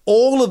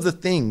all of the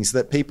things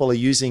that people are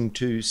using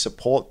to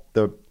support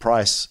the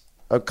price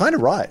are kind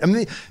of right. I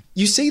mean,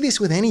 you see this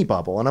with any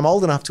bubble, and I'm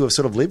old enough to have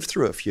sort of lived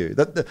through a few,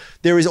 that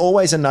there is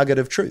always a nugget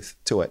of truth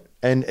to it.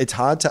 And it's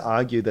hard to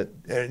argue that.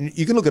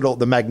 You can look at all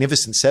the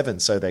Magnificent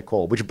Seven, so they're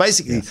called, which are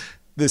basically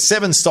the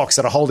 7 stocks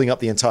that are holding up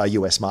the entire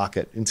US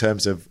market in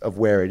terms of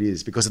where it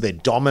is because of their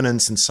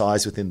dominance and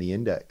size within the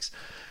index.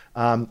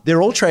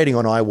 They're all trading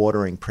on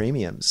eye-watering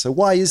premiums. So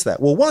why is that?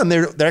 Well, one,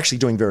 they're actually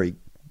doing very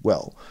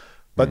well.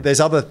 But there's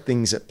other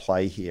things at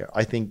play here.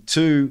 I think,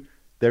 two,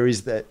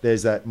 there's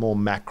that more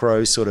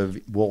macro sort of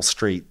Wall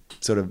Street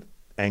sort of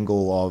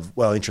angle of,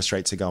 well, interest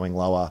rates are going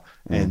lower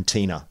and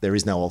TINA, there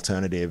is no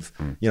alternative.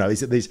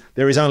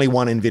 There is only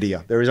one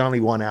Nvidia, there is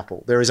only one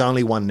Apple, there is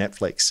only one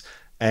Netflix,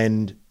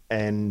 and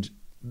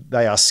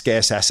they are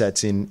scarce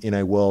assets in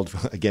a world,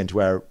 again,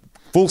 to our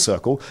full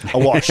circle,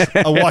 awash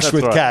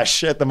with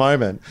cash at the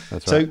moment.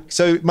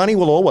 So money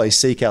will always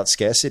seek out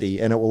scarcity,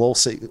 and it will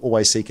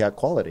always seek out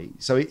quality.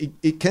 So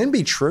it can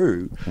be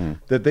true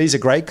that these are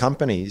great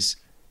companies,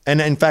 and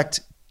in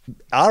fact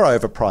are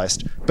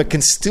overpriced, but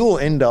can still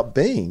end up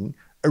being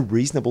a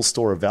reasonable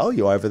store of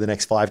value over the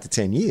next 5 to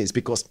 10 years.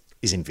 Because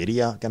is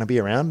Nvidia going to be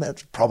around?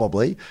 That's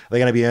probably. Are they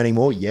going to be earning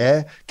more?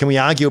 Yeah. Can we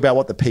argue about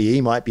what the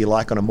PE might be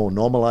like on a more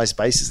normalized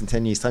basis in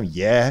 10 years' time?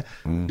 Yeah.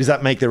 Does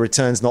that make the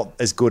returns not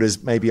as good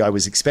as maybe I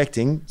was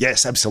expecting?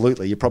 Yes,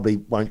 absolutely. You probably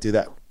won't do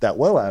that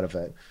well out of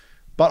it.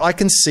 But I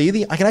can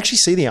actually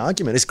see the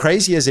argument, as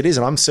crazy as it is,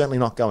 and I'm certainly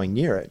not going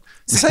near it.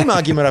 It's the same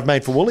argument I've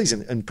made for Woolies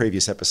in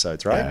previous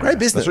episodes, right? Great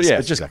business, but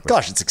just exactly.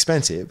 Gosh, it's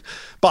expensive.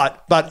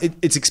 But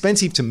it's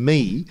expensive to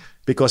me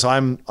because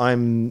I'm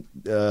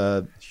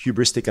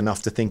hubristic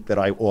enough to think that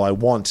I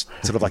want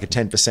sort of like a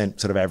 10%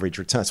 sort of average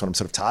return. That's what I'm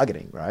sort of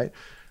targeting, right?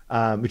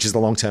 Which is the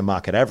long-term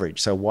market average.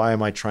 So why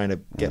am I trying to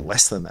get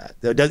less than that?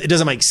 It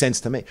doesn't make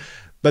sense to me.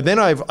 But then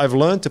I've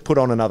learned to put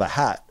on another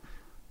hat,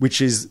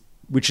 which is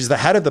the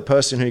hat of the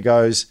person who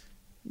goes,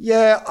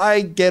 yeah,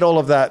 I get all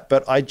of that,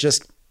 but I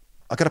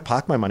I got to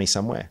park my money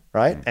somewhere,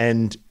 right?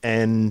 And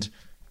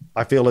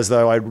I feel as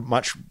though I'd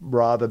much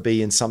rather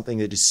be in something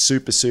that is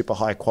super, super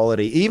high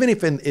quality, even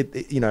if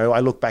I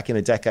look back in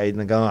a decade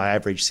and go, I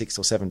average 6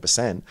 or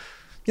 7%.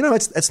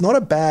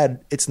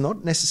 It's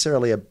not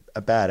necessarily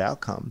a bad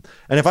outcome.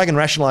 And if I can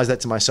rationalize that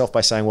to myself by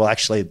saying, well,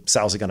 actually,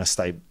 sales are going to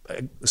stay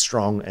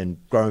strong and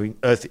growing,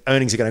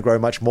 earnings are going to grow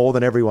much more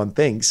than everyone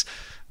thinks,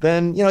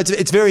 then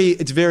it's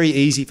very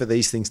easy for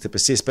these things to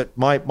persist. But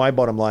my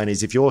bottom line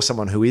is, if you're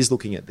someone who is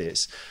looking at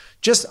this,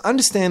 just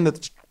understand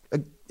that,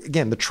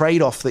 again, the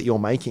trade-off that you're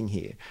making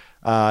here.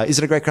 Is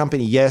it a great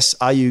company? Yes.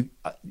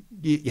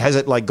 Has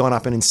it gone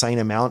up an insane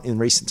amount in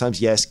recent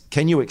times? Yes.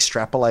 Can you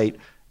extrapolate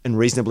and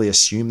reasonably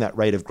assume that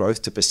rate of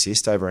growth to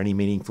persist over any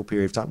meaningful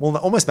period of time? Well,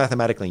 almost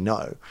mathematically,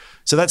 no.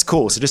 So that's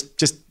cool. So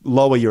just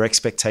lower your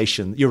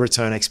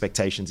return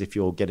expectations if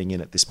you're getting in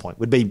at this point,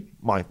 would be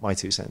my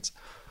 2 cents.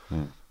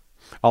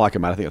 I like it,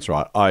 mate. I think that's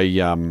right.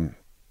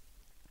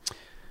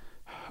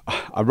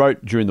 I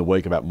wrote during the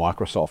week about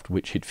Microsoft,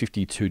 which hit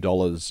 $52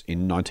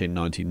 in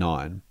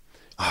 1999,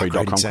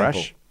 pre-dot-com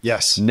crash.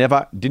 Yes.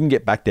 Didn't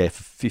get back there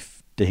for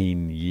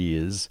 15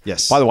 years.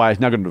 Yes. By the way, it's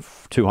now going to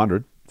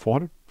 200,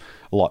 400,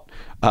 a lot.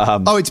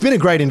 It's been a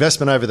great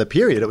investment over the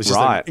period. It was just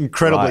an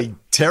incredibly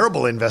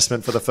terrible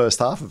investment for the first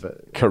half of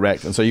it.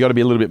 Correct. And so you got to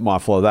be a little bit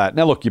mindful of that.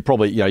 Now, look, you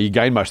probably, you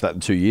gained most of that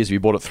in 2 years. If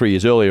you bought it 3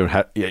 years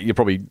earlier, you're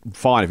probably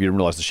fine if you didn't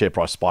realize the share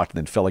price spiked and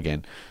then fell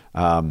again.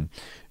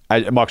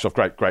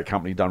 Microsoft, great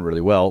company, done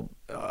really well.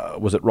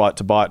 Was it right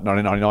to buy it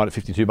 1999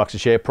 at $52 a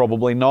share?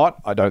 Probably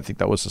not. I don't think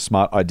that was a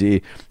smart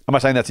idea. Am I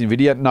saying that's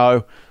NVIDIA? No.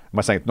 Am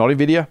I saying it's not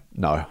NVIDIA?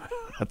 No.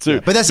 But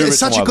it's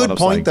such a good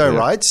point, though,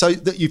 right? So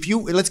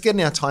let's get in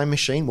our time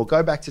machine. We'll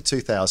go back to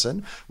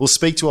 2000. We'll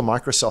speak to a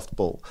Microsoft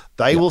bull.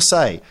 They will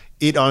say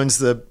it owns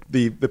the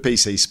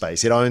PC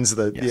space. It owns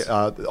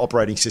the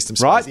operating system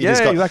space. Right? It has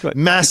got exactly.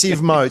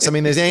 Massive moats. I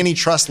mean, there's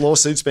antitrust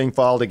lawsuits being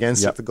filed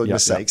against it, for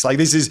goodness sakes.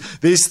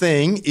 This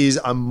thing is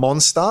a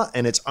monster,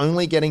 and it's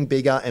only getting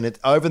bigger. And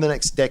over the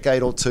next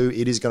decade or two,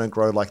 it is going to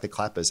grow like the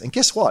clappers. And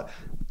guess what?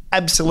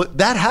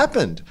 That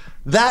happened.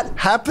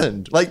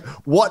 Like,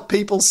 what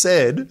people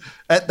said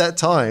at that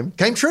time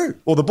came true.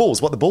 Or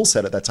what the bulls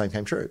said at that time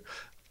came true.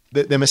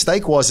 Their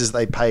mistake was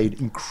they paid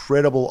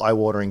incredible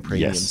eye-watering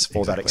premiums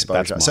for that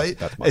exposure.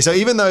 So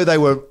even though they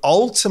were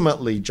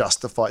ultimately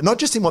justified, not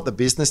just in what the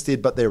business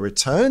did, but their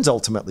returns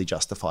ultimately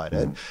justified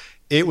it,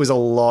 it was a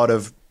lot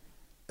of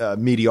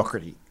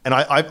mediocrity. And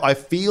I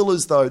feel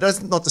as though,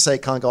 that's not to say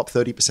it can't go up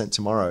 30%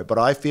 tomorrow, but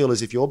I feel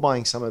as if you're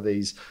buying some of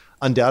these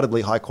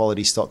undoubtedly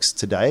high-quality stocks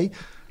today,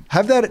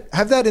 have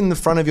that in the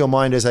front of your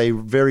mind as a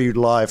very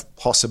live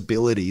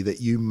possibility that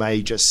you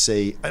may just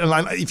see.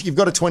 If you've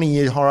got a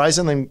 20-year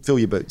horizon, then fill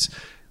your boots.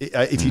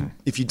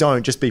 If you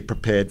don't, just be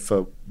prepared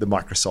for the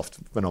Microsoft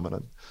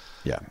phenomenon.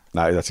 Yeah,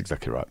 no, that's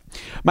exactly right.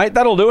 Mate,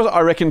 that'll do it,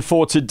 I reckon,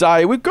 for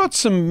today. We've got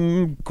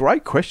some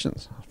great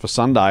questions for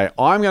Sunday.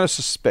 I'm going to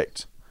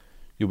suspect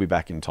you'll be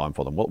back in time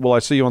for them. Will I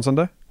see you on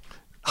Sunday?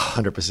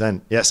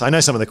 100%. Yes, I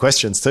know some of the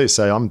questions too,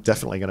 so I'm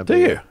definitely going to be. Do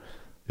you?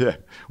 Yeah.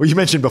 Well, you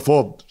mentioned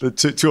before the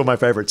two of my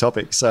favorite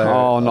topics.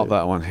 So, not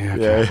that one. Yeah,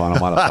 okay, fine. I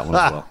might have that one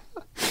as well.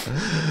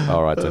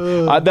 All right,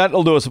 then.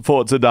 That'll do us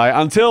for today.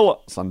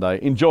 Until Sunday,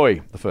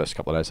 enjoy the first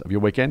couple of days of your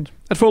weekend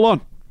at Full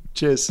On.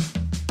 Cheers.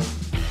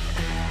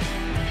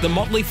 The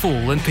Motley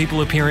Fool and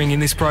people appearing in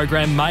this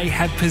program may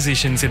have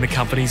positions in the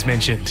companies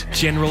mentioned.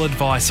 General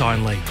advice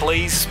only.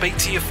 Please speak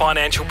to your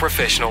financial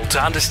professional to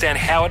understand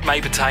how it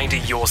may pertain to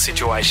your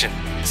situation.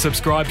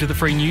 Subscribe to the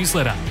free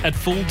newsletter at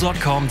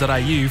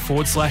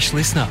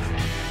fool.com.au/listener.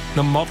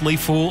 The Motley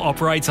Fool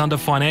operates under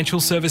Financial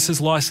Services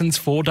Licence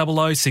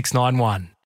 400691.